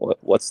 but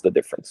what's the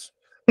difference?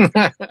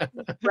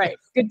 Right.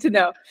 Good to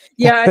know.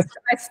 Yeah,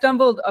 I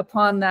stumbled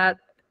upon that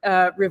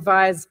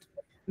revised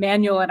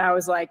manual and I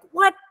was like,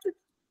 what?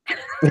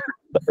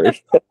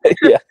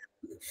 Yeah.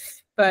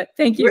 But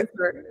thank you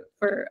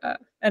for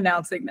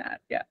announcing that.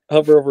 Yeah.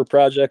 Hover over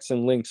projects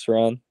and links,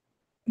 Ron.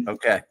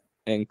 Okay.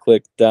 And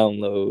click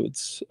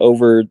downloads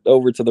over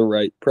to the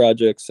right,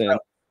 projects and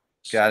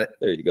got it.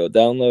 There you go.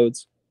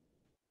 Downloads.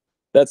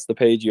 That's the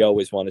page you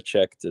always want to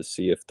check to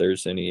see if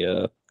there's any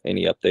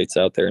updates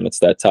out there. And it's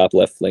that top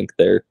left link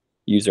there,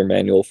 user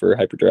manual for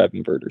hyperdrive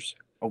inverters.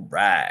 All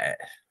right.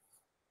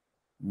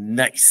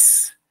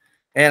 Nice.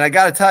 And I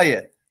got to tell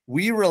you,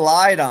 we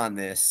relied on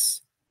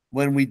this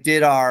when we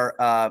did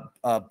our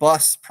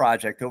bus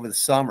project over the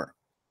summer.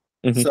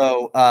 Mm-hmm.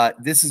 So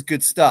this is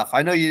good stuff.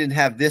 I know you didn't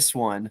have this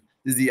one.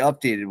 This is the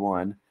updated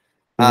one.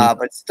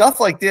 But stuff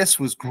like this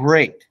was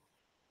great.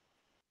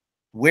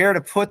 Where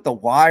to put the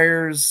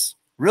wires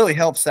really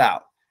helps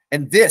out.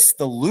 And the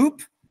loop,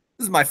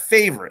 this is my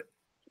favorite.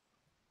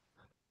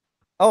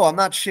 Oh, I'm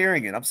not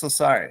sharing it. I'm so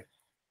sorry.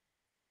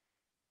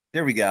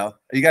 There we go.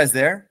 Are you guys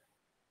there?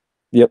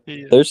 Yep.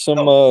 There's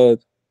some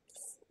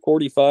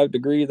 45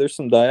 degree. There's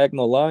some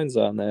diagonal lines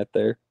on that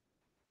there.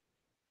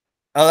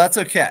 Oh, that's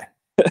okay.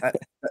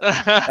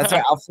 That's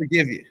right. I'll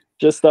forgive you.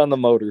 Just on the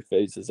motor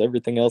phases.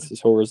 Everything else is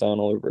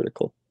horizontal or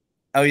vertical.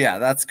 Oh, yeah.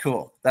 That's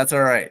cool. That's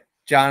all right.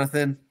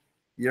 Jonathan,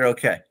 you're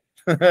okay.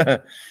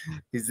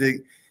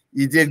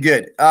 You did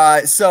good.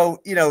 So,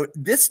 you know,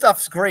 this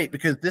stuff's great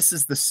because this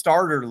is the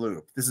starter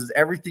loop. This is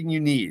everything you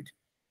need.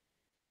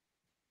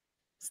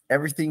 It's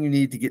everything you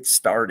need to get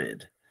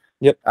started.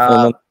 Yep.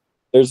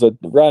 There's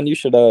Ron, you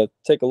should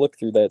take a look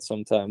through that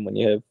sometime when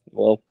you have,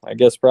 well, I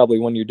guess probably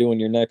when you're doing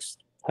your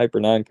next Hyper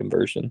 9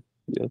 conversion.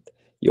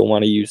 You'll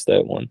want to use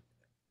that one.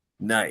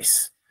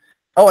 Nice.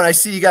 Oh, and I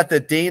see you got the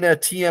Dana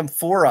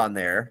TM4 on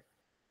there.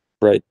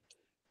 Right.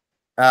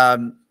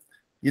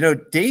 You know,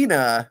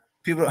 Dana,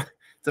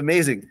 it's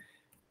amazing.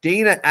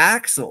 Dana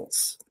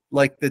axles,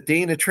 like the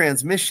Dana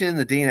transmission,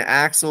 the Dana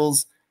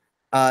axles,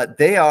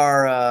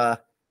 they're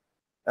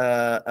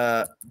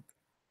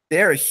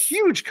a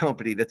huge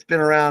company that's been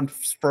around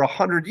for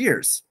 100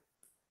 years.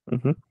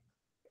 Mm-hmm.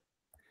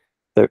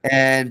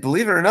 And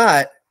believe it or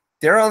not,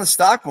 they're on the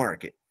stock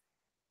market.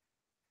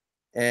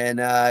 And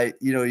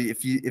you know,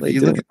 if you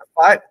look at the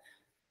 5,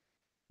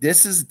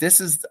 this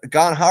is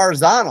gone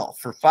horizontal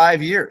for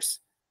 5 years.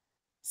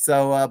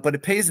 So, but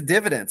it pays a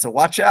dividend. So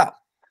watch out.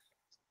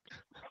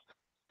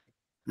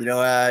 You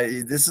know,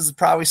 this is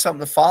probably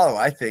something to follow,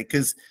 I think,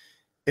 because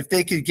if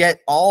they could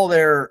get all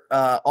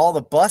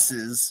the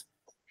buses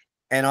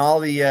and all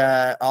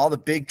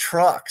the big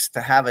trucks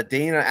to have a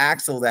Dana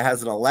axle that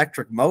has an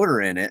electric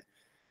motor in it,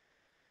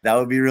 that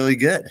would be really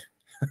good.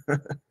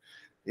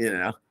 You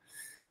know,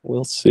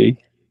 we'll see.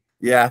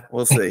 Yeah,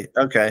 we'll see.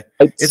 Okay,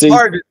 it's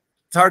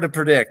hard to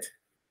predict.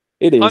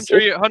 It is.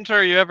 Hunter,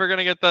 are you ever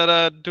gonna get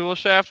that dual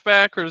shaft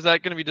back, or is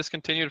that gonna be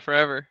discontinued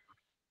forever?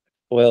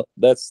 Well,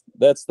 that's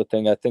the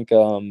thing. I think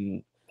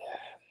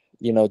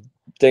you know,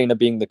 Dana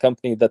being the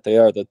company that they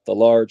are, the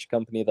large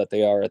company that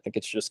they are, I think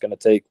it's just going to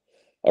take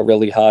a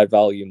really high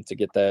volume to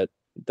get that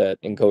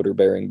encoder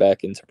bearing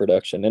back into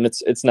production. And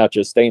it's not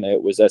just Dana,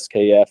 it was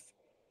SKF,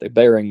 the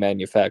bearing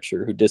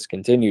manufacturer, who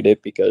discontinued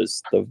it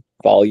because the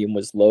volume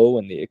was low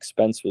and the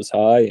expense was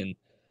high.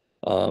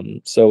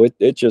 And so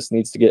it just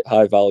needs to get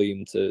high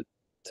volume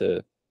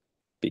to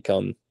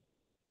become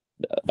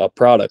a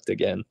product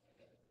again.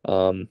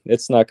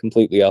 It's not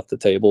completely off the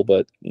table,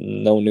 but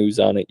no news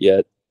on it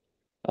yet.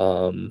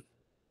 And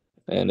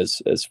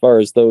as far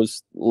as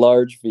those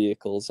large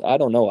vehicles, I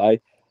don't know. I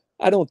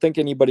don't think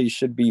anybody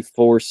should be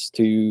forced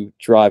to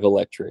drive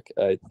electric.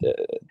 I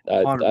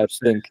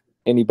think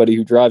anybody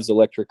who drives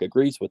electric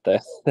agrees with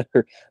that.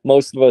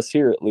 Most of us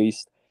here, at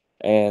least.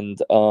 And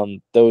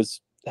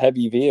those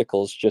heavy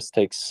vehicles just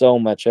take so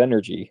much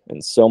energy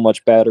and so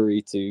much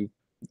battery to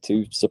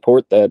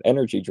support that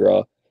energy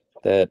draw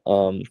that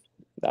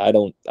I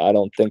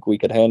don't think we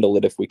could handle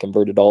it if we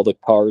converted all the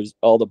cars,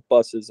 all the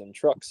buses and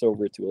trucks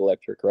over to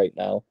electric right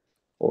now,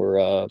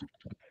 or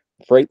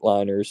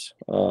Freightliners.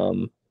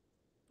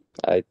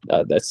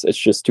 It's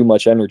just too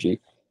much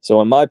energy.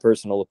 So in my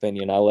personal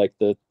opinion, I like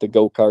the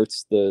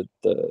go-karts,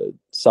 the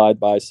side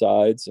by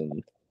sides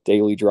and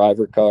daily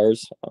driver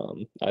cars.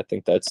 I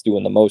think that's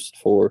doing the most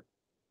for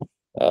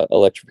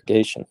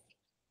electrification.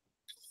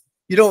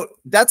 You know,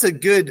 that's a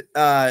good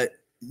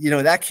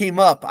that came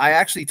up. I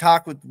actually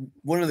talked with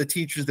one of the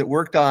teachers that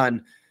worked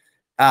on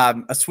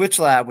a switch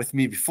lab with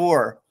me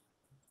before,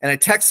 and I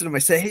texted him. I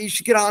said, "Hey, you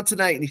should get on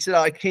tonight." And he said,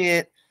 "Oh, I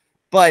can't."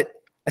 But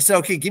I said,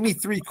 "Okay, give me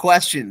 3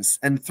 questions."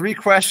 And 3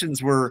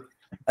 questions were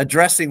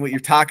addressing what you're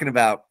talking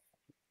about.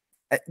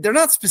 They're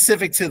not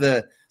specific to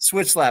the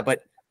switch lab,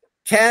 but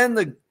can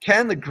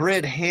the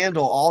grid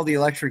handle all the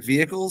electric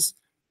vehicles?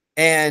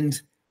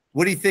 And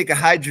what do you think of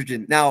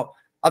hydrogen? Now,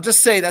 I'll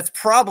just say that's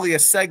probably a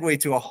segue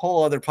to a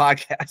whole other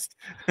podcast.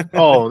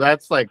 Oh,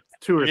 that's like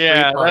 2 or 3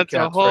 podcasts. That's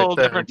a whole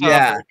different topic.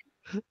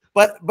 Yeah.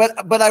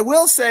 But I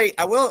will say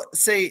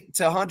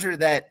to Hunter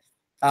that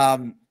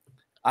I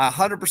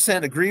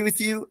 100% agree with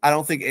you. I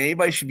don't think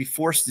anybody should be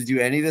forced to do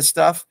any of this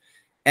stuff.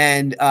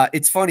 And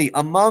it's funny,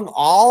 among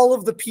all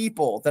of the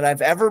people that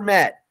I've ever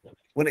met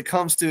when it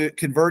comes to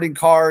converting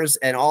cars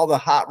and all the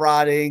hot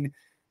rodding,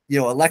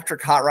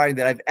 electric hot rodding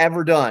that I've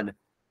ever done,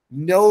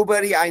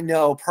 nobody I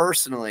know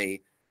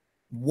personally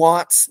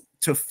wants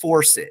to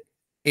force it.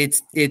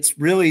 It's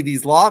really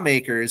these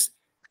lawmakers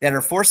that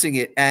are forcing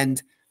it.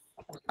 And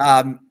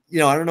I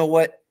don't know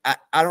what I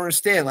don't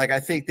understand. Like, I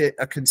think that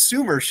a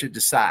consumer should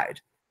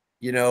decide,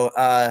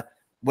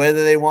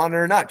 whether they want it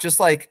or not. Just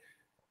like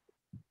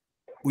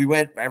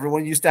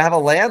everyone used to have a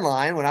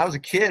landline. When I was a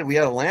kid, we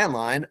had a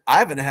landline. I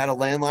haven't had a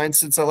landline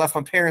since I left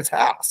my parents'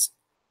 house,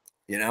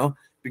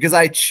 because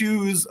I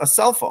choose a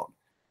cell phone.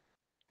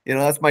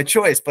 That's my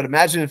choice. But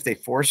imagine if they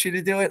force you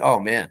to do it. Oh,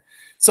 man.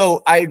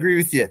 So I agree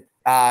with you.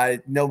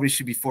 Nobody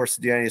should be forced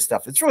to do any of this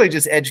stuff. It's really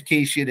just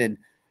education. And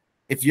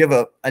if you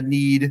have a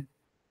need,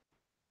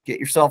 get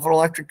yourself an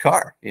electric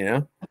car,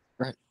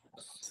 Right.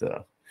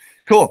 So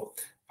cool.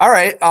 All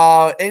right.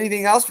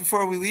 Anything else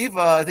before we leave?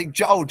 I think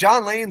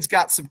John Lane's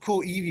got some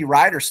cool EV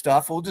rider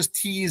stuff. We'll just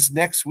tease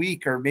next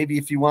week, or maybe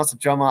if he wants to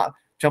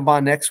jump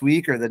on next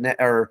week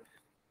or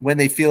when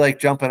they feel like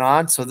jumping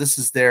on. So this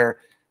is their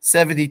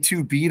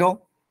 72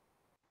 Beetle.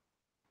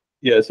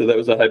 Yeah, so that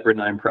was a Hyper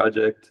 9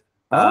 project.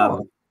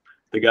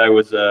 The guy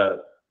was a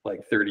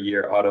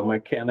 30-year auto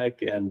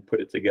mechanic and put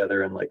it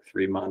together in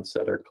 3 months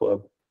at our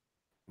club.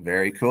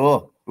 Very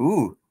cool.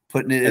 Ooh,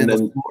 putting it in the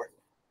floor.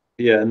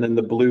 Yeah, and then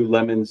the Blue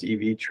Lemons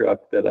EV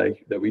truck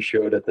that we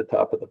showed at the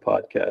top of the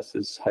podcast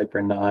is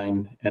Hyper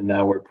 9, and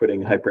now we're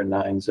putting Hyper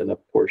 9s in a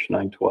Porsche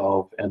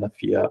 912 and a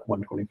Fiat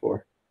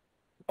 124.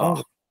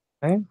 Oh,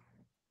 okay.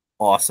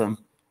 Awesome.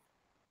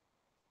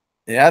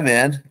 Yeah,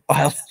 man.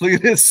 Oh, look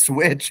at this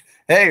switch.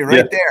 Hey,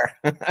 right there.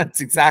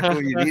 That's exactly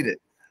what you needed.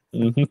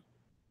 Mm-hmm.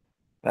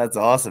 That's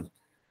awesome.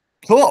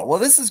 Cool. Well,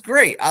 this is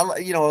great. A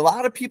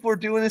lot of people are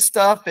doing this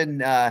stuff,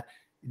 and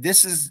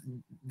this is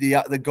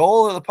the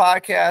goal of the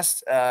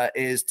podcast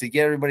is to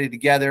get everybody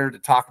together to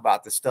talk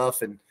about this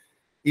stuff. And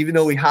even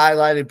though we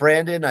highlighted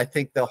Brandon, I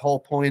think the whole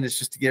point is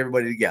just to get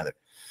everybody together.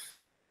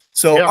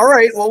 So, all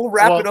right. Well, we'll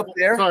wrap it up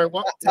there. Sorry,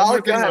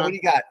 Tyler, go ahead. What do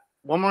you got?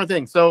 One more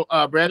thing. So,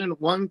 Brandon,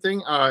 one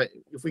thing,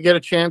 if we get a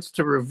chance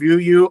to review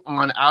you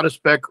on Out of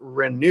Spec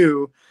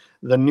Renew,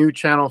 the new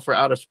channel for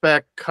Out of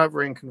Spec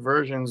covering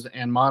conversions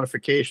and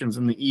modifications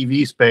in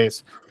the EV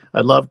space,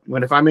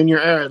 if I'm in your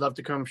area, I'd love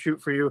to come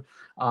shoot for you.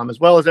 As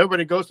well as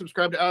everybody, go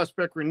subscribe to Out of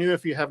Spec Renew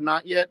if you have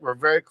not yet. We're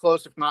very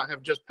close, if not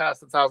have just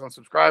passed 1,000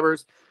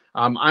 subscribers.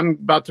 I'm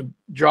about to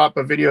drop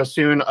a video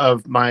soon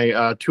of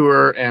my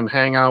tour and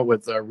hangout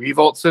with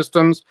Revolt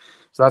Systems.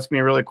 So that's gonna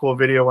be a really cool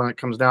video when it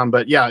comes down.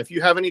 But yeah, if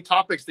you have any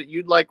topics that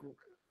you'd like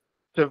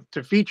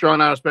to feature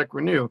on Out of Spec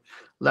Renew,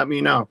 let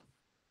me know.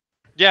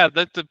 Yeah,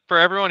 that's for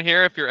everyone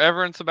here. If you're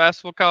ever in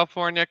Sebastopol,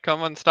 California,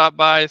 come and stop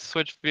by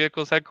Switch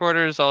Vehicles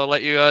headquarters. I'll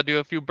let you do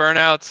a few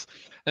burnouts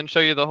and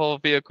show you the whole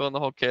vehicle and the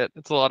whole kit.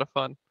 It's a lot of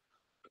fun.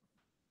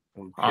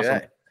 Okay.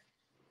 Awesome.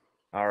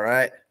 All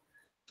right.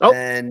 Oh,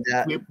 and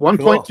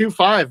 1.25.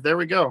 Cool. There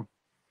we go.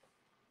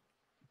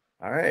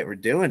 All right, we're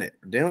doing it.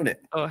 We're doing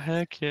it. Oh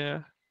heck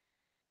yeah.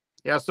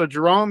 Yeah, so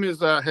Jerome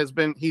is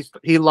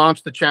he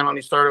launched the channel and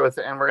he started with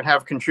it, and we're gonna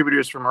have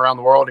contributors from around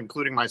the world,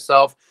 including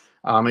myself.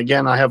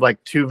 Again, I have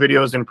like 2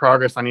 videos in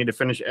progress. I need to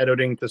finish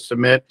editing to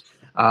submit.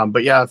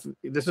 But yeah,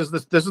 this is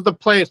the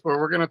place where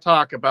we're gonna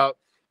talk about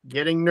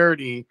getting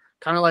nerdy,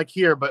 kind of like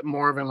here, but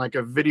more of in like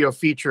a video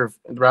feature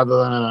rather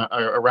than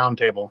a round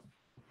table.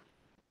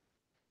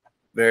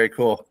 Very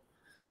cool.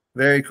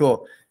 Very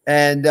cool.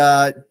 And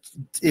I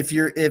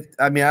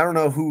don't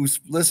know who's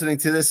listening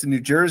to this in New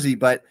Jersey,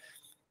 but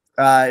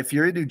if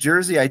you're in New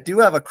Jersey, I do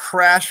have a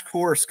crash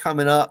course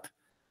coming up.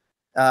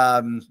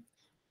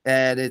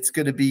 And it's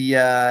going to be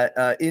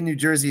in New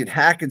Jersey in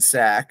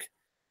Hackensack.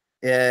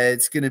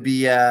 It's going to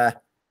be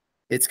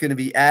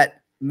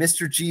at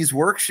Mr. G's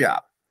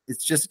workshop.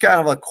 It's just kind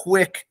of a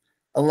quick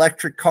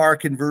electric car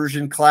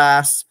conversion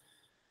class,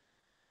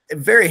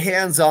 very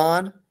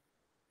hands-on,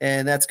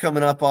 and that's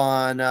coming up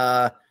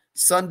on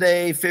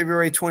Sunday,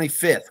 February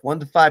 25th, 1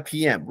 to 5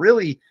 p.m.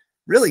 Really,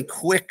 really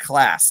quick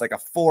class, like a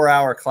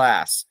 4-hour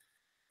class.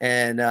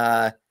 And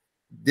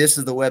this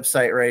is the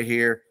website right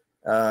here,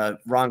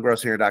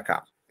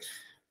 rongrossinger.com.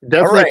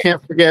 Definitely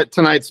can't forget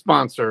tonight's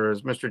sponsor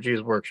is Mr.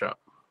 G's workshop.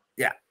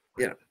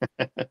 Yeah,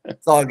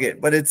 it's all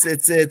good, but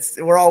it's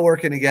we're all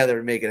working together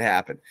to make it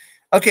happen.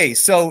 Okay,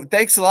 so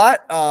thanks a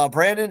lot,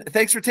 Brandon.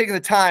 Thanks for taking the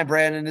time,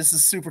 Brandon. This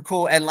is super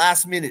cool and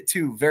last minute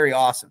too. Very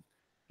awesome.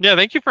 Yeah,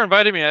 thank you for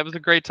inviting me. It was a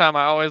great time.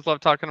 I always love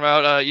talking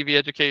about EV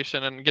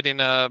education and getting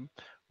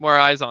more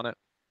eyes on it.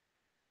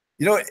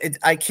 You know,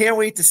 I can't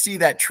wait to see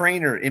that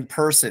trainer in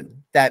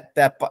person.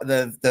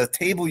 The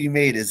table you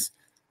made is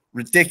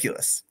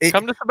ridiculous.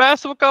 Come to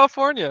Sebastopol,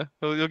 California.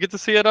 You'll get to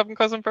see it up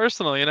close and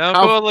personal. You know,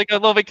 go on like a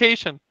little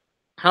vacation.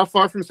 How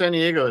far from San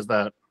Diego is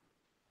that?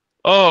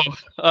 Oh,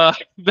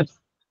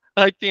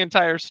 like the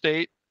entire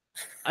state.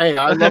 Hey,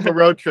 I love a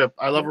road trip.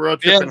 I love a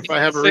road trip, and if I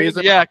have a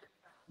reason, yeah,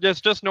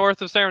 just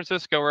north of San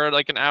Francisco. We're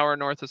like an hour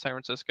north of San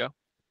Francisco.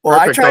 Well,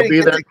 perfect. I try I'll to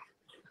be there.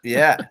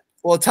 Yeah.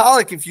 Well,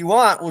 Talik, if you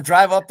want, we'll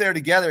drive up there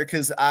together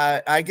because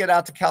I get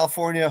out to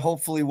California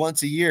hopefully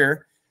once a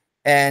year.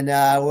 And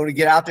when we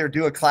get out there,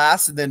 do a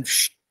class and then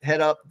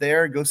head up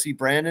there and go see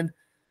Brandon.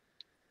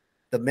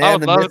 The man, I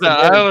would love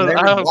that.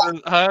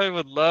 I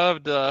would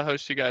love to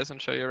host you guys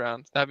and show you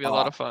around. That'd be a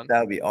lot of fun.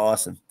 That would be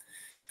awesome.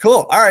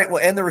 Cool. All right.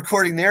 We'll end the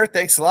recording there.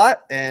 Thanks a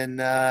lot. And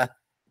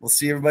we'll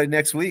see everybody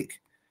next week.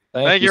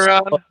 Thank you,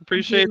 Ron.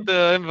 Appreciate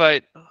the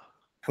invite.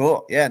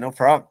 Cool. Yeah, no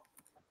problem.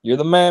 You're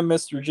the man,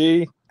 Mr.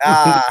 G.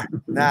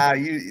 Nah,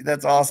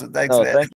 that's awesome. Thanks, man.